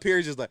 Like up here,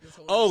 it's just like, Just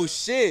hold oh it up.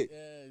 shit,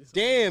 Yeah, just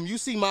damn, you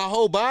see my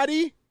whole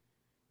body?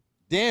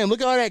 Damn,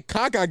 look at all that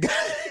cock I got.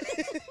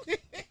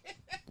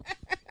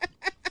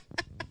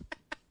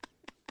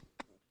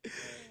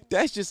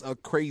 That's just a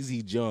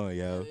crazy joint,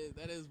 yo.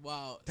 that is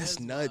wild. That's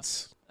That is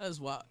nuts. Wild. That is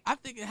wild. I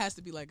think it has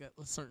to be like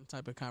a certain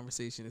type of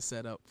conversation to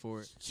set up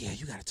for it. Yeah,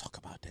 you gotta talk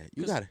about that.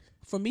 You 'Cause gotta.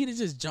 For me to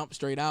just jump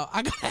straight out,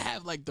 I gotta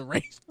have like the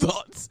right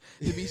thoughts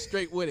to be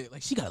straight with it.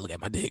 Like she gotta look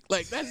at my dick.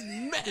 Like that's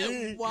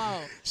mad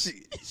wild.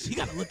 She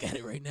gotta look at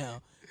it right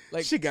now.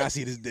 Like She gotta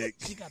see this dick.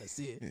 she gotta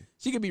see it.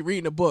 She could be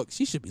reading a book.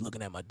 She should be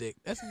looking at my dick.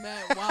 That's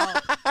mad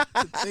wild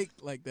to think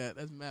like that.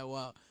 That's mad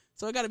wild.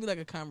 So it gotta be like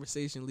a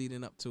conversation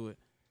leading up to it.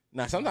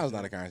 Nah, sometimes it's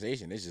not a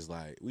conversation. It's just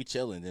like we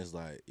chilling. It's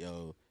like,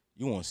 yo,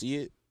 you want to see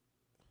it?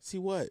 See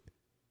what?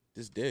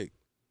 This dick.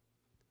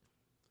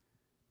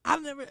 I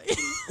never.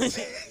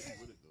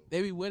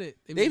 They be with it.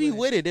 They be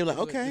with it. They're like,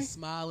 They with okay. the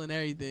smile and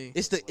everything.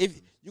 It's the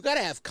if you gotta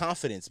have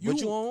confidence. You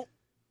But won't.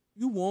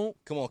 You won't.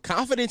 Come on,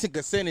 confidence and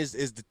consent is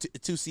the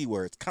two C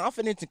words.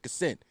 Confidence and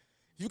consent.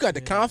 If you got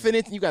the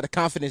confidence and you got the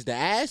confidence to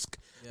ask,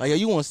 like, yo,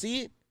 you want to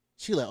see it?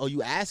 She like, oh,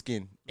 you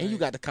asking, and you Right.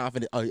 got the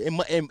confidence. Oh,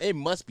 it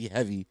must be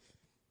heavy.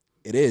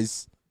 It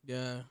is.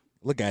 Yeah.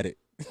 Look at it.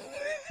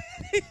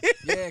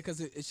 Yeah,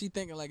 because she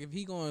thinking like if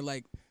he going to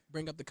like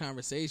bring up the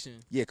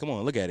conversation, Yeah, come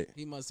on, look at it.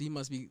 he must be. He Yeah,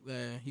 must be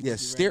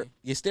stare. ready.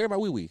 Yeah, stare at my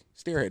wee wee.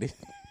 Stare at it.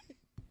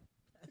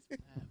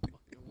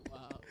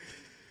 Wow.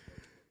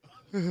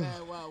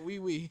 Wow. Wee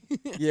wee.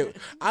 Yeah,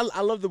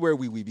 I love the word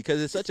wee wee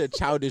because it's such a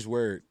childish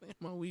word.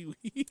 My wee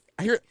wee.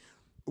 I hear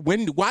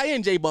when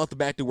YNJ brought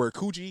back the word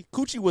coochie.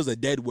 Coochie was a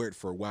dead word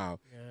for a while.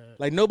 Yeah.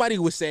 Like nobody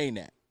was saying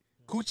that.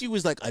 Coochie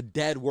was like a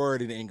dead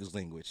word in the English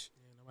language.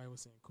 Yeah, nobody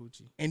was saying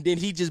coochie. And then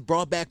he just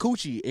brought back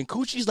coochie. And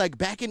coocie's like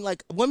back in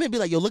like women be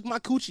like, yo, look my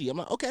coochie. I'm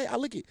like, okay, I'll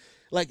lick it.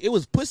 Like it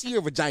was pussy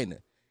or vagina.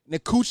 And the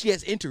coochie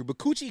has entered. But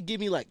coochie give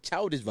me like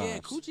childish vibes. Yeah,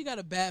 coochie got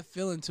a bad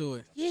feeling to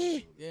it. Yeah.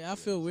 Yeah, I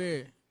feel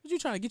weird. What you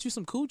trying to get you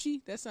some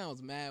coochie? That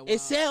sounds mad wild. It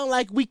sound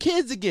like we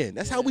kids again.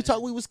 That's how we talk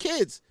when we was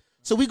kids.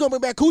 So we gonna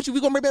bring back coochie, we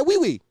gonna bring back wee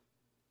wee.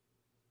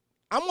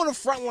 I'm on the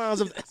front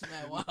lines of That's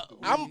mad wild.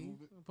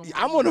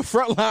 I'm on the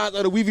front lines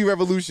of the wee wee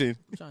revolution.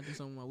 I'm trying to do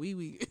something with my wee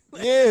wee.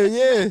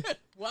 Yeah.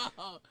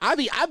 Wow. I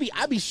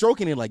be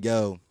stroking it like,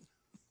 yo,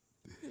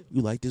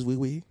 you like this wee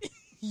wee?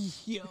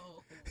 Yo.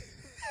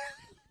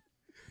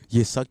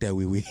 Yeah, suck that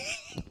wee wee.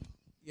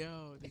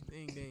 Yo, the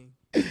ding ding.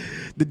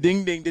 The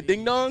ding ding, the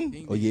ding dong.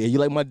 Ding Oh ding. yeah, you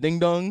like my ding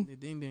dong? The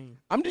ding ding.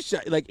 I'm just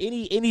like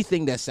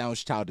anything that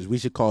sounds childish, we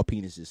should call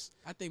penises.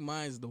 I think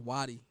mine's the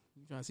wadi.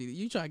 You trying to see that?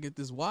 You trying to get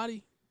this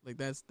wadi? Like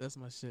that's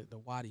my shit. The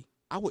wadi.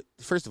 I would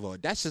first of all,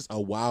 that's just a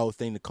wild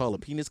thing to call a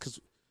penis. Cause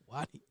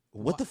Wadi.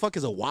 what the fuck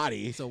is a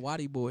wadi? It's a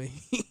wadi boy.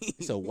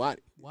 It's a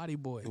wadi, Wadi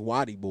boy.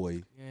 wadi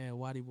boy. Yeah,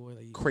 wadi boy.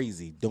 Like,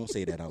 Crazy. Don't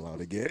say that out loud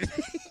again.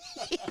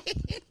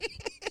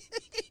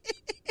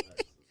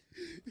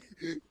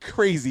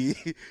 Crazy.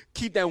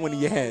 Keep that one in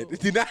your head. Yo.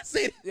 Do not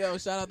say that. yo,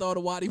 shout out to all the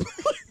wadi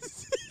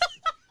boys.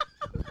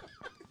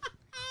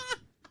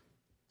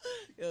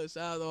 Yo,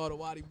 shout out to all the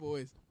wadi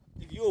boys.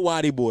 If you a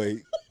wadi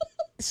boy,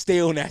 stay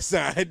on that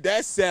side.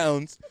 That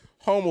sounds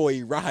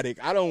homoerotic.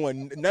 I don't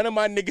want none of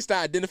my niggas to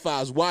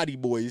identify as wadi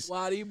boys.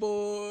 Wadi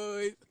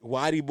boys.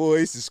 Wadi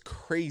boys is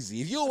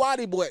crazy. If you a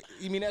wadi boy,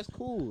 you mean that's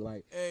cool.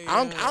 Like Hey,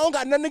 I don't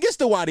got nothing against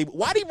the wadi.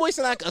 Wadi boy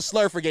sound like a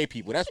slur for gay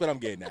people. That's what I'm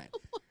getting at.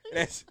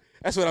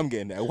 That's what I'm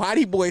getting at.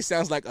 Wadi boy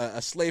sounds like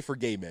a slave for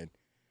gay men.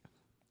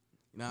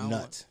 Nah,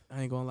 Nuts.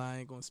 I ain't gonna lie. I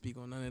ain't gonna speak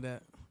on none of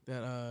that.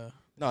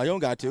 No, you don't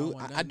got I to. don't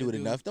want I nothing do it to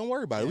do. enough. Don't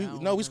worry about Yeah, I it. don't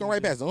We want just gonna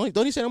nothing write to past.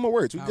 Don't even say no more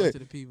words. We power good. to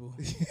the people.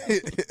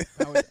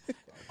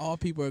 All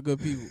people are good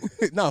people.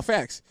 No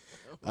facts.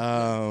 It's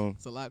a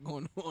lot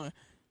going on.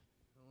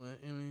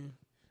 I mean,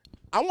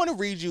 I want to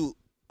read you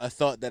a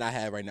thought that I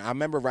have right now. I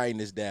remember writing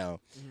this down,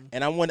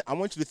 and I want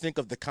you to think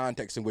of the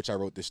context in which I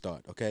wrote this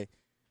thought. Okay,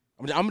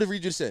 I'm gonna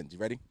read you the sentence. You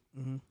ready?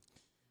 Mhm.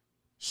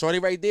 Shorty,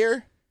 right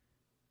there.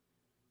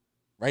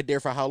 Right there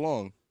for how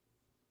long?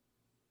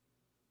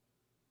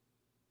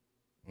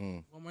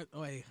 one more.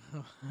 Wait,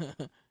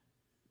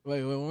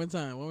 wait, one more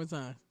time. One more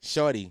time.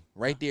 Shorty,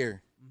 right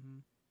there. Mm-hmm.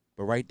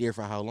 But right there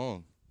for how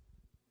long?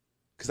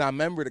 Because I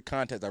remember the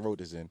context I wrote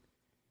this in.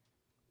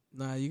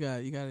 Nah, you got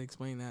to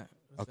explain that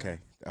Okay.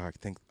 All right.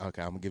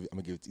 Okay. I'm gonna give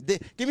it to you.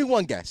 Give me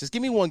one guess. Just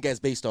give me one guess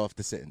based off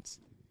the sentence.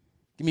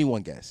 Give me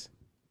one guess.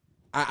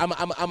 I'm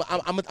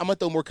gonna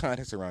throw more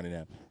context around it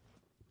now.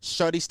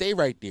 Shorty, stay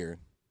right there.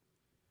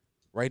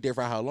 Right there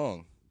for how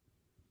long?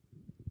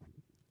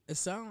 It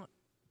sound.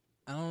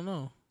 I don't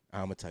know.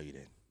 I'm gonna tell you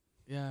then.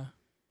 Yeah.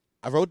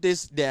 I wrote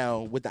this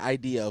down with the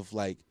idea of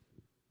like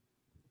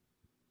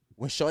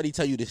when Shorty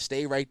tell you to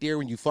stay right there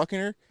when you fucking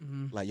her,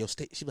 like yo,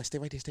 stay. She be like, stay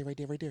right there, stay right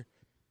there, right there.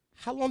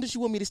 How long does she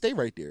want me to stay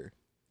right there?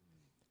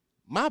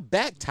 My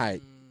back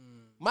tight,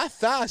 my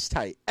thighs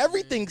tight,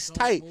 everything's Don't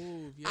tight.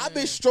 move, I've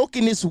been yeah.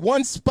 stroking this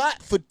one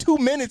spot for 2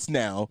 minutes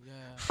now. Yeah.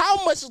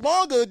 How much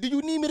longer do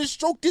you need me to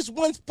stroke this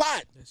one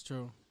spot? That's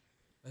true.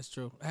 That's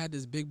true. I had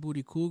this big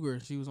booty cougar.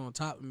 She was on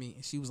top of me,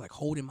 and she was like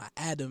holding my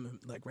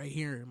Adam, like right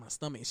here in my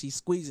stomach. And she's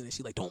squeezing it.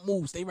 She like, don't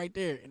move, stay right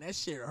there. And that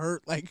shit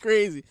hurt like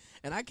crazy.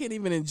 And I can't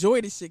even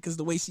enjoy this shit because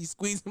the way she's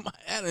squeezing my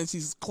Adam, and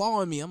she's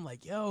clawing me. I'm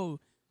like, yo,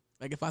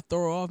 like if I throw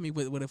her off me,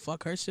 would it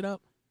fuck her shit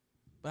up?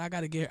 But I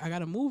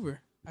gotta move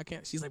her. I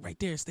can't. She's like, right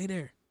there, stay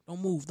there.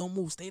 Don't move,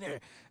 stay there.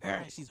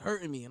 She's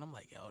hurting me, and I'm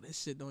like, yo,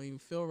 this shit don't even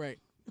feel right.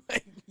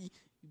 Like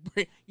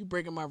you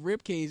breaking my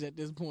rib cage at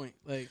this point,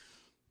 like.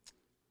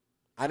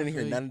 I didn't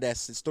hear none of that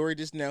story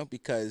just now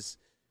because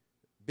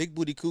Big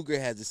Booty Cougar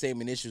has the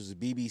same initials as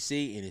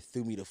BBC, and it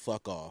threw me the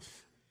fuck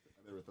off.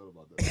 I never thought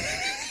about that.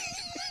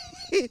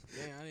 Yeah,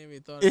 I didn't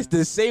even thought. It's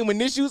the same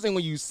initials, and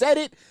when you said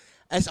it,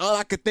 that's all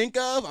I could think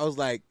of. I was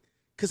like,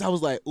 because I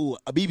was like, ooh,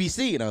 a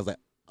BBC, and I was like,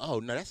 oh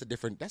no, that's a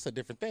different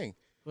thing.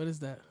 What is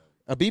that?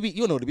 A BB,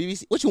 you know the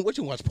BBC. What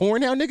you watch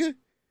porn now, nigga?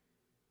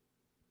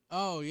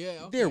 Oh yeah.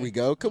 Okay. There we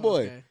go. Come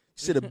on. Okay.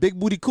 Said a Big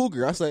Booty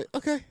Cougar. I was like,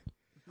 okay.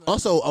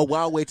 Also, a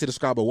wild way to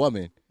describe a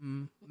woman,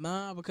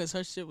 Nah, because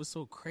her shit was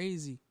so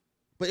crazy.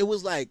 but it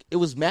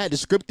was mad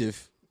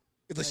descriptive.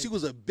 It's like she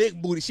was a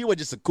big booty. She wasn't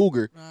just a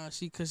cougar. Nah,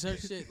 cause her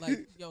shit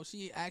like yo,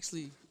 she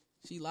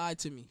lied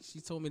to me.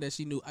 She told me that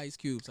she knew Ice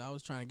Cube, so I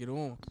was trying to get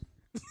on.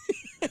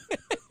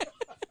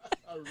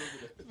 I remember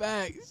that.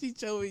 Back, she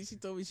told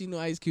me she knew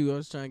Ice Cube. I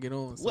was trying to get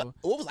on. So.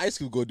 What was Ice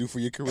Cube gonna do for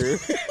your career?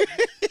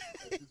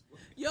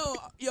 Yo,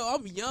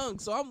 I'm young,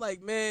 so I'm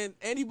like, man,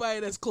 anybody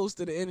that's close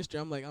to the industry,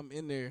 I'm like, I'm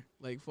in there.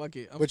 Like, fuck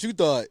it. But you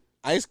thought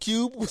Ice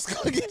Cube was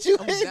gonna get you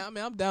in?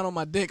 I'm down on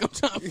my dick. I'm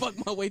trying to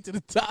fuck my way to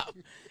the top.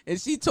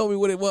 And she told me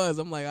what it was.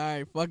 I'm like, all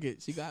right, fuck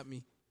it. She got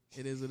me.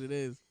 It is what it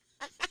is.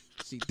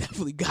 She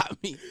definitely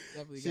got me.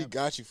 She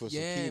got you for some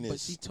penis. But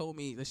she told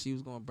me that she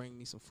was gonna bring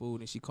me some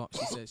food, and she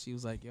said she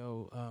was like,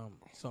 yo,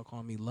 start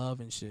calling me love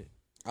and shit.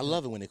 I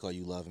love it when they call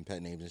you love and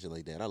pet names and shit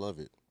like that. I love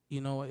it.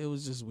 You know, it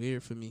was just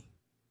weird for me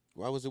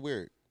Why was it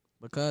weird?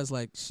 because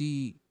like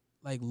she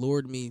like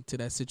lured me to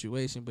that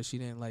situation, but she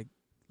didn't like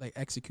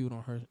execute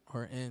on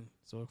her end,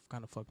 so it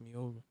kind of fucked me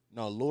over.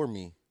 No, lure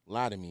me,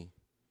 lie to me.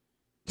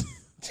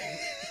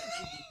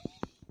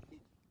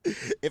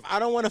 If I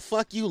don't want to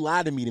fuck you,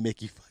 lie to me to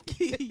make you fuck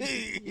you.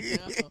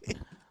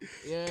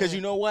 Yeah. Because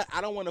you know what? I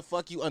don't want to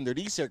fuck you under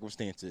these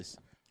circumstances.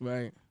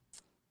 Right.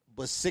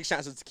 But 6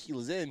 shots of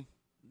tequila's in.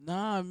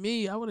 Nah,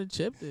 me, I would have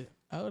chipped it.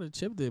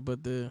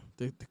 But the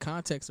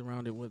context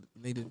around it would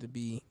needed to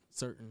be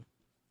certain.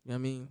 You know what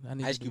I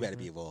mean? Ice Cube had to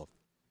be involved.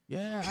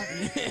 Yeah,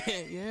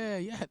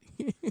 yeah.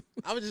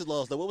 I was just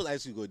lost. Though. What was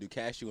Ice Cube going to do?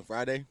 Cash you on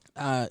Friday?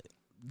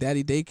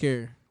 Daddy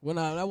daycare. Well,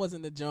 no, that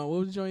wasn't the joint. What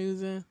was the joint you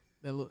was in?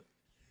 That look.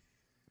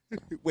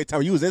 Wait,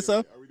 Tom, you was in,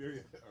 son? Are we there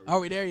yet? Are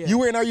we there yet? You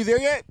were in Are You There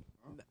Yet?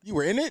 You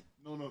were in it?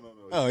 No.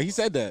 Oh, he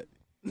said that.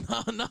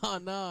 No.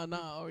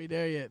 Are we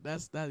there yet?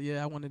 That's that.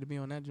 Yeah, I wanted to be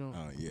on that joint.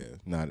 Oh, yeah.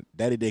 Nah,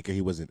 Daddy Daycare,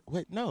 he wasn't.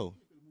 Wait, no.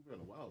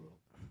 Moving on a while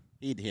though.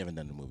 He haven't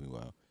done the movie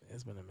well.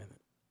 It's been a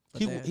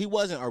minute. He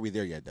wasn't Are We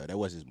There Yet, though. That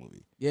was his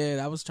movie.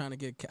 Yeah, I was trying to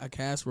get a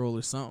cast role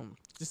or something.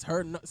 Just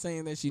her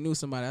saying that she knew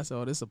somebody. I said,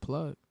 "Oh, this a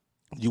plug."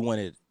 You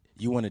wanted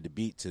the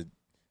beat to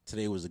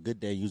Today Was a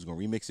Good Day. You was going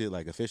to remix it,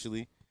 like,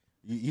 officially.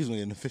 You was going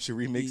to get an official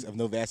remix of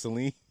No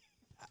Vaseline.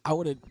 I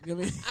would have. I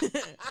mean,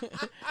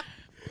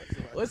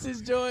 what's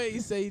his joy? He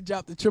said he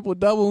dropped the triple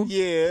double.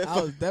 Yeah.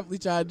 I was definitely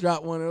trying to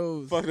drop one of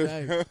those. Fuck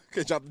Like,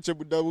 could drop the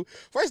triple double.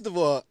 First of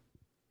all,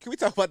 can we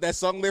talk about that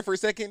song there for a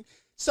second?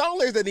 Song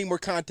lyrics that need more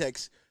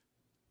context.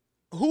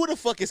 Who the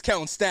fuck is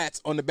counting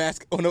stats on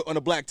the on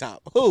the blacktop?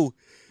 Who?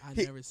 I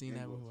never seen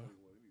that before.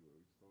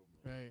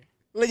 Right.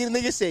 Like the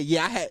nigga said,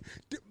 yeah, I had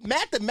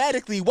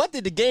mathematically. What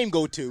did the game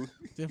go to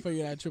Didn't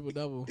figure that triple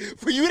double.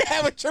 for you to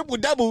have a triple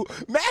double?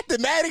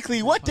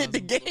 Mathematically, what did the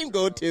game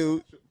go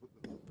to?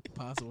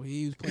 Possible.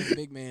 He was playing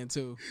big man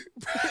too.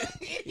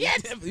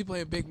 Yes, Definitely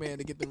playing big man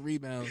to get the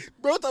rebounds.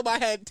 bro. Thought I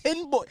had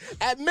 10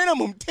 at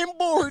minimum 10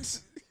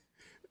 boards.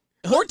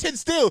 Or 10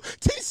 steal.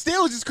 10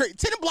 steals is crazy.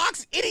 10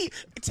 blocks,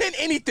 10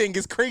 anything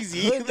is crazy.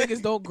 Hood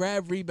niggas don't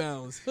grab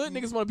rebounds. Hood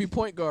niggas want to be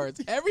point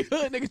guards. Every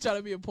hood nigga try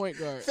to be a point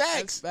guard.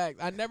 Facts. That's facts.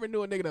 I never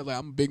knew a nigga that was like,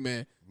 I'm a big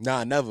man.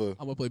 Nah, never. I'm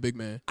gonna play big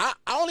man. I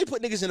only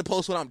put niggas in the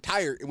post when I'm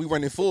tired and we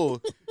running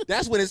full.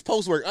 That's when it's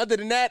post work. Other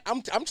than that,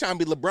 I'm trying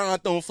to be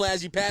LeBron throwing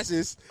flashy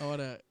passes. All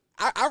that.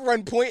 I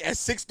run point at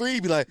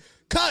 6'3", be like,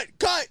 cut.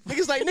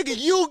 Niggas like, nigga,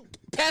 you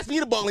pass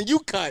me the ball and you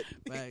cut.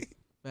 Like,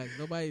 Fact.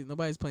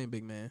 Nobody's playing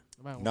big man.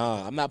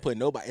 Nah, I'm not putting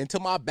nobody until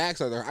my back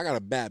starts. I got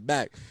a bad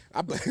back.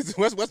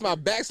 Once my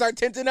back start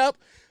tinting up,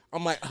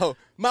 I'm like, oh,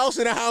 mouse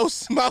in the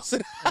house, mouse in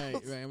the house.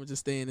 Right. I'm gonna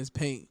just stay in this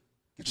paint.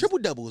 Triple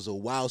double is a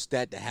wild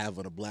stat to have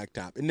on a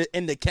blacktop,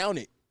 and to count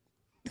it,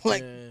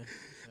 like, Yeah.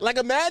 like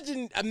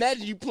imagine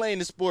you playing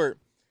the sport,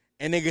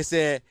 and nigga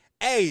said,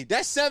 "Hey,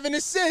 that's 7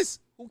 assists."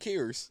 Who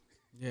cares?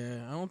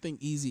 Yeah, I don't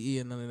think Easy E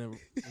and none of them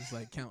was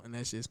like counting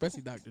that shit,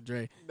 especially Dr.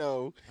 Dre.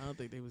 No. I don't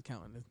think they was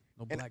counting this.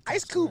 No And black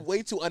Ice top Cube score.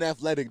 way too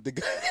unathletic to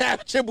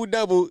have triple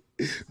double.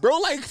 Bro,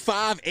 like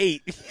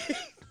 5'8".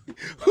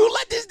 Who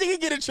let this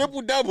nigga get a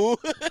triple double?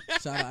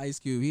 Shout out Ice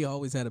Cube. He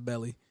always had a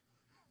belly.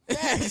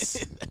 Yes.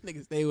 That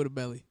nigga stay with a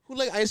belly. Who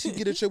let Ice Cube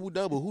get a triple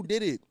double? Who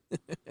did it?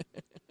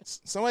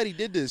 Somebody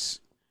did this.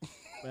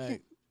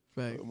 Fact.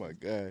 Oh my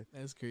god.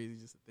 That's crazy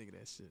just to think of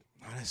that shit.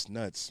 Oh, that's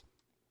nuts.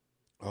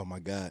 Oh my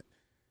god.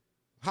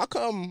 How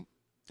come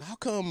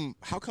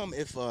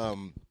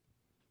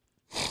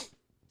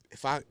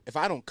if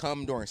I don't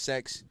come during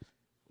sex,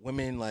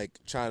 women like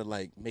try to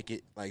like make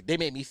it like they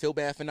make me feel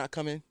bad for not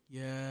coming?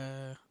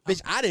 Yeah.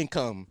 Bitch, I didn't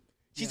come.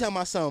 She's Yeah. talking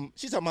about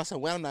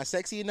some well, I'm not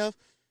sexy enough.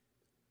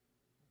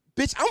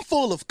 Bitch, I'm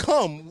full of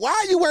cum. Why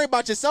are you worried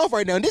about yourself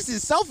right now? This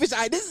is selfish.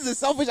 This is a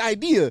selfish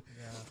idea. Yeah.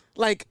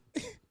 Like,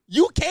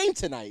 you came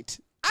tonight.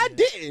 I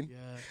didn't. Yeah.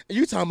 And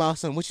you talking about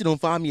something, what you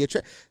don't find me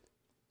attractive?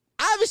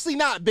 Obviously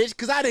not, bitch,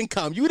 because I didn't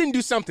come. You didn't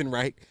do something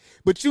right.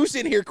 But you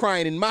sitting here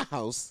crying in my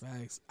house.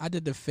 Facts. I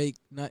did the fake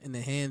nut in the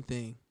hand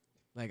thing.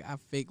 Like, I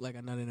faked like I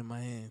nutted in my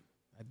hand.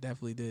 I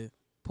definitely did.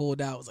 Pulled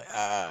out. Was like,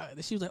 ah.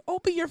 And she was like,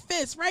 open your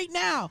fist right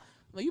now.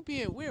 I'm like, you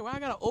being weird. Why I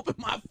gotta open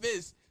my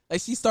fist? Like,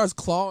 she starts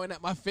clawing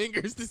at my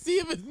fingers to see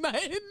if it's not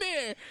in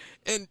there.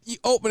 And you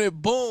open it,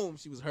 boom.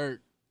 She was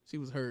hurt.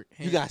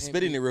 You got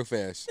spit in it real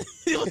fast.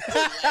 It was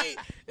too late.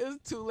 It was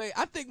too late.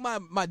 I think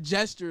my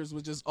gestures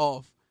was just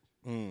off.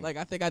 Like,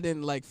 I think I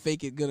didn't like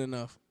fake it good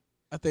enough.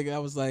 I think I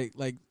was like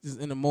just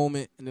in a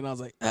moment, and then I was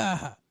like,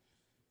 ah.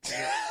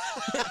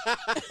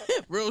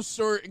 Real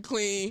short and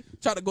clean.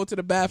 Try to go to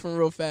the bathroom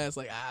real fast.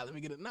 Like, let me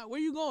get it. Nah, where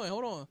you going?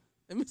 Hold on.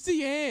 Let me see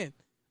your hand.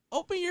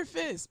 Open your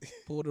fist.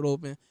 Pulled it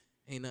open.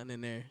 Ain't nothing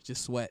in there.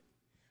 Just sweat.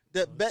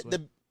 The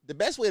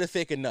best way to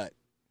fake a nut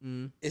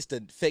is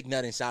to fake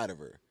nut inside of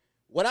her.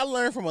 What I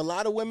learned from a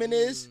lot of women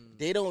is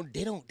they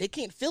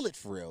can't feel it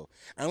for real.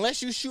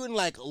 Unless you shooting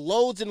like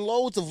loads and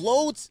loads of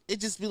loads, it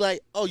just be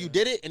like, oh, you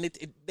did it, and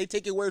they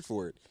take your word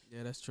for it.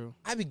 Yeah, that's true.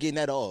 I be getting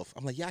that off.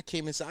 I'm like, yeah, I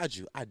came inside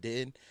you. I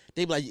did.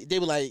 They be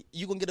like,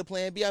 you gonna get a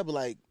plan B? I be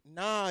like,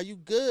 nah, you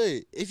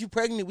good. If you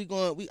pregnant, we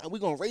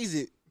gonna raise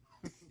it.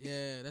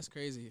 Yeah, that's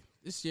crazy.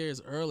 This year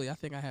is early. I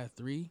think I had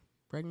 3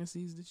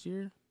 pregnancies this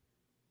year.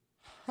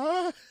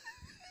 Huh?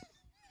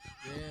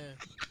 Yeah.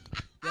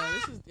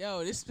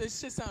 This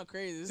shit sound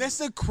crazy.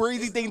 That's a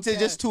crazy it's thing no to cap.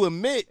 just to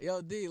admit.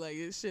 Yo, D, like,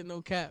 this shit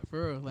no cap,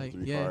 for real. Like,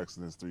 3 yeah. car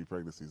accidents, 3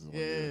 pregnancies in 1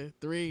 Yeah, year.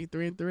 3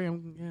 and 3.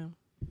 Yeah.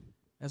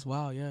 That's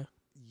wild, yeah.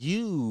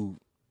 You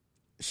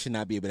should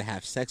not be able to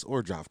have sex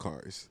or drive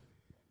cars.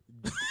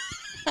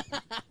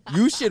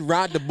 You should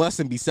ride the bus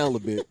and be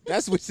celibate.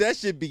 That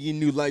should be your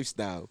new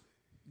lifestyle.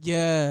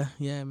 Yeah,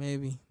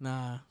 maybe.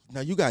 Nah.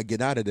 Now you gotta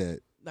get out of that.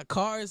 The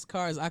cars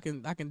I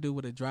can do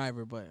with a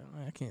driver, but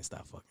I can't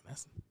stop fucking.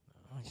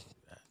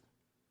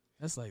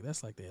 That's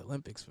like the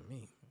Olympics for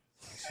me.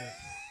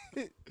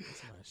 That's my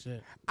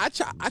shit.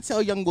 I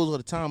tell young girls all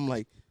the time,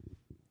 like,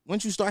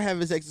 once you start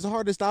having sex, it's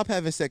hard to stop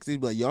having sex. They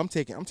be like, yo, I'm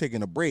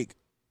taking a break.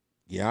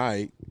 Yeah, all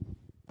right.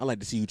 I like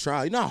to see you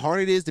try. You know how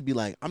hard it is to be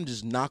like, I'm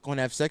just not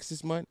gonna have sex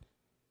this month.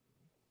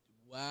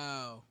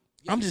 Wow.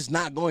 I'm just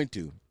not going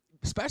to.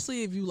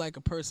 Especially if you like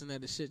a person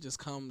that the shit just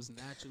comes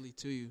naturally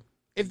to you.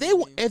 If they You know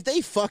what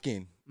I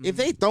mean? if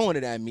they throwing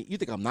it at me, you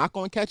think I'm not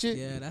gonna catch it?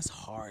 Yeah, that's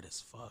hard as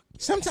fuck.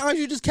 Sometimes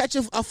you just catch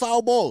a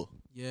foul ball.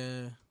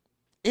 Yeah.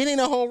 It ain't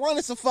a home run.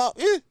 It's a foul.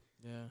 Yeah.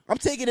 Yeah. I'm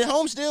taking it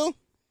home still.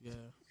 Yeah.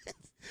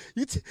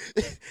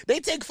 They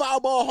take foul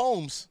ball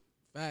homes.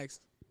 Facts.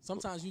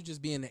 Sometimes you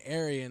just be in the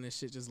area and the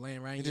shit just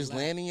laying right in It your just lap.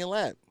 land in your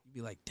lap. You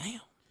be like, damn.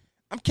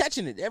 I'm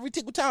catching it every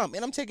single time,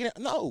 and I'm taking it.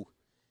 No,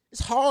 it's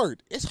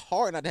hard. It's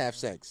hard not to have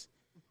sex.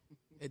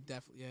 It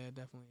definitely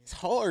It's is.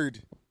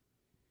 hard.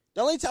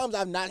 The only times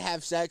I've not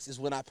have sex is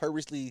when I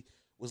purposely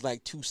was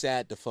like too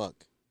sad to fuck.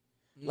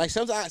 Like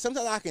sometimes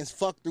I can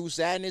fuck through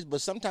sadness,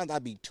 but sometimes I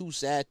be too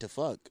sad to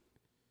fuck.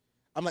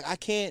 I'm like, I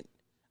can't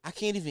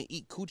even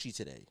eat coochie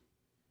today.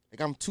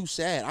 Like, I'm too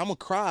sad. I'm gonna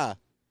cry.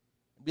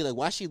 Be like,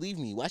 why she leave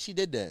me? Why she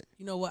did that?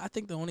 You know what? I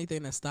think the only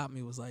thing that stopped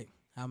me was like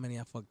how many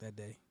I fucked that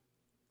day.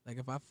 Like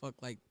if I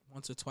fucked like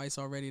once or twice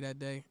already that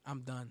day,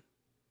 I'm done.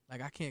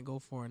 Like I can't go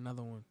for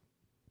another one.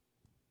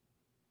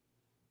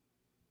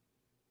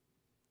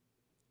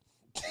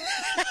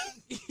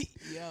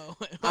 Yo,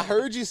 I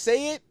heard you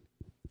say it.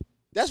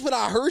 That's what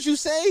I heard you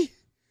say.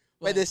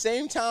 But at the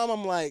same time,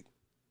 I'm like,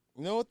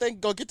 you know what?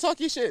 Go get talk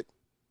your shit.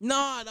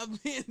 Nah, I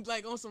mean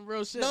like on some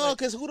real shit. No, like,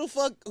 because who the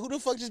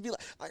fuck just be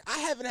like I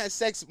haven't had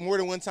sex more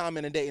than one time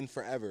in a date in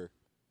forever.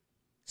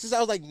 Since I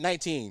was like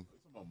 19.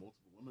 About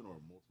multiple women or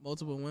multiple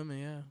Multiple women,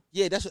 yeah.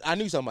 Yeah, that's what I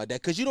knew something about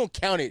that because you don't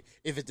count it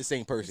if it's the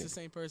same person. It's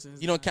the same person.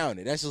 It's You don't not- count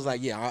it. That's just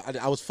like, yeah,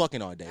 I was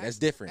fucking all day. That's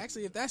different.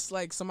 Actually, if that's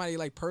like somebody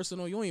like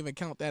personal, you don't even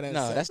count that as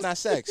No, sex. that's not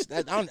sex.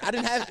 I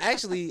didn't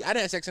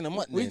have sex in a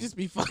month. We then. just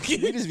be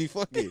fucking. we just be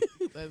fucking.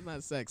 That's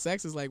not sex.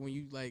 Sex is like when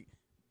you like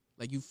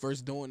you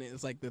first doing it.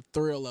 It's like the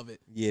thrill of it.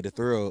 Yeah, the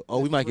thrill. Oh,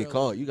 we The might get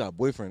thrill. caught. You got a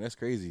boyfriend. That's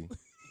crazy.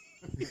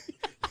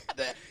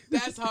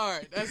 That's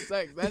hard. That's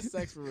sex. That's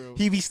sex for real.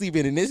 He be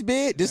sleeping in this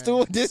bed. This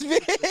Right. this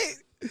bed.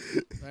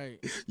 Right.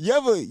 You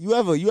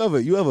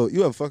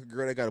ever fuck a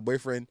girl that got a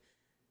boyfriend,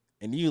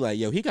 and you like,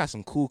 yo, he got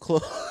some cool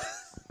clothes.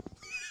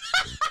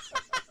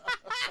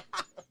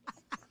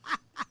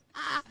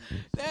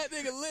 That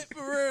nigga lit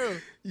for real.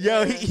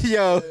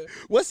 Yo,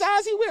 what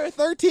size he wearing?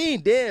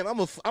 13. Damn,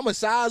 I'm a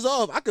size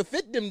off. I could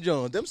fit them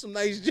Jones. Them some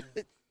nice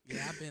joints.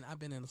 Yeah, I've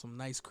been in some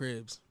nice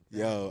cribs.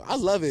 Yo, I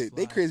love it.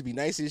 They Fly. cribs be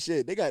nice as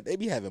shit. They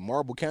be having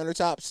marble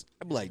countertops.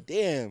 I be like,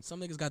 damn,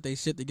 Some niggas got their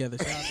shit together.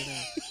 Shout out to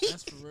them.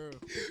 That's for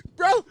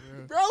real.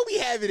 bro, we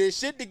having this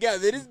shit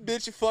together. This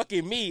bitch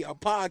fucking me, a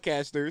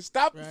podcaster.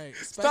 Stop Right.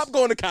 stop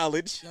going to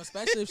college. Yo,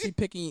 especially if she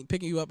picking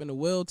you up in the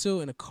wheel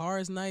too, and the car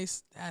is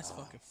nice. That's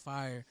fucking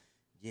fire.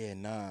 Yeah,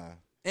 nah.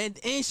 And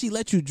she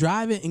let you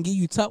drive it and give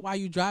you tuck while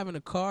you driving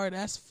the car.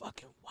 That's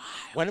fucking wild.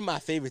 One of my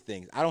favorite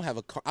things. I don't have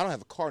a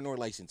car nor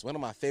license. One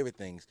of my favorite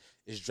things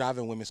is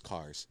driving women's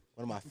cars.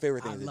 One of my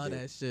favorite I things. to love do.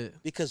 that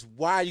shit. Because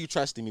why are you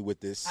trusting me with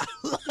this? I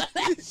love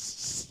that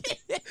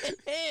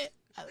shit.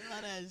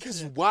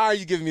 Because why are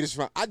you giving me this?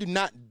 I do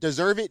not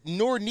deserve it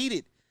nor need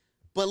it.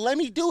 But let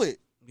me do it.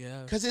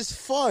 Yeah. Because it's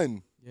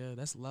fun. Yeah,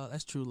 that's love.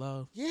 That's true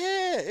love.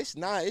 Yeah, it's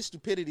not. It's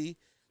stupidity.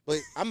 But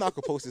I'm not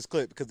going to post this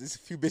clip because there's a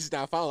few bitches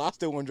that I follow. I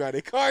still want to drive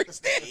their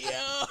cars.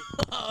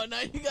 Yo, now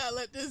you gotta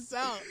let this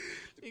out.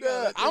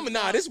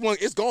 This one,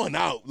 it's going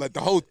out, like the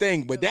whole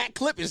thing. But that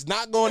clip is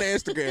not going to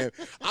Instagram.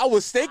 I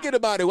was thinking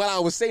about it while I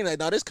was saying, like,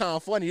 no, this kind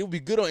of funny. It would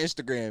be good on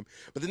Instagram.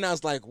 But then I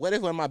was like, what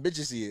if one of my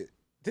bitches see it?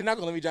 They're not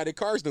going to let me drive their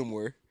cars no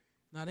more.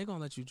 Nah, they gonna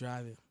let you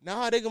drive it.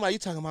 Nah, they gonna like, you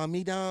talking about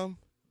me, Dom?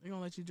 They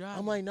gonna let you drive.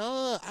 I'm like,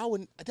 nah, I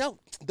wouldn't.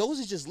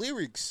 Those are just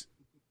lyrics.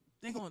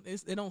 they gonna.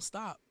 It don't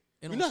stop.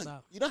 It don't You know,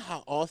 stop. you know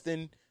how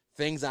often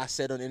things I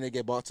said on the internet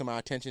get brought to my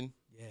attention?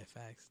 Yeah,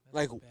 facts. That's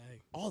Like, a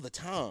bag. all the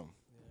time.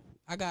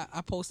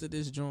 I posted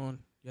this joint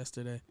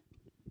yesterday,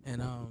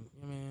 and I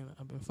mean,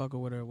 I've been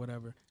fucking with her or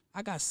whatever.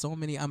 I got so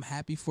many I'm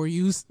happy for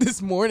yous this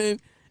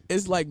morning.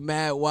 It's like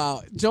mad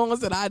wow.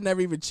 Jones said I'd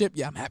never even chip.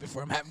 Yeah, I'm happy for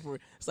her. I'm happy for her.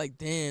 It's like,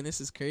 damn, this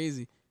is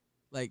crazy.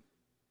 Like,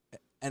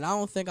 and I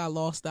don't think I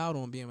lost out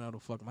on being able to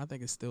fuck them. I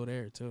think it's still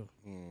there too.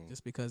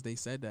 Just because they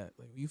said that.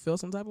 Like, you feel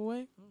some type of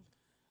way?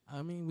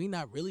 I mean, we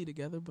not really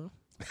together, but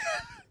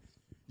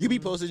You be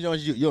posting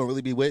Jones you don't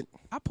really be with?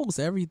 I post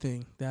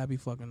everything that I be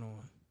fucking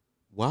on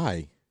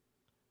Why?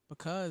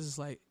 because it's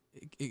like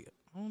I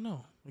don't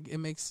know. Like, it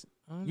makes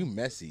I don't know. You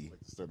messy. Like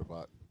to stir the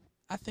pot.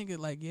 I think it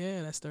like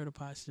that stir the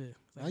pot shit.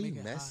 Like, Why you make it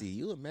hot. messy?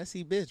 You a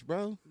messy bitch,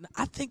 bro.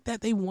 I think that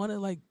they wanted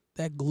like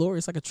that glory.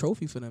 It's like a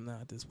trophy for them now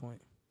at this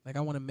point. Like,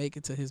 I want to make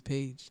it to his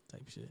page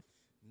type shit.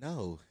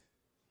 No.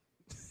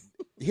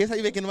 Here's how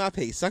you make it to my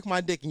page. Suck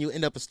my dick and you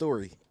end up a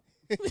story.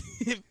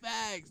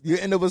 Facts. You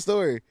end up a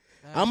story.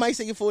 I Facts. might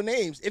say your full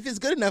names. If it's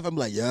good enough, I'm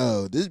like,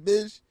 yo, this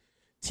bitch,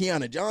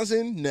 Tiana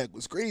Johnson, neck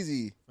was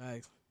crazy.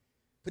 Facts.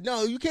 But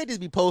no, you can't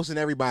just be posting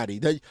everybody.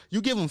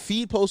 You give them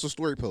feed posts or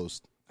story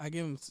posts. I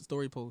give him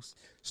story posts,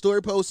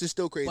 Story posts is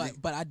still crazy.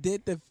 but I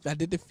did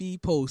the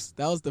feed post.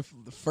 That was the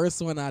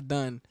first one I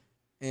done,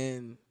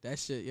 and that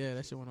shit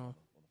went on.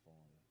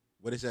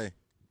 What it say?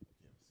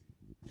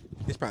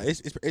 It's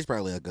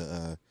probably like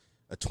a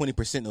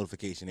 20%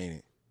 notification, ain't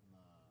it?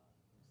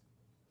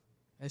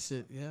 That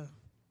shit, yeah.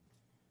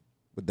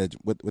 What that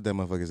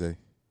motherfucker say?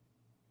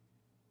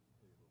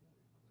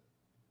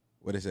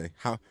 What it say?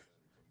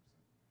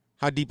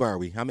 How deep are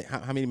we? How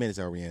many minutes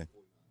are we in?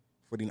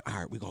 40. All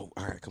right, we go.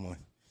 All right, come on.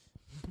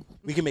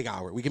 We can make an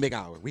hour. We can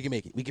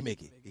make it. We can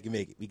make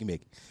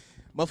it.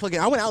 Motherfucker,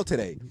 I went out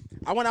today.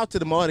 I went out to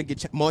the mall to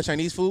get more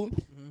Chinese food.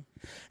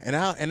 And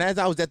as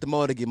I was at the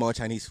mall to get more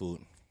Chinese food,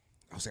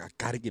 I was like, I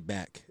gotta get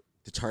back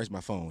to charge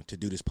my phone to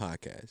do this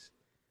podcast.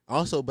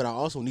 But I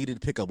also needed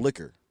to pick up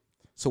liquor.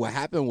 So what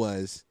happened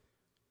was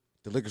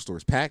the liquor store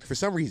is packed. For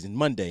some reason,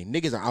 Monday,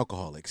 niggas are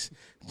alcoholics.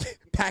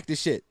 Packed as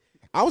shit.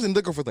 I was in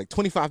liquor for like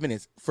 25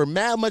 minutes. For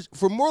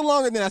more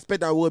longer than I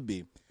expected I would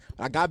be.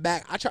 I got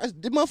back. I tried.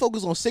 The motherfucker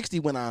was on 60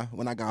 when I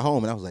got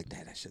home, and I was like,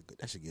 "Damn, that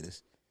should get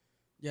us."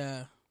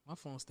 Yeah, my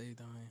phone stayed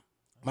dying.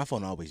 My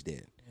phone always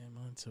dead, Yeah,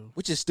 mine too.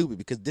 which is stupid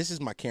because this is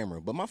my camera,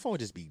 but my phone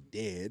just be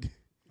dead.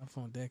 My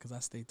phone dead because I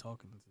stayed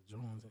talking to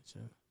Jones and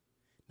shit.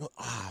 No,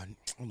 I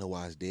don't know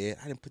why it's dead.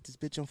 I didn't put this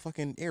bitch on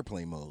fucking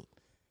airplane mode.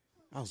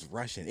 I was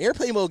rushing.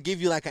 Airplane mode give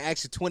you like an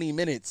extra 20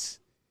 minutes.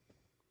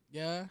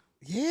 Yeah.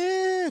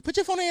 Yeah, put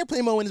your phone on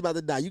airplane mode when it's about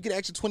to die. You get an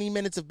extra 20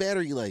 minutes of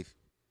battery life.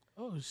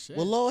 Oh shit.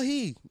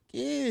 Wallahi,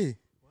 yeah.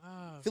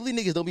 Wow. Philly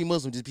niggas don't be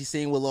Muslim, just be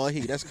saying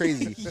wallahi. That's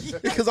crazy.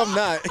 Because I'm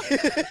not. Yo,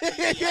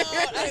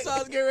 that's what I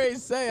was getting ready to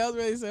say. I was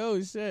ready to say,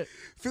 oh shit.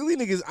 Philly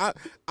niggas,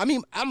 I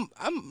mean, I'm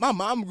my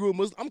mom grew up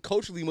Muslim. I'm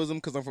culturally Muslim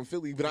because I'm from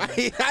Philly, but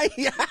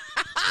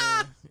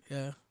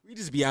Yeah. we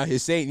just be out here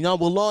saying, you know,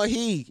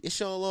 wallahi,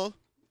 inshallah.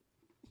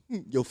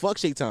 Yo, fuck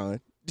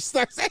Shaitan. Just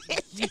start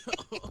saying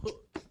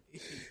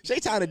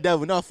Shaitan the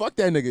devil. No, fuck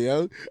that nigga,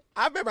 yo.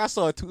 I remember I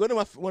saw a tweet,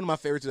 one of my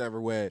favorites I ever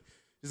read.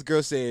 This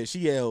girl said she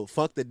yelled,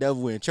 fuck the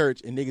devil in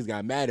church, and niggas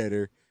got mad at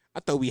her.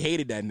 I thought we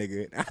hated that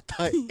nigga. I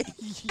thought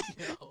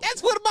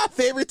that's one of my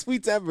favorite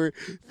tweets ever.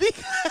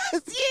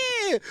 Because,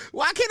 yeah,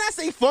 why can't I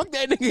say fuck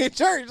that nigga in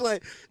church?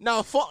 Like,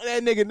 no, fuck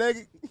that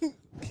nigga.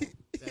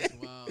 That's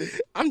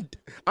wild.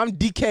 I'm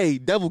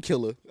DK, devil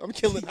killer. I'm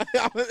killing.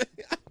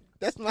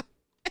 That's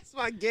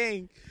my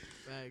gang.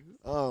 Facts.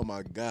 Oh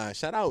my god!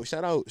 Shout out!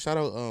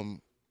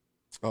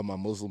 All my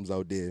Muslims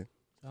out there.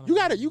 You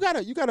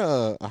got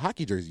a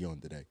hockey jersey on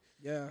today.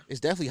 Yeah. It's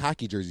definitely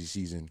hockey jersey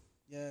season.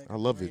 Yeah. I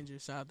love Ranger.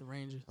 Shout out to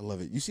Ranger. I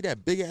love it. You see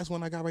that big ass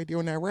one I got right there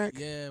on that rack?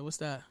 Yeah, what's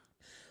that?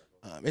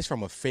 It's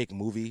from a fake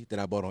movie that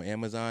I bought on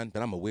Amazon,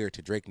 but I'm gonna wear it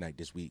to Drake night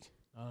this week.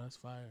 Oh, that's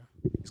fire.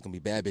 It's gonna be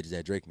bad bitches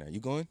at Drake night. You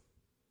going?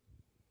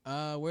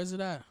 Where's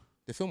it at?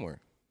 The Fillmore.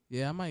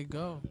 Yeah, I might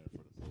go.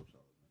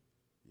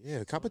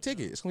 Yeah, cop a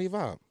ticket. It's gonna be a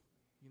vibe.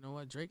 You know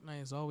what? Drake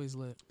night is always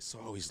lit. It's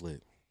always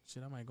lit.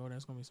 Shit, I might go there.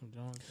 It's gonna be some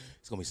Jones.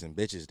 It's gonna be some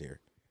bitches there.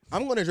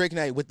 I'm going to Drake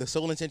night with the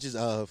sole intentions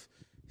of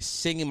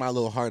singing my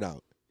little heart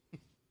out.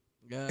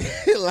 Yeah.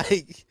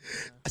 Like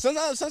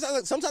sometimes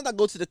I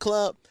go to the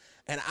club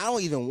and I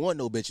don't even want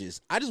no bitches.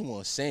 I just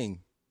want to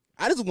sing.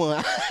 I just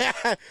want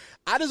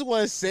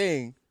to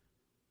sing.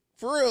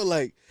 For real,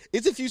 like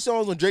it's a few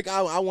songs on Drake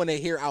I want to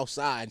hear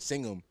outside and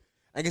sing them.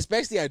 Like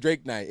especially at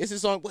Drake night. It's a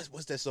song.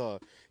 What's that song?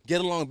 Get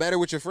Along Better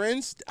with Your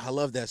Friends. I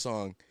love that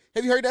song.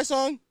 Have you heard that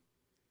song?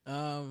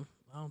 I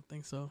don't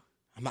think so.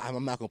 I'm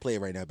not gonna play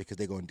it right now because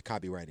they're going to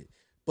copyright it.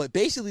 But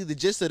basically, the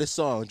gist of the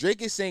song,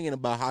 Drake is singing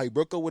about how he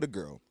broke up with a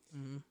girl,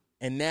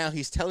 and now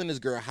he's telling this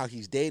girl how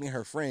he's dating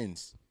her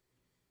friends.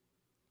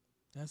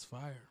 That's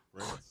fire.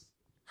 Friends.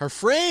 Her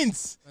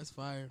friends. That's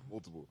fire.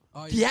 Multiple.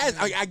 Oh, Yes,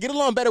 I get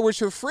along better with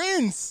your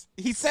friends.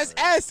 He says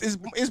S is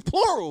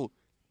plural.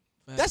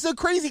 Facts. That's a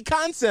crazy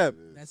concept.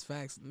 That's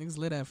facts. Niggas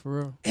lit that for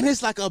real. And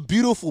it's like a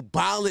beautiful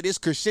ballad. It's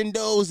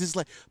crescendos. It's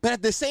like, but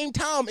at the same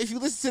time, if you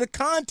listen to the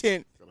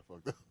content, Kinda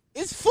fucked up.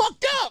 it's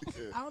fucked up.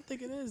 I don't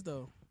think it is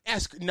though.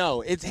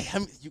 No, it's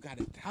you got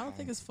it. I don't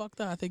think it's fucked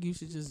up. I think you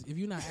should just, if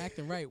you're not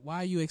acting right, why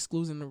are you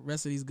excluding the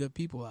rest of these good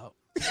people out?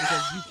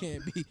 Because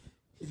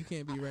you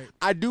can't be right.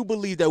 I do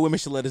believe that women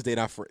should let us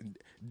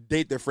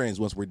date their friends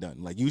once we're done.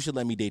 Like you should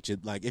let me date you.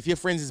 Like if your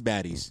friends is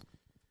baddies,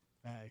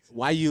 Facts.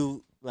 why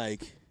you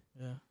like?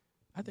 Yeah.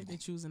 I think they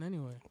choosing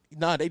anyway.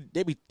 No, they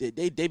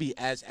be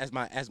as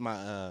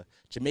my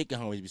Jamaican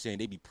homies be saying,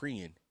 they be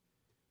preying.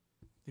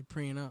 They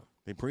preying up.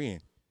 They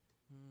preying.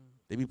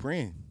 They be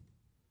preying.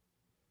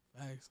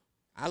 Facts.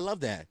 I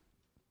love that.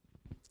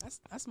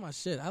 That's my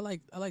shit. I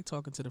like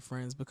talking to the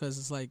friends because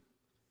it's like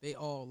they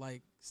all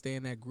like stay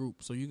in that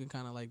group, so you can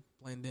kind of like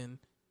blend in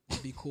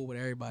and be cool with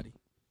everybody.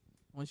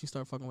 Once you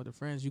start fucking with the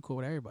friends, you cool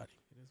with everybody.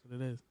 It is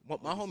what it is.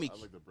 My homie. I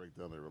like to break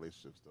down their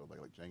relationships though, like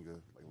Jenga,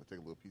 like take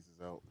little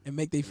pieces out And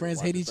make their friends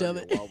watch hate it each start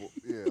other. to wobble.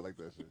 Yeah, I like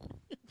that shit.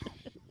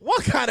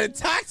 What kind of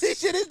toxic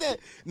shit is that?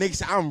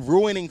 Niggas, I'm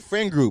ruining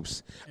friend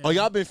groups. Oh,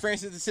 y'all been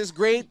friends since the 6th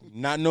grade?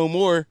 Not no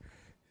more.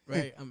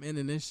 Right, I'm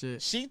ending this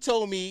shit. She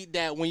told me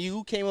that when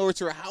you came over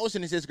to her house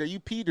in the 6th grade, you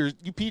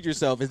peed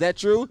yourself. Is that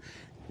true?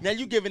 Now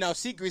you giving out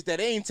secrets that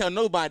they ain't tell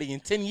nobody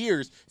in 10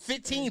 years,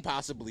 15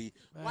 possibly.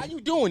 Why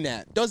you doing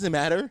that? Doesn't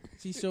matter.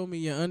 She showed me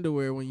your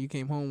underwear when you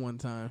came home one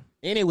time.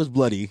 And it was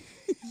bloody.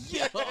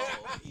 Yo,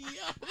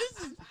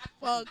 this is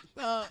fucked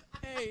up.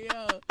 Hey,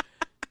 yo.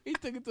 He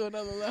took it to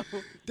another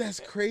level. That's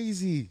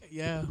crazy.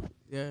 Yeah.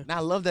 And I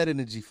love that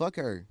energy. Fuck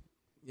her.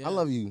 Yeah. I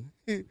love you.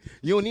 You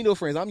don't need no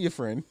friends. I'm your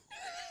friend.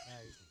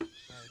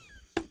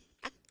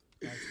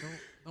 Guys,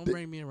 don't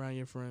bring me around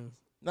your friends.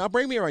 Now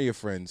bring me around your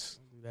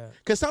friends. Don't do that.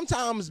 Because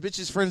sometimes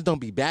bitches' friends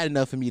don't be bad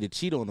enough for me to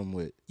cheat on them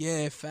with.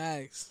 Yeah,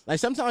 facts. Like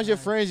sometimes your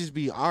friends just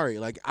be all right.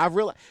 Like I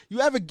realize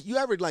you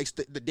ever like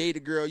the date a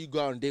girl, you go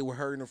out on a date with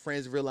her and her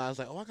friends, realize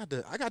like, oh, I got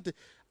the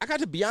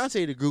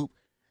Beyonce the group,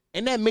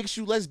 and that makes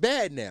you less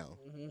bad now.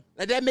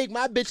 Like that make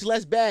my bitch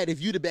less bad if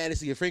you the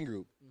baddest of your friend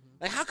group.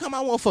 Like how come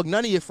I won't fuck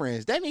none of your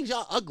friends? That means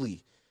y'all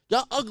ugly.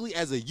 Y'all ugly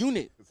as a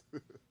unit.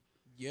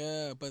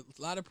 Yeah, but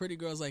a lot of pretty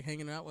girls like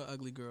hanging out with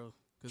ugly girls.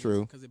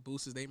 True. Because it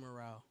boosts their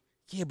morale.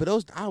 Yeah, but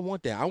those I don't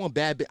want that. I want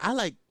bad bitch. I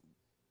like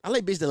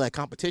bitches that like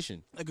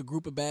competition. Like a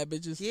group of bad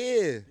bitches.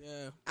 Yeah.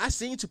 Yeah. I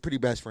seen two pretty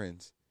best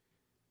friends.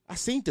 I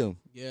seen them.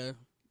 Yeah.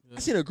 I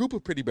seen a group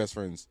of pretty best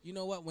friends. You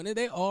know what? When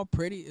they all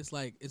pretty, it's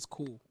like it's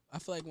cool. I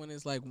feel like when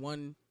it's like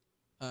one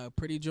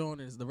pretty Joan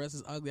and the rest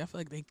is ugly, I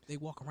feel like they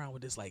walk around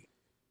with this like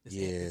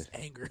this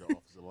anger. The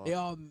offensive line. They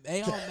all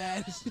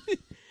mad.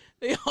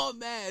 They all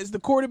mad. It's the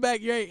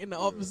quarterback right in the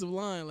offensive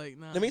line. Like,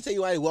 nah. Let me tell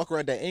you why they walk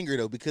around that anger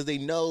though, because they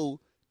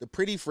know the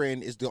pretty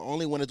friend is the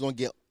only one that's gonna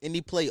get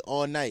any play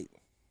all night.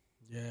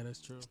 Yeah,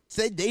 that's true.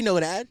 Say they know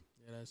that.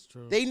 Yeah, that's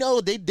true. They know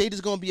they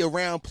just gonna be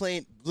around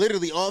playing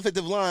literally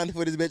offensive line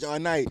for this bitch all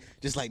night.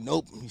 Just like,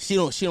 nope, she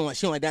don't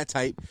like that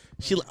type.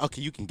 She like,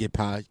 okay, you can get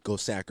pie, go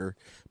sack her,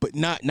 but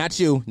not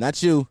you.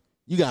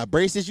 You got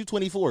braces. You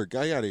 24.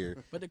 Get out of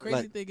here. But the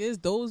crazy thing is,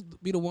 those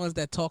be the ones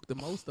that talk the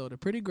most though. The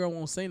pretty girl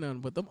won't say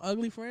nothing, but them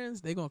ugly friends,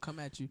 they gonna come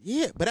at you.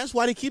 Yeah, but that's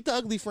why they keep the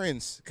ugly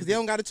friends, because they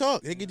don't got to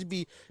talk. They can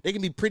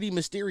be pretty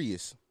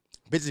mysterious.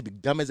 Bitches be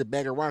dumb as a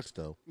bag of rocks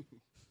though.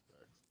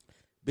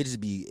 Bitches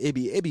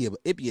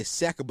it be a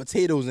sack of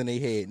potatoes in their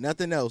head,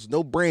 nothing else.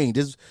 No brain,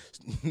 just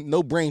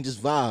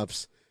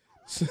vibes.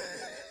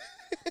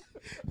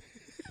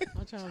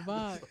 I'm trying to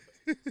vibe.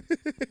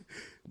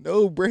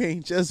 No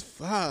brain, just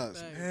vibes,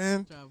 Thanks. man.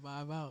 I'm trying to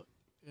vibe out.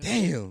 Yeah,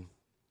 Damn,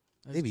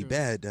 that's they be true.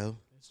 bad though.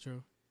 That's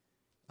true.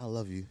 I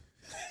love you.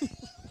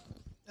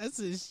 That's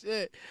his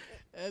shit.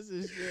 That's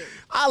his shit.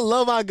 I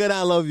love how good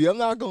I love you. I'm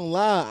not gonna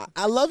lie.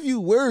 I love you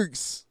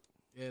works.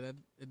 Yeah, that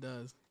it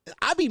does.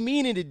 I be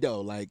meaning it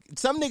though. Like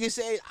some niggas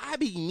say, I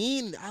be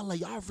mean. I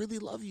like, I really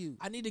love you.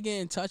 I need to get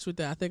in touch with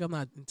that. I think I'm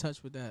not in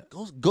touch with that.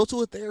 Go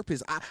to a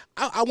therapist.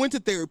 I went to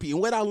therapy, and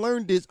what I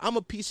learned is I'm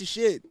a piece of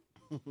shit.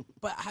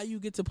 But how you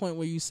get to the point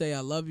where you say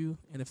I love you,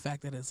 and the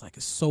fact that it's like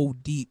it's so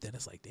deep that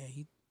it's like,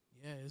 damn,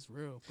 it's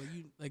real. But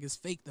you like it's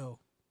fake though.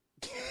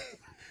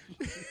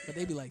 But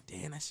they be like,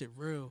 damn, that shit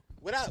real.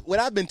 What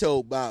I've been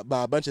told by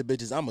a bunch of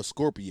bitches, I'm a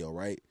Scorpio,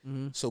 right?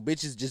 Mm-hmm. So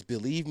bitches just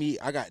believe me.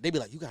 They be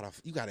like, you got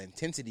an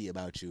intensity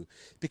about you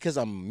because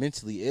I'm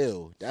mentally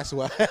ill. That's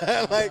why.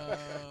 Like,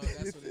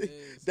 That's what it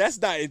is.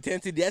 that's not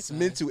intensity. That's Right.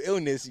 mental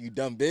illness. You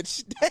dumb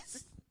bitch.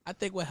 I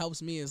think what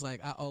helps me is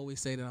like I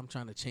always say that I'm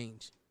trying to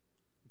change.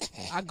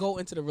 I go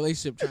into the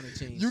relationship trying to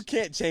change. You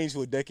can't change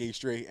for a decade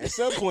straight. At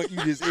some point, you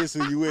just is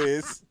who you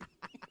is.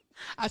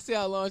 I see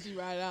how long she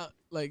ride out.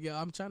 Like, yo,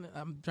 I'm trying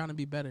to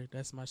be better.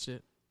 That's my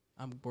shit.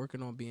 I'm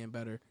working on being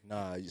better.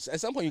 Nah, at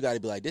some point you got to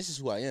be like, this is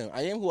who I am.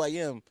 I am who I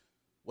am.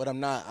 What I'm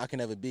not, I can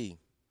never be.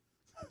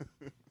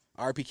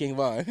 R.P. King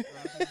Von.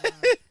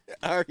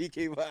 R.P.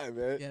 King Von,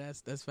 man. Yeah,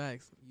 that's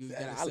facts. You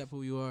gotta accept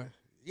who you are.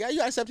 Yeah, you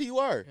gotta accept who you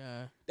are.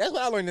 Yeah. That's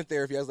what I learned in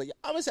therapy. I was like,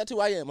 I'm gonna accept who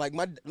I am. Like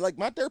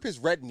my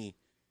therapist read me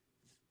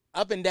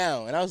up and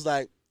down, and I was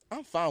like,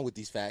 I'm fine with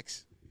these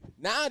facts.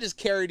 Now I just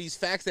carry these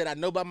facts that I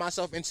know about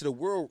myself into the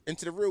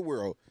real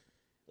world.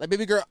 Like,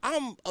 baby girl,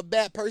 I'm a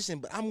bad person,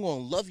 but I'm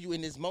gonna love you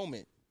in this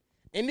moment.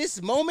 In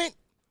this moment,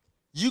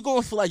 you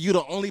gonna feel like you're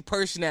the only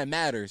person that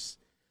matters.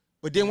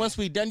 But then once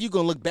we done, you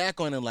gonna look back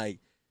on it like,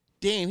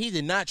 damn, he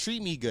did not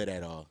treat me good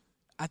at all.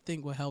 I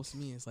think what helps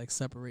me is like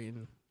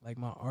separating like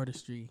my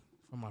artistry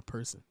from my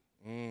person.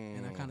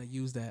 And I kind of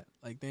use that.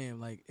 Like, damn,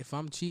 like if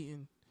I'm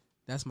cheating,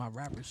 that's my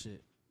rapper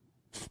shit.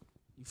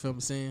 You feel what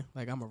I'm saying?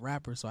 Like, I'm a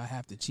rapper, so I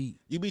have to cheat.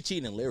 You be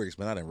cheating in lyrics,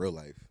 but not in real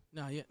life.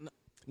 Nah, yeah, no,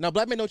 No,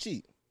 black men don't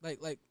cheat. like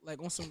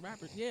on some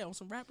rapper, yeah, on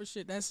some rapper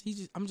shit.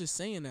 I'm just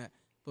saying that.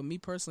 But me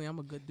personally, I'm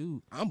a good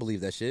dude. I don't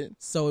believe that shit.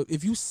 So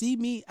if you see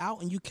me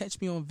out and you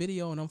catch me on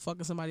video and I'm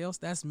fucking somebody else,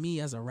 that's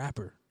me as a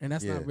rapper, and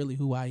that's Yeah. not really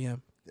who I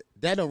am.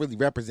 That don't really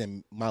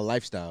represent my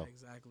lifestyle.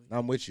 Exactly.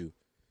 I'm with you.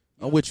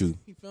 I'm with you.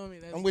 You feel me?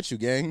 That's, I'm with you,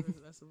 gang.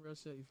 That's some real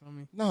shit. You feel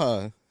me?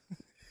 Nah.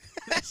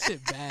 That shit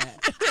bad.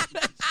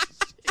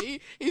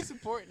 He's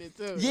supporting it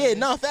too. Yeah, man.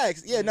 no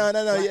facts. Yeah, no,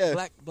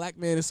 yeah. Black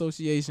Man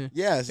Association.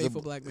 Yes,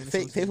 Faithful Black Men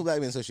Association. Faithful Black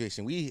Men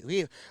Association.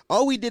 We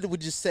all we did was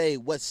just say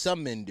what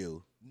some men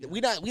do. We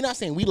not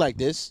saying we like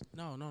this.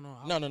 No.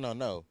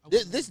 No.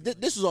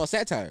 This was all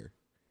satire.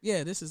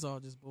 Yeah, this is all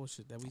just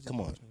bullshit that we just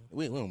Come on, watching.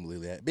 we don't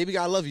believe that. Baby,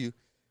 God, I love you,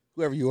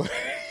 whoever you are.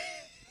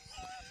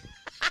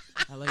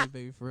 I love you,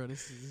 baby, for real.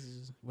 This is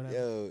just whatever.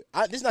 Yo,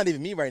 this is not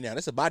even me right now.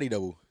 That's a body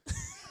double.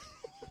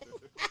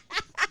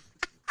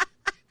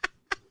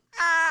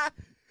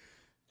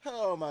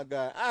 Oh my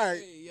God! All right,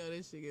 Hey, yo,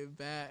 this shit get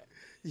bad.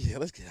 yeah,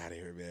 let's get out of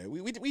here, man.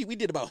 We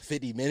did about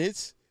 50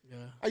 minutes. Yeah.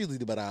 I usually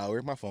do about an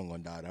hour. My phone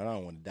gonna die. I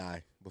don't want to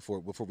die before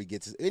we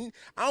get to. And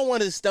I don't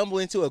want to stumble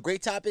into a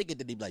great topic and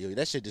then they be like, "Yo,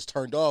 that shit just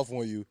turned off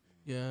on you."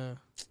 Yeah.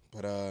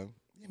 But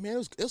yeah, man,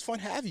 it was fun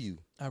having you.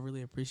 I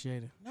really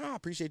appreciate it. No, I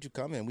appreciate you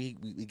coming. We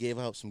gave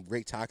out some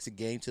great toxic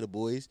game to the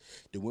boys.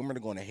 The women are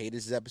going to hate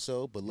this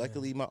episode, but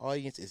luckily my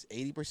audience is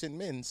 80%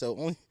 men. So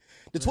only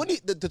the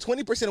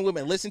 20% of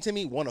women listen to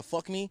me want to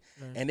fuck me,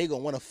 and they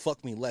gonna want to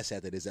fuck me less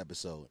after this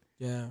episode.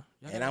 Yeah.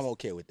 And I'm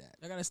okay with that.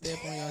 I gotta stay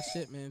up on y'all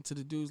shit, man. To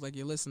the dudes like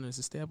your listeners,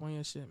 to stay up on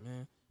your shit,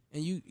 man.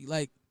 And you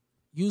like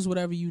use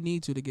whatever you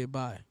need to get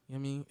by. You know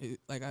what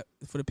I mean?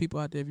 For the people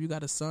out there, if you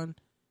got a son,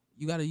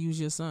 you gotta use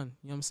your son.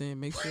 You know what I'm saying?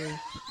 Make sure.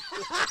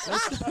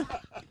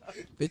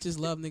 Bitches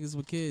love niggas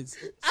with kids.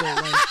 So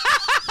like,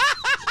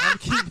 I'm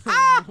keeping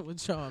it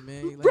with y'all,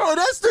 man. Like, Bro,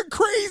 that's the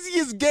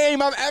craziest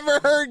game I've ever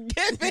heard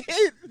given.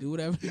 do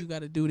whatever you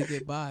gotta do to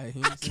get by.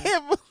 You know what I'm saying?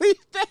 Can't believe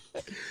that.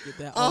 Get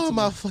that Oh Ultima.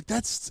 my fuck,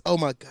 oh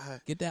my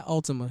God. Get that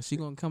Ultima. She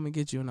gonna come and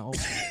get you in the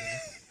Ultima. man.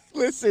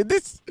 Listen,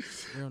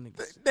 Real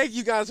niggas. thank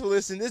you guys for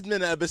listening. This has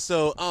been an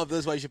episode of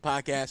This White Shit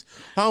Podcast.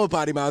 Home of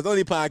Potty Miles, the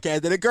only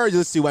podcast that encourages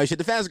you to see white shit.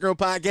 The fastest growing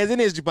podcast in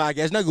history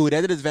podcast. Not good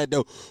that. It is vet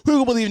though. Who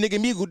can believe nigga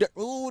me?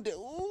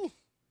 Ooh.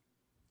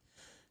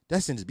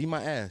 That shit just beat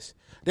my ass.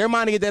 They're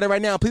minding it that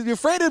right now. Please be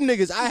afraid of them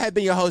niggas. I have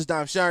been your host,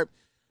 Dom Sharp.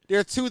 There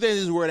are two things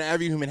in this world that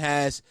every human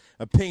has: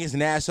 opinions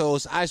and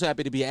assholes. I so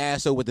happy to be an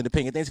asshole with an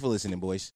opinion. Thanks for listening, boys.